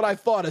like, that's what I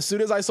thought. As soon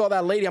as I saw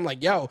that lady, I'm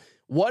like, yo,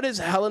 what is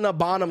Helena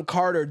Bonham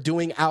Carter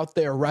doing out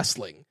there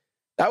wrestling?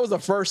 That was the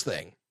first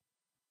thing.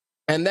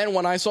 And then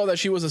when I saw that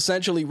she was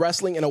essentially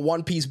wrestling in a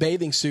one-piece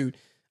bathing suit,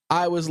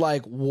 I was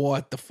like,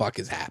 what the fuck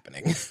is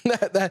happening?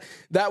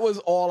 that was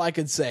all I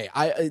could say.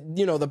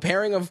 The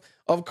pairing of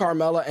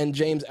Carmella and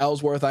James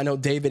Ellsworth, I know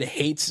David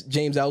hates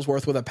James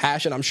Ellsworth with a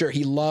passion. I'm sure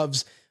he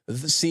loves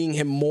seeing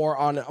him more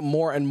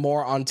and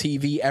more on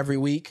TV every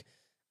week.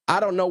 I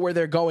don't know where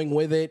they're going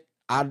with it.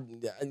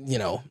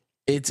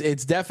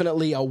 It's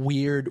definitely a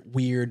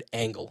weird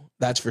angle.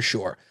 That's for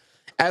sure.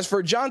 As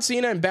for John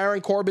Cena and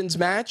Baron Corbin's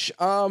match,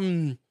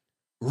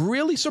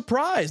 really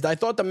surprised. I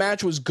thought the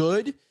match was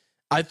good.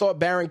 I thought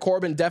Baron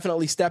Corbin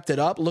definitely stepped it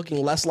up,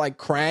 looking less like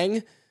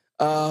Krang.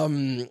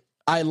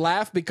 I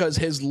laugh because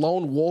his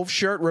lone wolf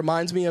shirt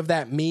reminds me of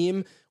that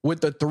meme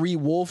with the three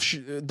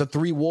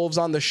wolves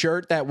on the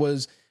shirt that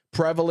was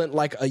prevalent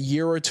like a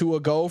year or two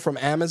ago from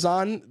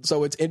Amazon.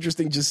 So it's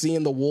interesting just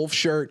seeing the wolf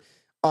shirt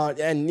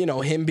and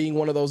him being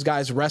one of those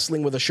guys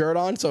wrestling with a shirt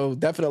on. So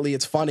definitely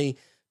it's funny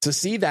to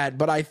see that.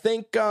 But I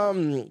think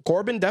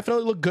Corbin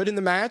definitely looked good in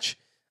the match.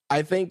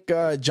 I think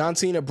John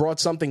Cena brought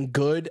something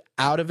good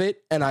out of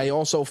it, and I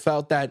also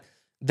felt that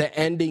the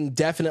ending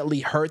definitely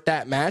hurt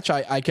that match.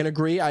 I can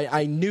agree.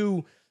 I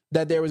knew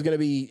that there was going to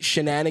be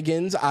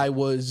shenanigans. I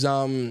was,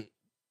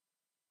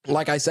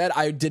 like I said,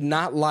 I did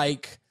not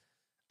like...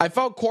 I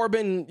felt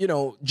Corbin,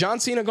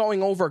 John Cena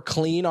going over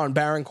clean on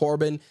Baron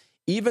Corbin,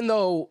 even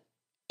though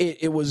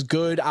it was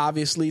good,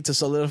 obviously, to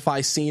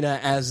solidify Cena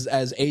as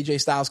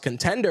AJ Styles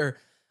contender,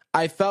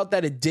 I felt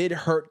that it did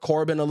hurt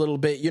Corbin a little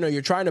bit.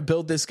 You're trying to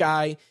build this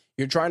guy.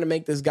 You're trying to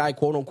make this guy,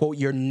 quote unquote,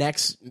 your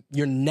next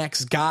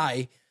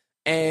guy.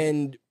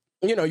 And,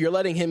 you're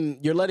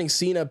letting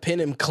Cena pin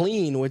him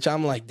clean, which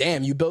I'm like,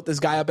 damn, you built this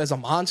guy up as a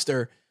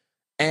monster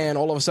and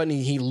all of a sudden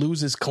he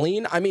loses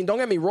clean. I mean, don't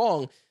get me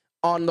wrong.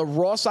 On the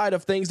Raw side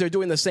of things, they're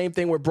doing the same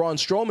thing with Braun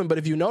Strowman. But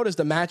if you notice,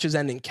 the match is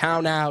ending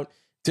count out.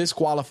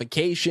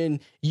 disqualification.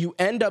 You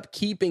end up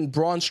keeping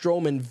Braun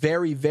Strowman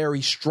very,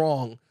 very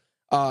strong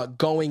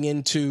going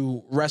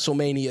into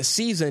WrestleMania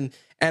season.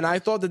 And I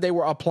thought that they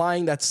were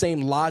applying that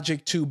same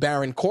logic to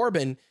Baron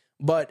Corbin,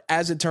 but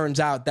as it turns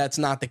out, that's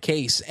not the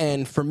case.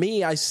 And for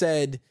me, I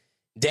said,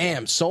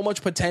 damn, so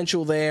much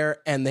potential there,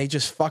 and they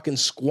just fucking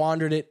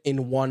squandered it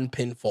in one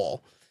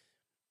pinfall.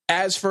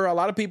 As for a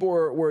lot of people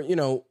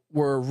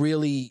were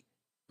really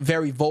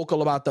very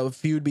vocal about the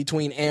feud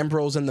between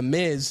Ambrose and The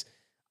Miz,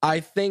 I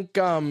think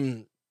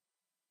that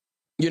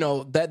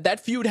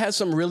feud has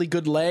some really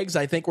good legs.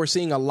 I think we're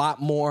seeing a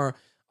lot more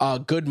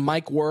good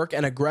mic work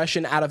and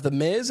aggression out of The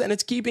Miz, and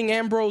it's keeping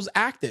Ambrose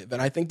active.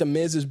 And I think The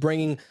Miz is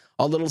bringing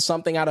a little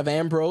something out of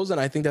Ambrose,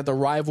 and I think that the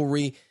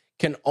rivalry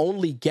can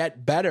only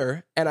get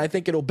better, and I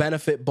think it'll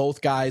benefit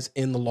both guys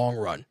in the long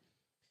run.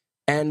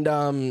 And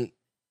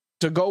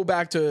to go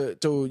back to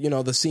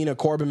the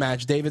Cena-Corbin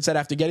match, David said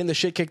after getting the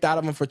shit kicked out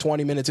of him for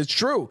 20 minutes, it's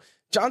true.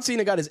 John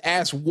Cena got his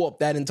ass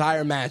whooped that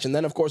entire match, and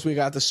then, of course, we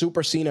got the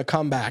Super Cena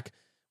comeback,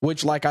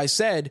 which, like I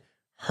said,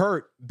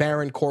 hurt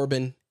Baron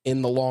Corbin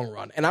in the long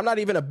run. And I'm not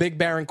even a big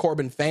Baron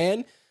Corbin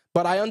fan,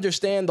 but I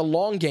understand the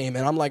long game,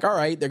 and I'm like, all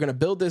right, they're going to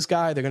build this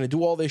guy, they're going to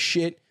do all this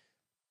shit,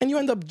 and you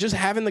end up just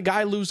having the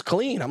guy lose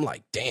clean. I'm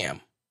like,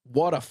 damn,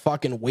 what a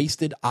fucking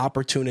wasted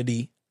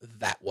opportunity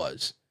that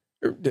was.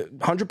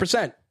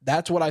 100%.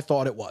 That's what I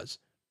thought it was.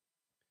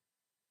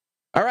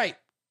 All right.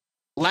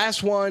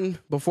 Last one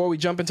before we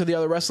jump into the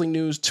other wrestling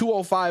news.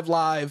 205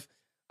 Live.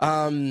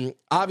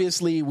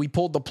 Obviously, we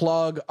pulled the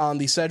plug on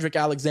the Cedric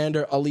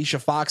Alexander, Alicia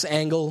Fox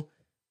angle.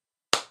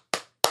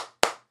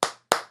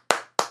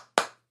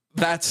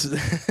 That's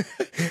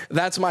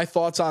my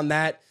thoughts on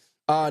that.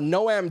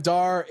 Noam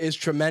Dar is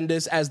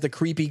tremendous as the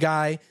creepy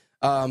guy.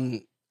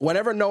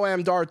 Whenever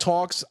Noam Dar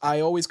talks,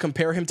 I always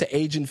compare him to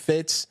Agent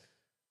Fitz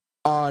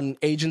on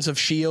Agents of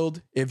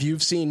S.H.I.E.L.D. If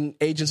you've seen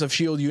Agents of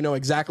S.H.I.E.L.D., you know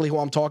exactly who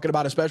I'm talking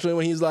about, especially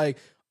when he's like,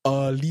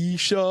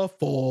 Alicia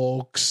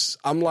Fox.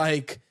 I'm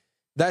like,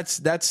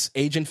 that's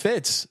Agent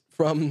Fitz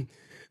from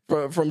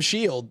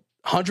S.H.I.E.L.D.,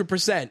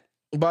 100%.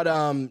 But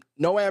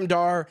Noam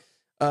Dar,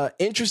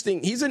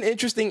 interesting. He's an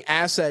interesting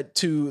asset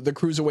to the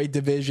Cruiserweight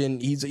division.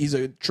 He's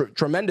a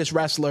tremendous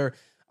wrestler.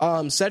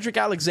 Cedric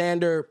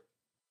Alexander,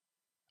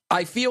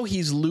 I feel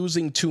he's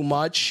losing too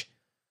much.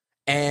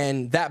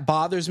 And that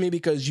bothers me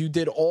because you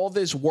did all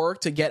this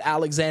work to get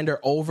Alexander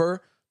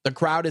over. The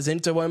crowd is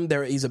into him.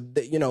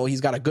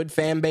 He's got a good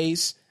fan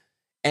base,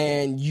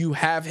 and you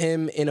have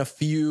him in a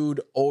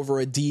feud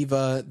over a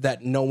diva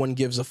that no one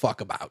gives a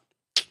fuck about.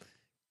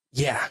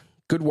 Yeah,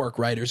 good work,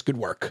 writers. Good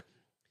work.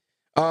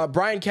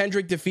 Brian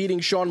Kendrick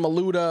defeating Sean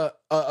Maluda,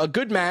 a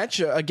good match.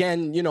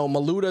 Again,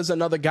 Maluda's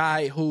another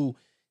guy who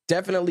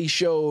definitely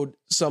showed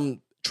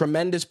some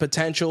tremendous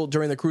potential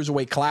during the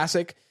Cruiserweight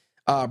Classic.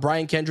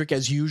 Brian Kendrick,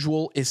 as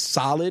usual, is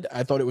solid.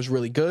 I thought it was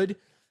really good.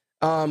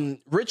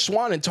 Rich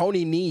Swann and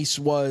Tony Nese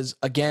was,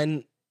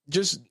 again,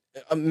 just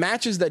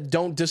matches that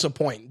don't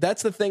disappoint.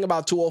 That's the thing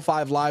about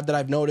 205 Live that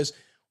I've noticed.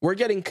 We're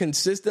getting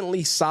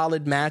consistently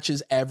solid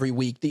matches every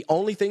week. The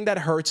only thing that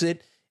hurts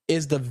it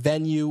is the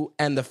venue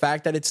and the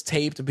fact that it's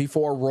taped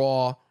before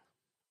Raw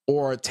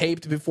or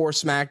taped before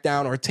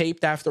SmackDown or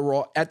taped after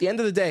Raw. At the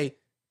end of the day,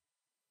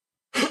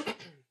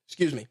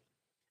 excuse me.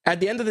 At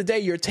the end of the day,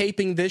 you're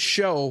taping this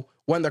show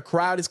when the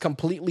crowd is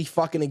completely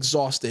fucking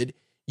exhausted.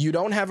 You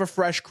don't have a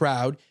fresh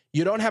crowd.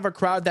 You don't have a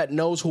crowd that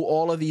knows who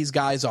all of these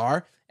guys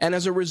are. And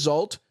as a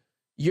result,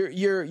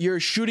 you're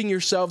shooting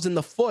yourselves in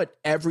the foot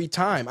every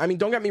time. I mean,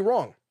 don't get me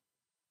wrong.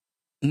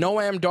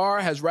 Noam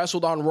Dar has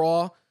wrestled on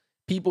Raw.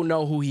 People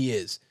know who he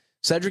is.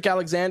 Cedric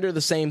Alexander,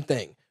 the same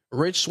thing.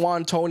 Rich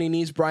Swann, Tony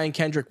Nese, Brian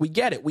Kendrick. We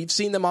get it. We've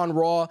seen them on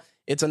Raw.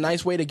 It's a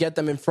nice way to get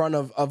them in front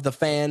of the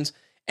fans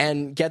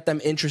and get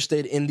them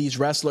interested in these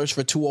wrestlers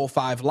for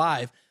 205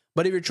 Live.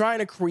 But if you're trying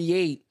to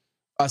create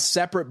a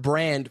separate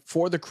brand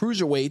for the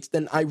cruiserweights,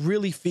 then I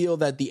really feel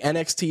that the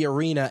NXT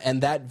arena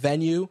and that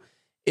venue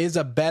is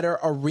a better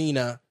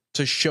arena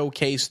to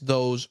showcase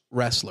those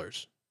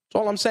wrestlers.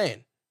 That's all I'm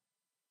saying.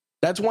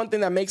 That's one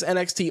thing that makes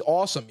NXT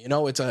awesome.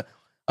 It's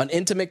an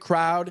intimate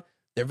crowd.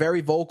 They're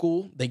very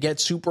vocal. They get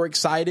super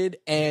excited,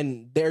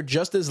 and they're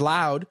just as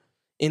loud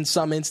in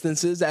some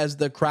instances as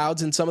the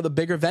crowds in some of the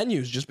bigger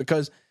venues, just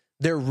because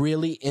they're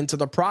really into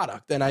the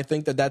product. And I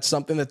think that that's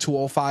something that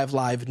 205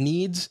 Live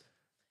needs.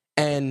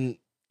 And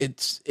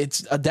it's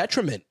a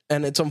detriment.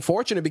 And it's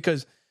unfortunate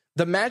because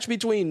the match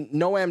between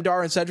Noam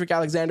Dar and Cedric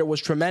Alexander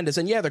was tremendous.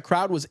 And yeah, the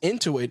crowd was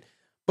into it,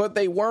 but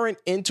they weren't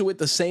into it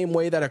the same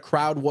way that a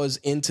crowd was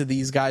into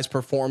these guys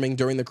performing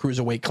during the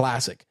Cruiserweight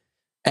Classic.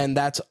 And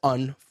that's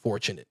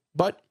unfortunate.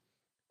 But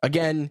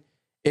again,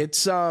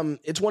 it's one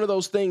of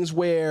those things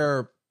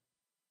where,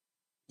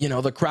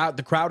 the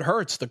crowd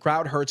hurts. The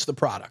crowd hurts the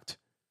product.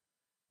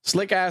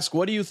 Slick asks,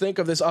 what do you think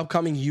of this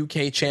upcoming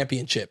UK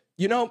championship?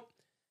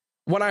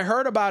 When I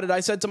heard about it, I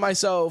said to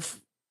myself,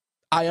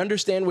 I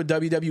understand what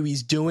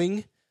WWE's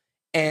doing.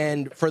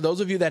 And for those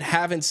of you that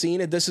haven't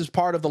seen it, this is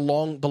part of the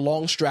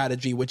long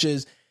strategy, which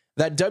is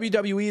that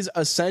WWE is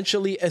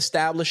essentially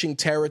establishing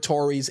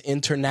territories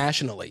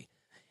internationally.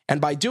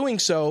 And by doing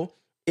so,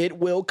 it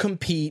will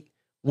compete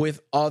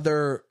with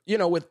other,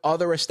 with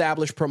other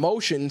established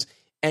promotions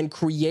and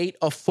create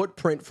a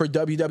footprint for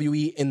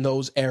WWE in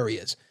those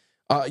areas.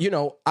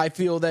 I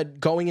feel that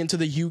going into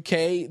the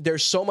UK,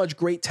 there's so much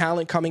great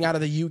talent coming out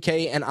of the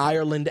UK and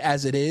Ireland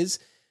as it is.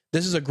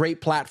 This is a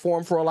great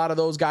platform for a lot of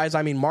those guys.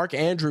 I mean, Mark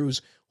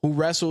Andrews, who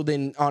wrestled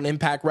on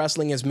Impact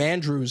Wrestling as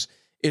Mandrews,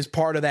 is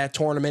part of that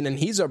tournament, and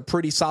he's a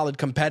pretty solid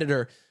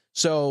competitor.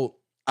 So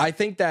I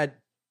think that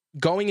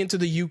going into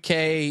the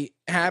UK,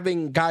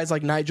 having guys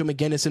like Nigel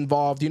McGuinness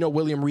involved,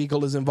 William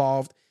Regal is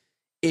involved,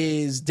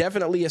 is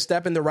definitely a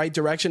step in the right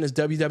direction as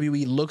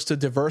WWE looks to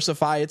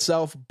diversify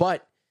itself.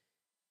 But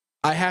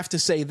I have to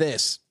say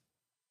this.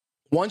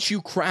 Once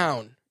you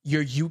crown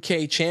your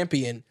UK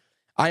champion,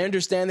 I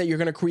understand that you're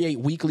going to create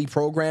weekly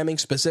programming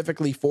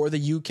specifically for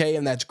the UK,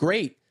 and that's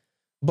great.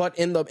 But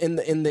in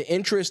the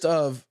interest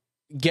of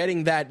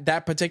getting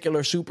that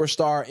particular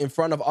superstar in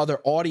front of other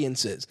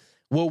audiences,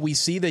 will we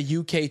see the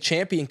UK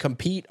champion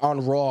compete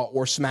on Raw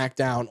or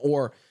SmackDown,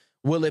 or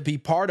will it be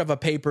part of a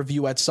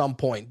pay-per-view at some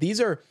point?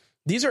 These are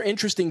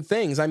interesting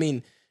things. I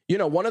mean,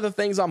 one of the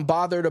things I'm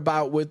bothered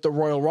about with the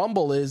Royal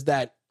Rumble is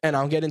that, and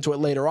I'll get into it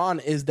later on,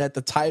 is that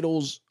the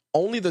titles,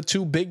 only the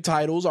two big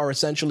titles are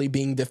essentially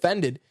being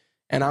defended,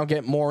 and I'll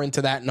get more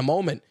into that in a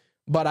moment.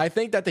 But I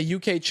think that the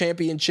UK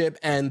Championship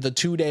and the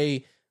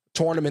 2-day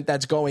tournament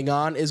that's going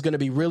on is going to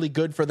be really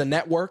good for the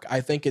network.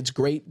 I think it's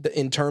great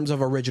in terms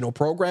of original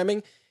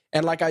programming.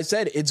 And like I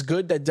said, it's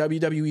good that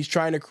WWE is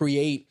trying to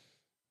create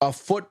a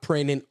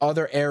footprint in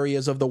other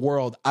areas of the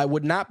world. I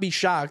would not be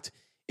shocked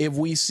if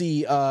we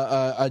see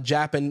a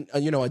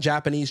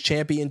Japanese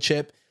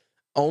championship,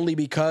 only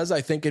because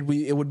I think it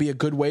would be a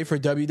good way for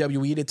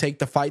WWE to take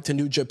the fight to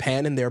New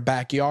Japan in their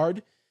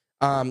backyard.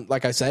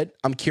 Like I said,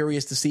 I'm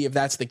curious to see if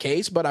that's the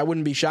case, but I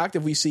wouldn't be shocked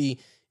if we see,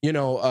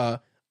 a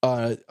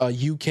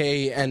UK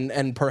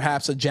and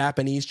perhaps a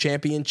Japanese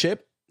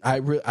championship. I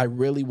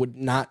really would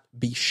not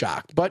be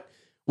shocked, but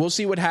we'll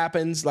see what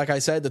happens. Like I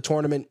said, the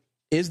tournament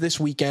is this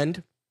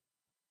weekend.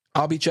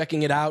 I'll be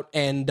checking it out,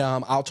 and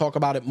I'll talk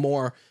about it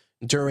more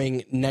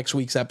during next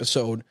week's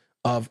episode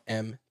of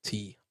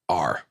MTR.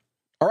 All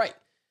right,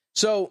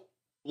 so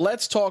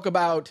let's talk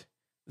about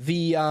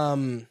the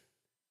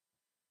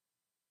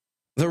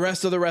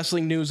rest of the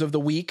wrestling news of the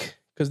week,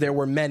 because there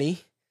were many.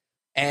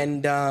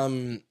 And,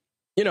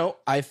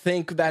 I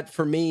think that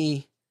for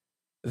me,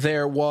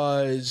 there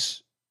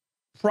was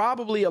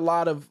probably a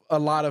lot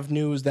of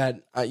news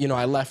that,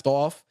 I left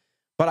off.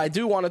 But I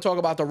do want to talk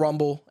about the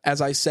Rumble.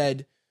 As I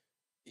said,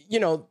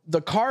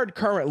 the card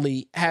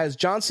currently has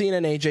John Cena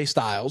and AJ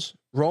Styles,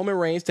 Roman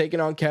Reigns taking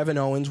on Kevin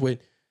Owens with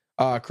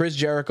Chris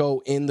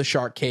Jericho in the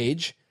Shark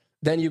Cage.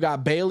 Then you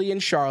got Bayley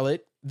and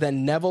Charlotte,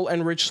 then Neville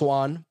and Rich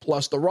Swann,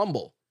 plus the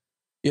Rumble.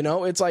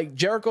 It's like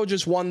Jericho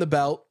just won the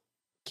belt,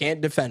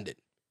 can't defend it.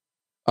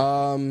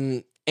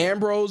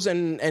 Ambrose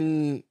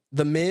and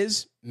The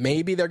Miz,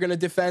 maybe they're going to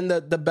defend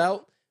the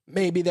belt,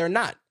 maybe they're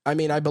not. I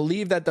mean, I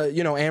believe that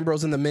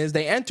Ambrose and The Miz,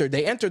 they entered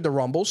the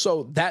Rumble,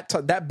 so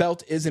that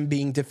belt isn't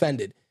being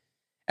defended.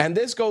 And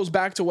this goes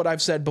back to what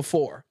I've said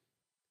before.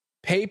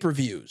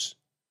 Pay-per-views,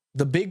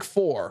 the big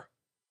four,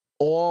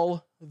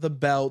 all the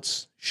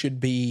belts should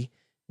be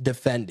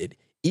defended.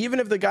 Even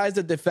if the guys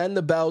that defend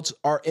the belts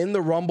are in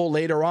the Rumble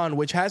later on,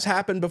 which has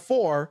happened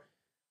before,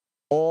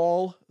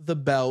 all the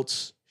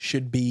belts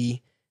should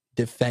be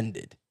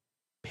defended.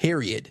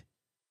 Period.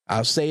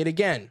 I'll say it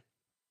again.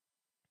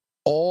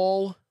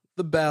 All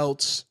the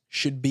belts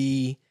should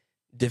be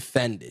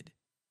defended.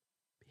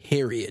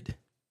 Period.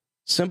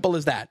 Simple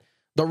as that.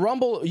 The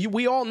Rumble,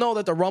 we all know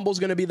that the Rumble is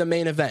going to be the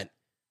main event.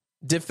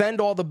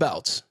 Defend all the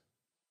belts.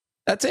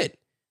 That's it.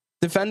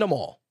 Defend them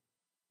all.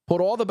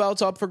 Put all the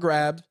belts up for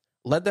grabs.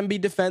 Let them be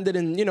defended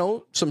in,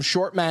 some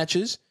short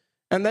matches,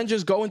 and then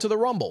just go into the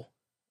Rumble.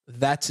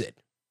 That's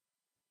it.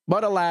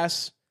 But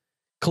alas,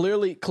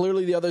 clearly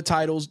the other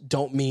titles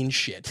don't mean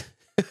shit.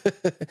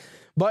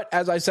 But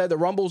as I said, the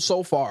Rumble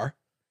so far,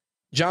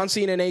 John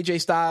Cena and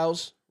AJ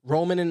Styles,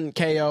 Roman and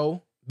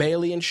KO,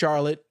 Bayley and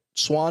Charlotte,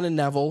 Swann and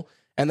Neville,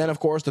 and then, of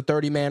course, the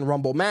 30-man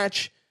Rumble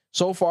match.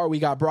 So far, we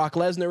got Brock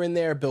Lesnar in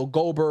there, Bill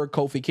Goldberg,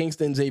 Kofi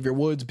Kingston, Xavier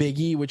Woods, Big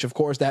E, which, of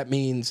course, that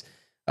means,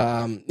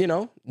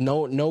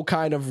 no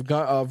kind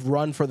of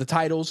run for the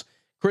titles.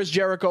 Chris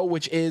Jericho,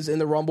 which is in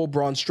the Rumble,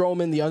 Braun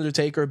Strowman, The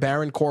Undertaker,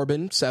 Baron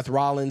Corbin, Seth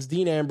Rollins,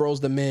 Dean Ambrose,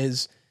 The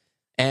Miz,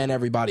 and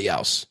everybody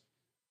else.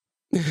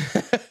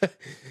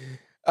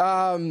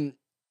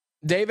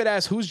 David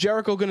asks, who's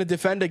Jericho going to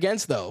defend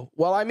against, though?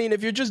 Well, I mean,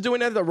 if you're just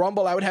doing it at the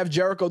Rumble, I would have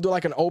Jericho do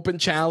like an open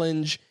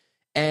challenge,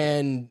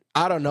 and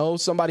I don't know,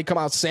 somebody come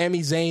out, Sami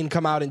Zayn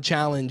come out and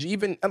challenge.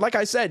 Even, like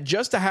I said,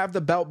 just to have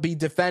the belt be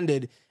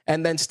defended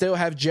and then still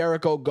have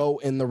Jericho go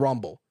in the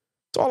Rumble.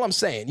 That's all I'm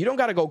saying. You don't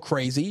got to go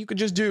crazy.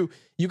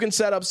 You can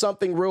set up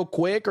something real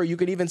quick, or you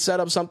could even set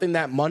up something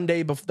that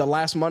Monday, the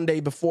last Monday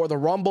before the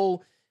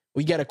Rumble.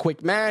 We get a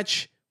quick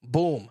match.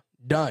 Boom.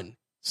 Done.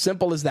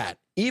 Simple as that.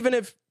 Even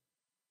if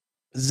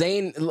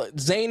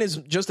Zayn is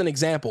just an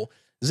example.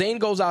 Zayn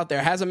goes out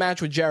there, has a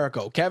match with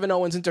Jericho. Kevin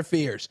Owens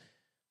interferes.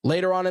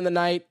 Later on in the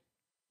night,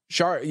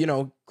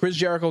 Chris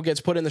Jericho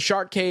gets put in the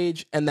shark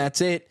cage and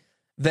that's it,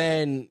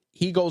 then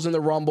he goes in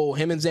the Rumble,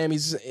 him and Sami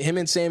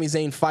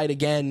Zayn fight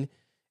again,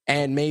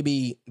 and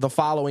maybe the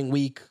following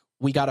week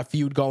we got a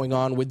feud going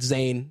on with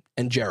Zayn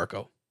and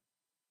Jericho.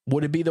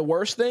 Would it be the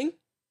worst thing?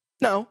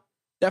 No,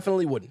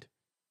 definitely wouldn't.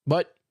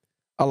 But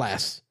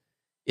alas,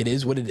 it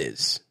is what it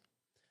is.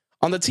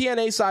 On the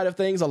TNA side of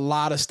things, a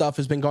lot of stuff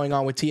has been going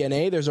on with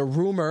TNA. There's a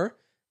rumor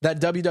that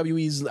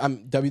WWE's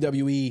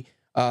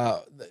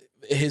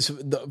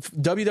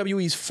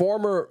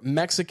former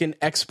Mexican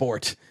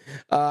export,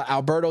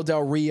 Alberto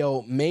Del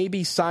Rio, may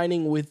be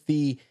signing with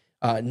the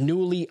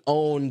newly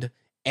owned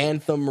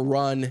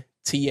Anthem-run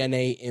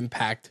TNA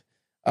Impact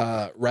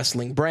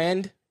wrestling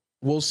brand.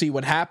 We'll see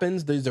what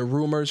happens. These are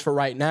rumors for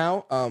right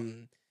now.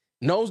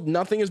 No,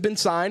 nothing has been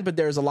signed, but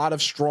there's a lot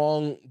of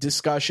strong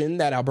discussion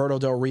that Alberto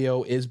Del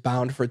Rio is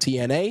bound for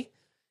TNA.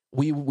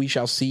 We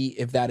shall see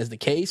if that is the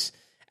case.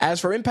 As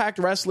for Impact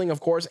Wrestling, of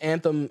course,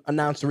 Anthem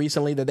announced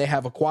recently that they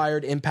have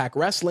acquired Impact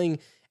Wrestling.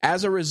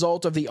 As a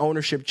result of the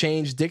ownership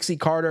change, Dixie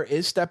Carter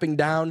is stepping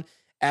down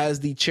as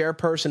the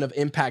chairperson of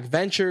Impact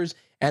Ventures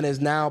and is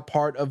now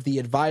part of the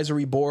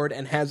advisory board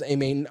and has a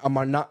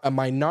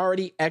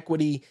minority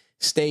equity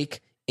stake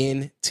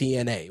in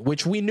TNA,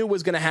 which we knew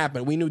was going to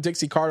happen. We knew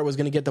Dixie Carter was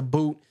going to get the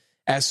boot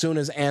as soon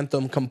as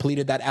Anthem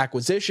completed that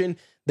acquisition.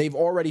 They've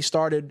already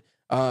started,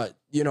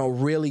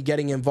 really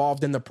getting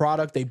involved in the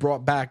product. They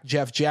brought back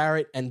Jeff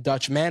Jarrett and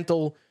Dutch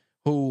Mantle,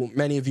 who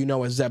many of you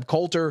know as Zeb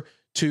Coulter,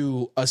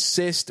 to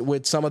assist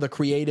with some of the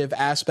creative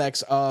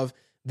aspects of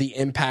the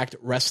Impact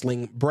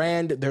Wrestling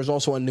brand. There's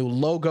also a new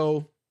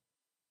logo,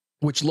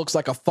 which looks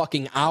like a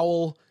fucking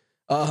owl.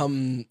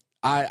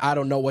 I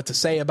don't know what to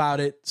say about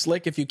it.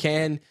 Slick, if you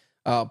can,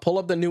 pull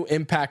up the new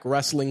Impact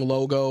Wrestling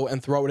logo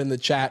and throw it in the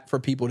chat for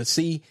people to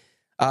see.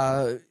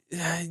 I've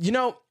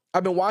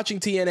been watching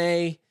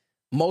TNA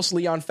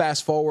mostly on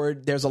Fast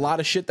Forward. There's a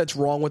lot of shit that's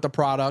wrong with the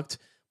product,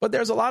 but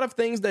there's a lot of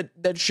things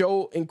that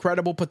show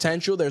incredible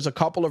potential. There's a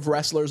couple of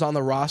wrestlers on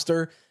the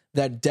roster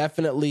that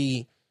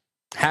definitely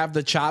have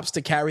the chops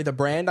to carry the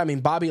brand. I mean,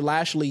 Bobby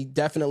Lashley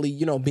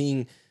definitely,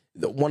 being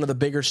one of the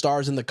bigger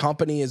stars in the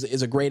company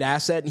is a great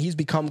asset, and he's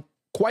become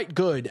quite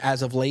good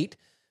as of late.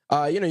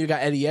 You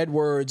got Eddie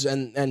Edwards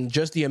and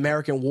just the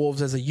American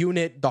Wolves as a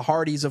unit, the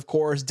Hardys, of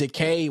course,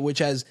 Decay, which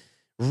has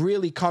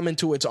really come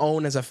into its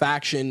own as a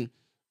faction.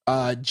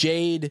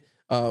 Jade,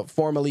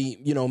 formerly,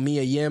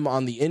 Mia Yim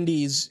on the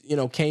Indies,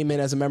 came in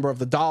as a member of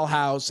the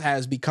Dollhouse,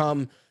 has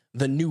become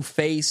the new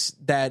face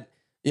that,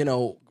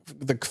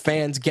 the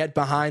fans get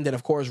behind. And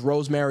of course,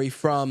 Rosemary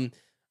from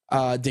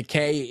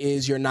Decay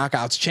is your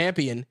Knockouts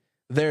champion.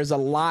 There's a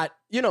lot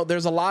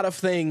of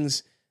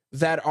things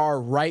that are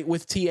right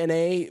with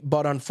TNA,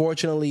 but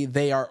unfortunately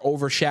they are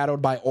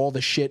overshadowed by all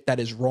the shit that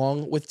is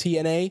wrong with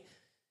TNA.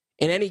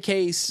 In any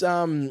case,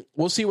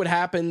 we'll see what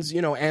happens.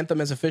 Anthem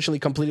has officially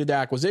completed their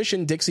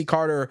acquisition. Dixie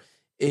Carter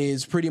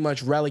is pretty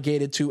much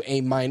relegated to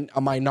a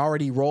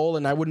minority role,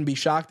 and I wouldn't be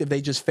shocked if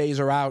they just phase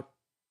her out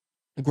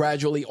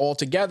gradually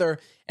altogether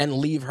and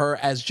leave her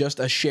as just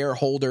a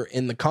shareholder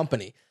in the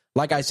company.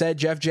 Like I said,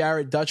 Jeff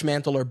Jarrett, Dutch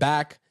Mantle are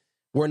back.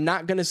 We're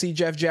not going to see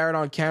Jeff Jarrett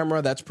on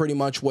camera. That's pretty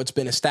much what's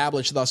been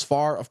established thus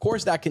far. Of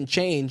course, that can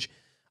change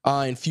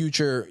in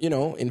future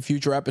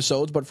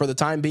episodes. But for the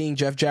time being,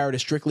 Jeff Jarrett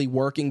is strictly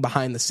working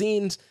behind the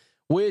scenes,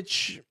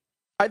 which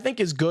I think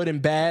is good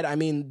and bad. I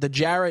mean, the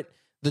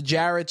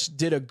Jarretts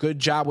did a good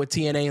job with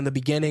TNA in the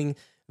beginning.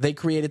 They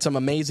created some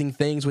amazing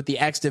things with the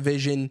X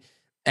Division,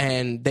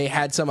 and they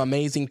had some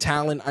amazing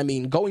talent. I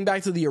mean, going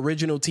back to the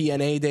original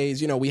TNA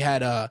days, we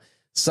had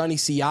Sonny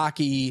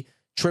Siaki,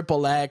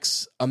 Triple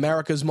X,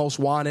 America's Most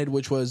Wanted,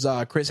 which was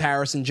Chris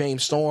Harrison,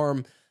 James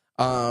Storm.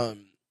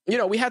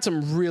 We had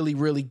some really,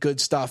 really good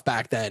stuff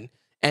back then.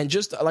 And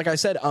just like I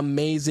said,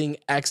 amazing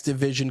X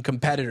Division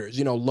competitors.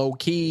 Low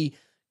Key,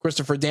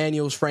 Christopher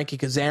Daniels, Frankie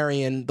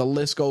Kazarian, the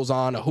list goes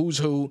on. A who's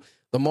who,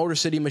 the Motor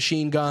City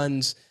Machine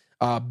Guns,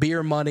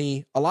 Beer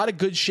Money. A lot of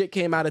good shit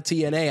came out of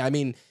TNA. I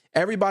mean,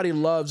 everybody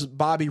loves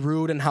Bobby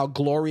Roode and how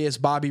glorious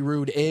Bobby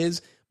Roode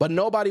is, but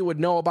nobody would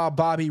know about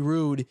Bobby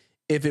Roode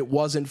if it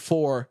wasn't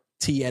for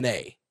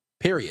TNA,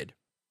 period.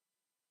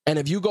 And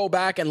if you go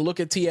back and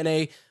look at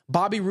TNA,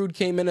 Bobby Roode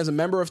came in as a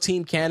member of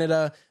Team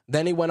Canada.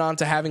 Then he went on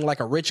to having like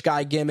a rich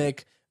guy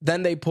gimmick.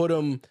 Then they put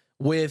him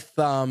with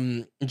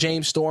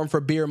James Storm for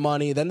Beer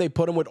Money. Then they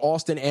put him with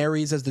Austin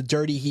Aries as the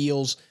Dirty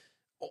Heels.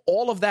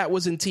 All of that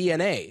was in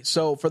TNA.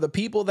 So for the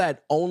people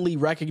that only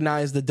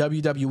recognize the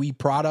WWE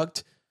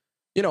product,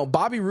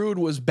 Bobby Roode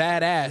was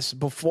badass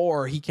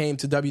before he came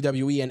to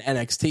WWE and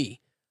NXT.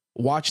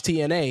 Watch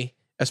TNA,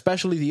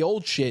 especially the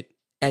old shit,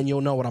 and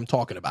you'll know what I'm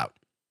talking about.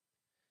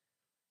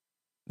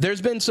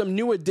 There's been some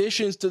new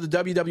additions to the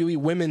WWE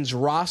women's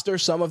roster.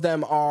 Some of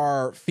them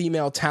are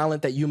female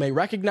talent that you may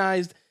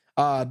recognize.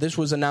 This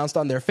was announced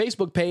on their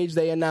Facebook page.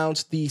 They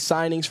announced the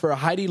signings for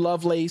Heidi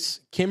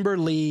Lovelace, Kimber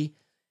Lee,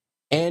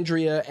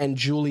 Andrea, and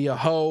Julia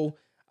Ho.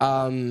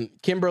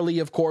 Kimberly,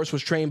 of course,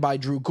 was trained by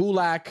Drew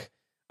Gulak.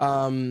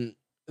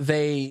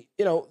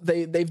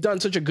 They've done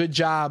such a good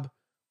job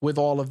with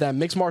all of them.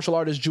 Mixed martial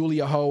artist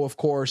Julia Ho, of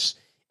course,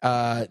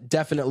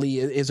 definitely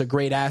is a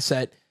great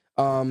asset.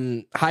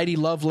 Heidi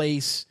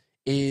Lovelace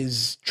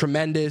is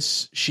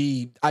tremendous.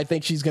 I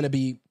think she's going to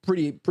be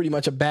pretty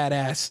much a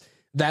badass.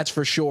 That's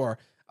for sure.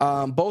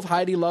 Both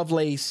Heidi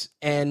Lovelace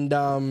and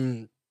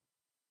and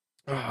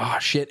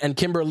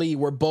Kimberly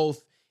were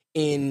both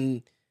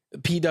in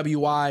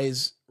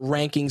PWI's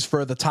rankings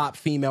for the top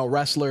female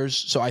wrestlers.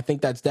 So I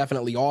think that's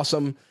definitely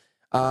awesome.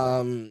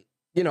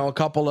 A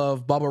couple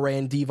of Bubba Ray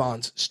and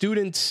Devon's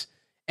students,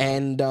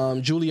 and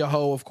Julia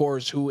Ho, of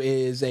course, who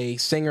is a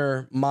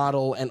singer,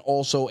 model, and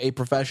also a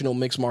professional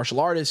mixed martial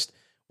artist,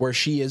 where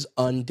she is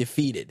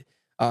undefeated.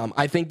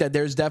 I think that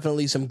there's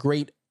definitely some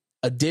great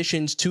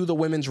additions to the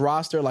women's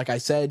roster. Like I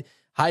said,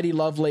 Heidi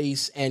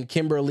Lovelace and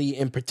Kimberly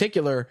in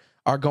particular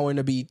are going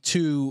to be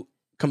two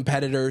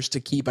competitors to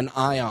keep an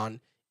eye on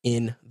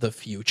in the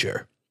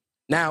future.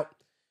 Now,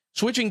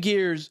 switching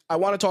gears, I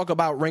want to talk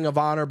about Ring of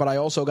Honor, but I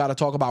also got to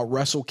talk about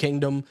Wrestle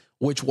Kingdom,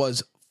 which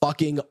was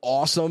fucking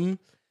awesome.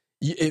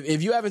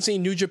 If you haven't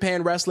seen New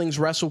Japan Wrestling's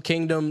Wrestle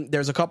Kingdom,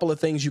 there's a couple of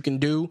things you can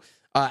do.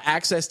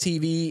 Access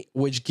TV,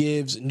 which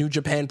gives New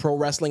Japan Pro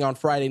Wrestling on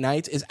Friday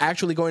nights, is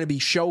actually going to be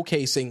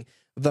showcasing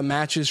the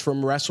matches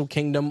from Wrestle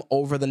Kingdom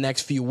over the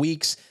next few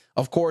weeks.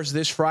 Of course,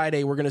 this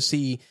Friday, we're going to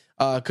see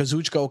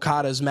Kazuchika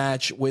Okada's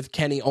match with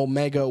Kenny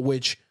Omega,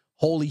 which,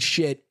 holy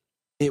shit,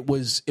 it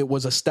was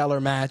a stellar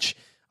match.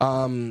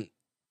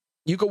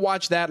 You could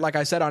watch that, like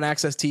I said, on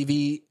Access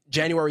TV.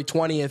 January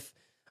 20th,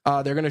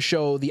 they're going to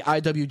show the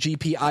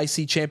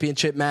IWGP IC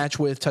Championship match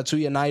with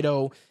Tatsuya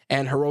Naito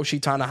and Hiroshi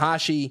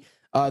Tanahashi.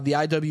 The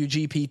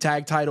IWGP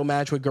Tag Title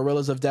match with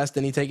Gorillas of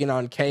Destiny taking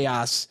on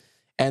Chaos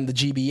and the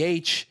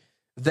GBH.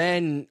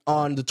 Then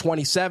on the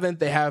 27th,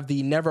 they have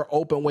the Never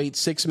Openweight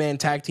 6-Man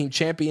Tag Team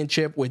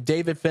Championship with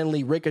David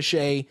Finlay,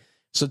 Ricochet,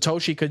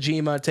 Satoshi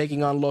Kojima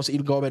taking on Los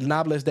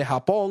Ingobernables de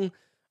Japón,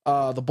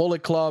 the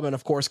Bullet Club, and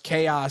of course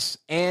Chaos.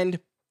 And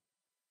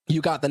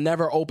you got the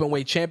Never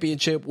Openweight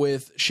Championship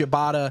with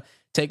Shibata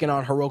taking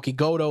on Hiroki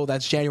Goto.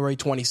 That's January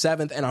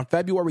 27th. And on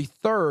February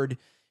 3rd,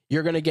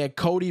 you're going to get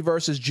Cody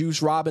versus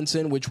Juice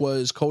Robinson, which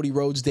was Cody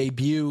Rhodes'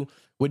 debut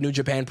with New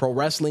Japan Pro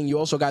Wrestling. You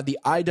also got the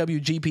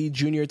IWGP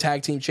Junior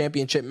Tag Team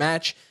Championship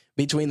match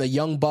between the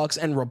Young Bucks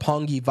and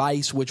Roppongi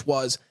Vice, which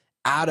was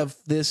out of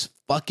this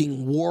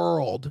fucking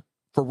world.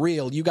 For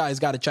real. You guys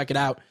got to check it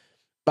out.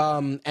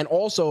 And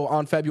also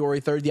on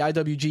February 3rd, the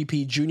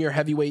IWGP Junior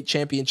Heavyweight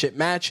Championship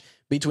match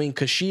between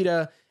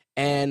Kushida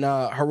and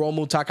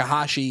Hiromu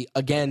Takahashi.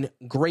 Again,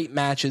 great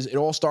matches. It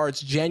all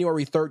starts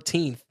January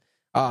 13th,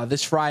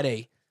 this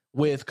Friday,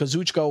 with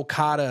Kazuchika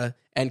Okada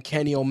and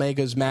Kenny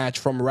Omega's match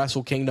from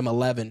Wrestle Kingdom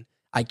 11.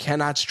 I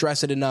cannot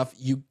stress it enough.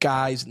 You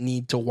guys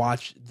need to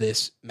watch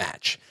this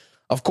match.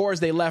 Of course,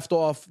 they left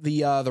off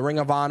the Ring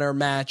of Honor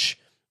match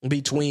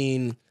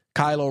between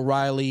Kyle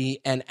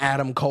O'Reilly and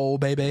Adam Cole,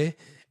 baby.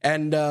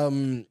 And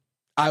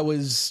I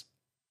was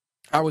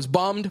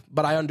bummed,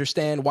 but I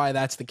understand why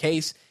that's the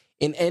case.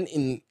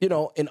 In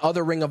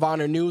other Ring of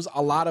Honor news,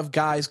 a lot of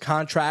guys'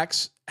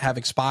 contracts have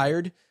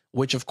expired,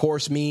 which of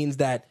course means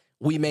that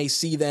we may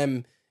see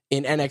them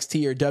in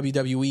NXT or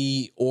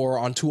WWE or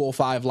on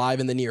 205 Live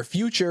in the near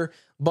future,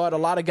 but a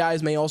lot of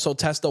guys may also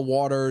test the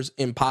waters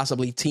in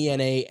possibly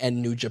TNA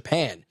and New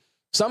Japan.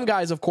 Some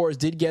guys, of course,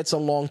 did get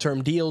some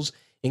long-term deals,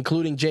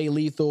 including Jay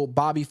Lethal,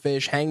 Bobby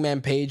Fish,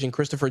 Hangman Page, and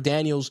Christopher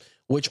Daniels,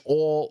 which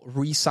all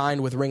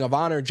re-signed with Ring of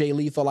Honor. Jay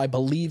Lethal, I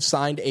believe,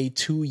 signed a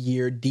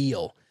 2-year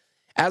deal.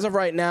 As of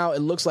right now, it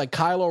looks like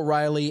Kyle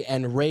O'Reilly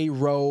and Ray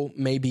Rowe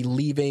may be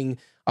leaving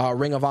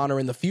Ring of Honor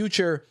in the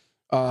future.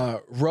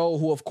 Rowe,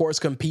 who of course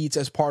competes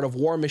as part of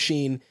War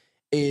Machine,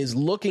 is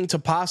looking to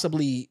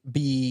possibly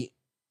be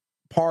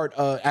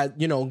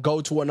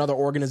go to another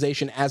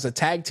organization as a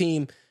tag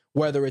team,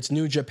 whether it's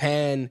New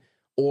Japan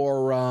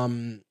or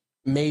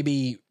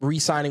maybe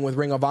re-signing with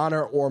Ring of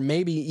Honor, or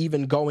maybe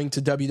even going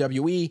to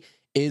WWE,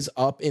 is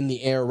up in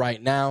the air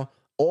right now.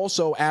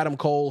 Also, Adam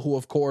Cole, who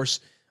of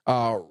course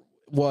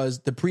was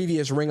the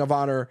previous Ring of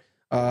Honor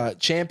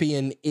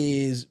champion,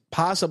 is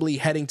possibly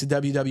heading to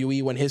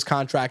WWE when his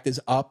contract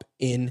is up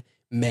in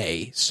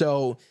May.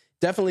 So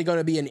definitely going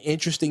to be an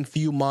interesting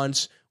few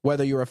months,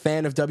 whether you're a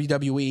fan of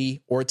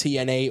WWE or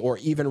TNA or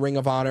even Ring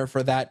of Honor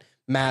for that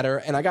matter.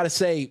 And I got to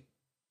say,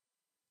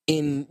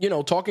 in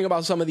talking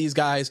about some of these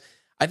guys,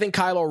 I think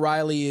Kyle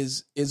O'Reilly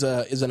is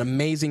an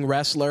amazing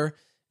wrestler.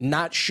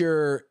 Not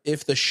sure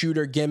if the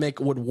shooter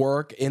gimmick would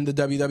work in the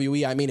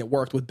WWE. I mean, it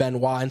worked with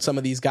Benoit and some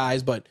of these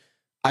guys, but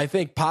I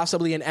think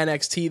possibly in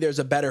NXT there's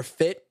a better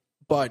fit,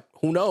 but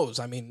who knows?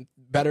 I mean,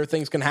 better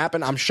things can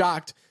happen. I'm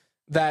shocked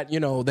that,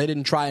 they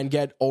didn't try and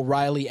get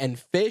O'Reilly and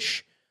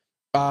Fish,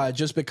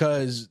 just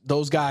because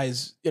those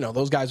guys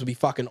would be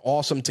fucking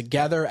awesome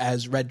together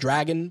as Red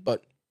Dragon,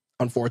 but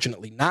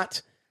unfortunately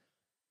not.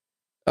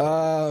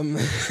 Val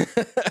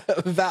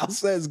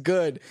says,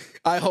 good.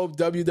 I hope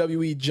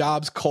WWE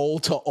jobs Cole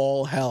to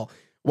all hell.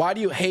 Why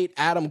do you hate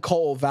Adam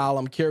Cole, Val?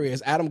 I'm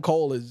curious. Adam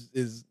Cole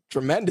is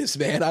tremendous,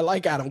 man. I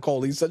like Adam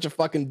Cole. He's such a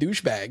fucking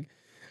douchebag.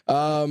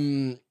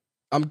 I'm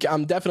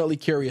definitely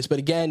curious. But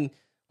again,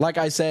 like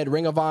I said,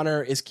 Ring of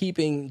Honor is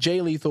keeping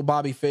Jay Lethal,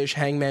 Bobby Fish,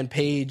 Hangman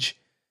Page,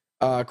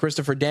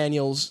 Christopher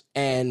Daniels,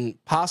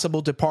 and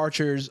possible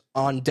departures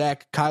on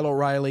deck, Kyle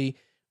O'Reilly,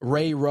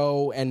 Ray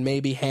Rowe, and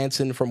maybe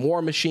Hanson from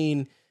War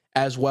Machine,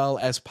 as well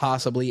as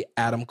possibly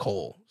Adam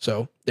Cole.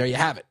 So there you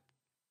have it.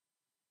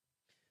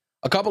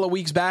 A couple of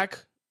weeks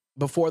back,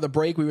 before the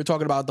break, we were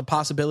talking about the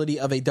possibility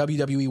of a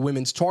WWE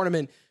Women's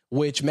Tournament,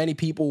 which many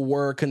people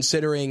were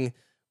considering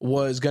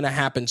was going to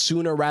happen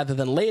sooner rather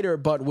than later.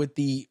 But with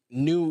the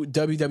new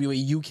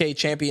WWE UK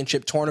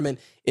Championship Tournament,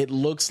 it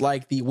looks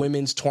like the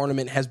Women's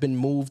Tournament has been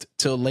moved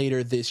to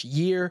later this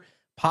year.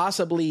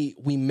 Possibly,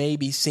 we may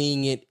be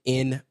seeing it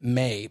in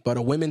May, but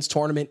a Women's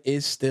Tournament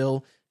is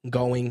still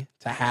going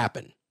to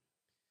happen.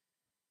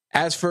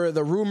 As for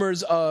the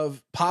rumors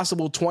of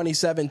possible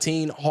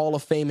 2017 Hall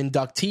of Fame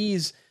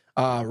inductees,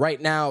 right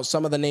now,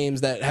 some of the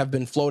names that have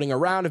been floating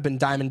around have been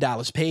Diamond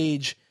Dallas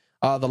Page,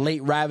 the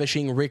late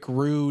ravishing Rick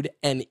Rude,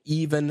 and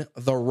even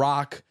The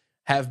Rock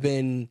have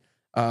been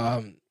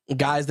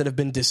guys that have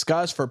been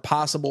discussed for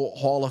possible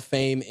Hall of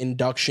Fame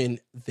induction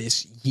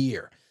this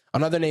year.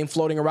 Another name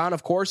floating around,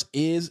 of course,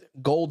 is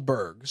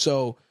Goldberg.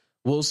 So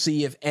we'll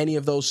see if any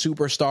of those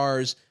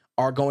superstars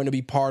are going to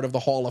be part of the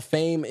Hall of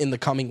Fame in the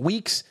coming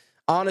weeks.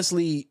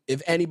 Honestly,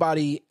 if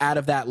anybody out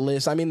of that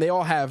list, I mean, they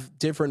all have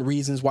different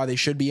reasons why they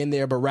should be in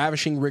there, but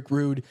ravishing Rick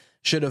Rude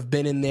should have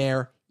been in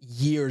there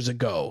years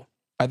ago.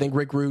 I think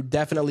Rick Rude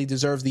definitely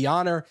deserves the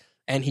honor,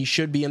 and he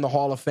should be in the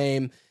Hall of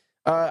Fame.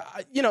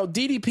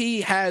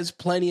 DDP has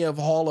plenty of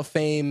Hall of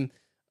Fame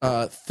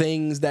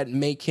things that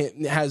make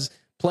him, has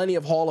plenty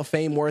of Hall of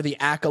Fame worthy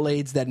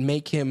accolades that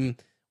make him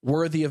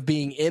worthy of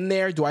being in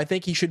there. Do I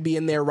think he should be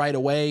in there right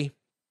away?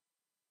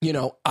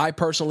 I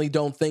personally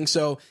don't think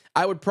so.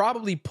 I would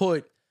probably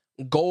put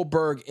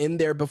Goldberg in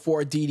there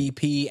before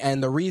DDP,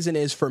 and the reason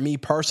is, for me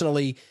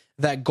personally,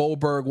 that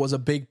Goldberg was a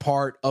big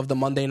part of the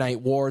Monday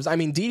Night Wars. I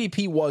mean,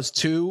 DDP was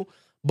too,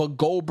 but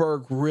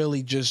Goldberg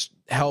really just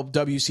helped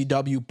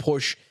WCW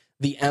push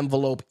the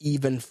envelope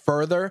even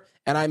further.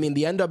 And I mean,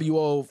 the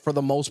NWO, for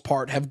the most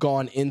part, have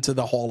gone into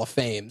the Hall of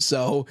Fame.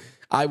 So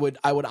I would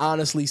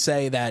honestly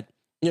say that,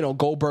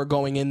 Goldberg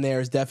going in there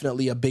is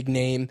definitely a big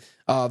name.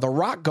 The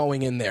Rock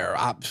going in there,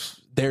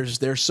 there's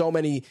so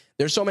many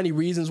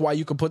reasons why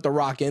you could put The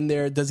Rock in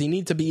there. Does he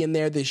need to be in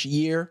there this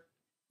year?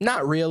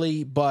 Not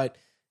really, but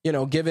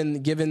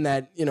given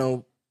that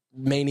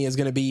Mania is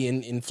going to be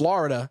in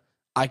Florida,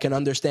 I can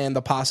understand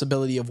the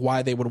possibility of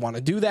why they would want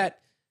to do that.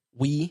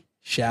 We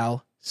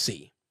shall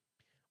see.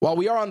 While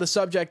we are on the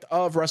subject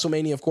of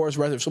WrestleMania, of course,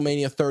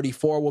 WrestleMania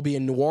 34 will be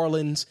in New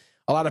Orleans.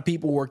 A lot of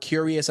people were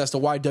curious as to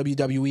why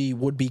WWE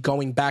would be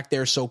going back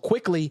there so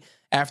quickly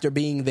after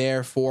being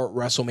there for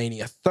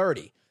WrestleMania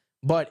 30.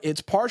 But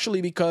it's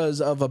partially because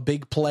of a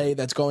big play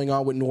that's going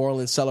on with New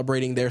Orleans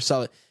celebrating their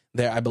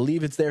I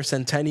believe it's their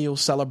centennial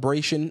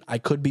celebration. I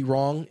could be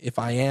wrong. If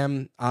I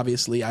am,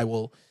 obviously I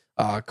will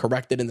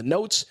correct it in the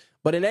notes.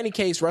 But in any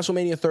case,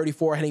 WrestleMania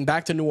 34 heading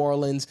back to New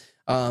Orleans.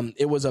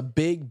 It was a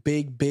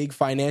big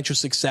financial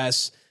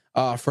success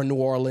for New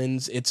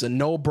Orleans. It's a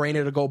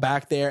no-brainer to go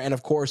back there. And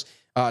of course,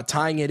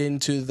 tying it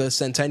into the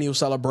centennial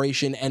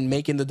celebration and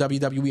making the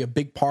WWE a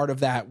big part of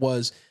that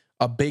was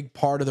a big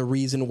part of the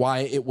reason why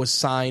it was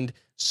signed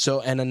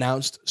and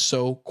announced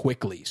so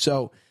quickly.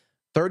 So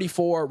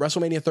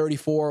WrestleMania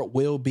 34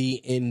 will be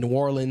in New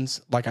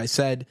Orleans. Like I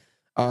said,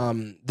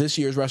 this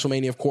year's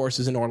WrestleMania, of course,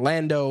 is in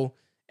Orlando.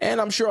 And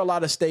I'm sure a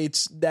lot of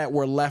states that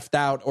were left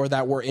out or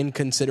that were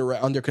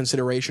under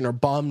consideration are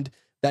bummed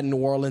that New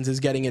Orleans is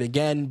getting it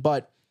again.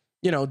 But,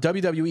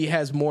 WWE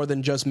has more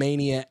than just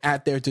Mania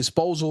at their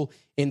disposal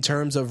in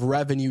terms of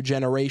revenue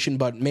generation.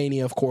 But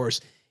Mania, of course,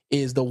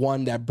 is the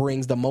one that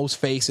brings the most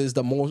faces,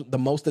 the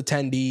most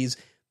attendees,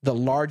 the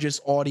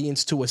largest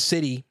audience to a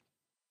city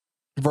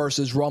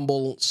versus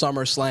Rumble,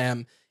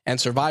 SummerSlam,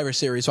 and Survivor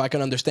Series. So I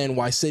can understand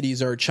why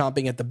cities are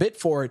chomping at the bit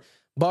for it.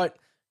 But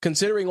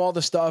considering all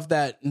the stuff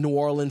that New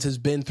Orleans has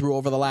been through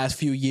over the last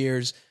few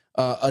years,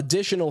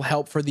 additional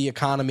help for the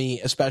economy,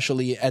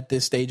 especially at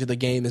this stage of the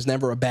game, is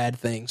never a bad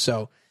thing.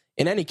 So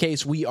in any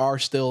case, we are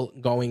still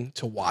going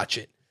to watch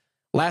it.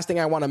 Last thing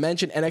I want to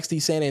mention,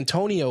 NXT San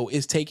Antonio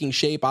is taking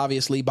shape.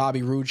 Obviously,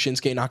 Bobby Roode,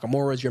 Shinsuke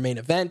Nakamura is your main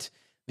event.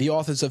 The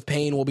Authors of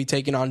Pain will be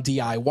taking on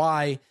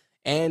DIY.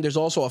 And there's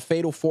also a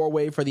fatal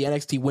four-way for the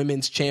NXT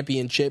Women's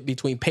Championship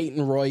between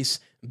Peyton Royce,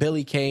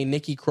 Billie Kay,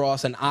 Nikki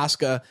Cross, and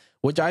Asuka,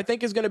 which I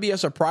think is going to be a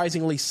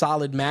surprisingly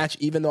solid match,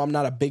 even though I'm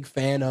not a big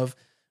fan of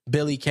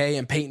Billie Kay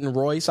and Peyton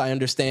Royce. I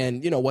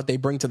understand, what they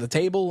bring to the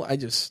table.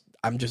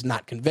 I'm just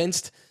not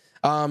convinced.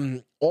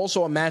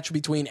 Also a match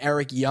between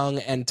Eric Young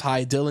and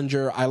Ty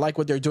Dillinger. I like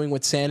what they're doing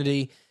with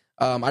Sanity.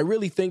 I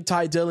really think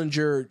Ty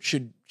Dillinger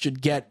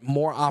should get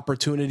more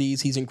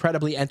opportunities. He's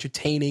incredibly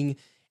entertaining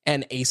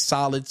and a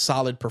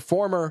solid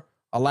performer.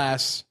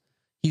 Alas,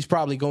 he's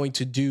probably going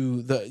to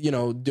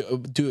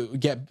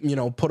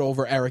put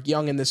over Eric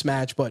Young in this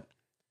match, but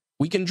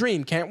we can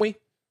dream, can't we?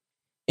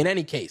 In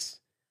any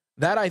case,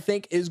 that I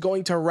think is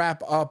going to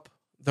wrap up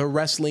the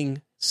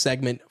wrestling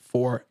segment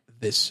for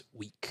this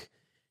week.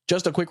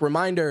 Just a quick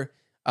reminder,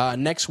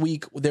 Next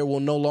week, there will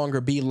no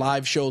longer be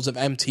live shows of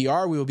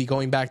MTR. We will be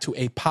going back to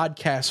a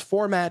podcast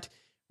format,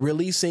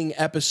 releasing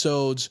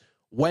episodes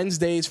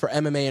Wednesdays for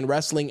MMA and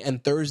wrestling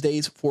and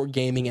Thursdays for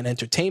gaming and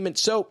entertainment.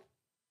 So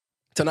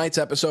tonight's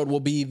episode will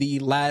be the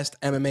last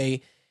live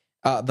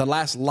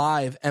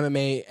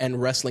MMA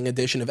and wrestling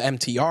edition of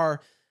MTR.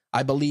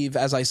 I believe,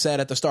 as I said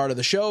at the start of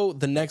the show,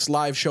 the next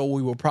live show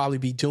we will probably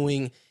be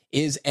doing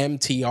is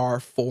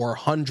MTR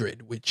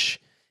 400,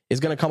 which is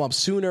going to come up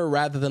sooner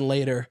rather than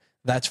later.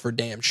 That's for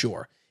damn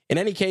sure. In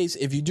any case,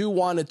 if you do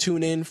want to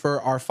tune in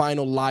for our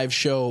final live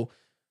show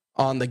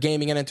on the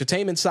gaming and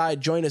entertainment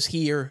side, join us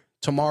here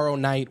tomorrow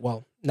night.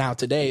 Well, now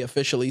today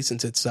officially,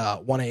 since it's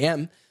 1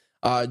 a.m.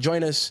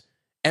 Join us,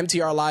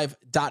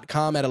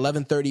 mtrlive.com at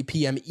 11:30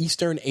 p.m.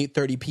 Eastern,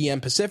 8:30 p.m.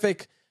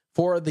 Pacific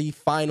for the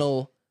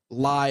final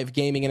live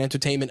gaming and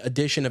entertainment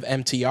edition of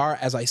MTR.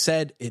 As I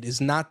said, it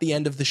is not the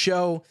end of the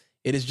show.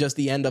 It is just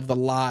the end of the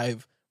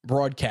live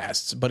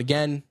broadcasts. But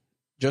again,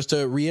 just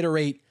to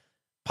reiterate,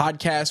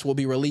 podcasts will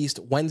be released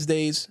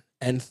Wednesdays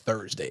and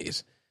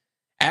Thursdays.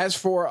 As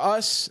for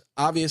us,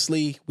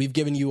 obviously, we've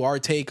given you our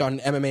take on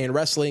MMA and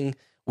wrestling.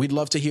 We'd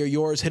love to hear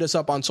yours. Hit us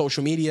up on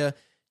social media.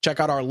 Check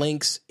out our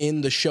links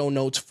in the show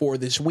notes for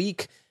this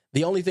week.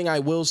 The only thing I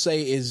will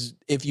say is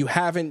if you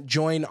haven't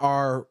joined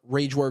our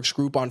Rageworks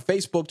group on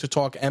Facebook to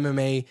talk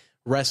MMA,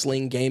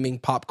 wrestling, gaming,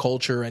 pop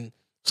culture, and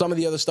some of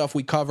the other stuff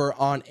we cover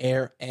on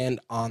air and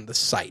on the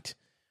site.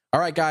 All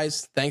right,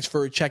 guys, thanks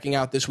for checking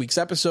out this week's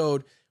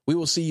episode. We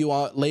will see you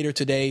later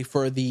today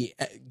for the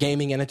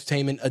gaming and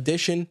entertainment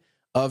edition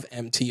of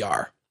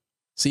MTR.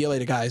 See you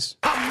later, guys.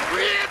 I'm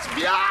rich,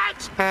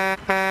 biatch!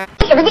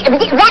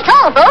 That's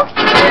all, folks.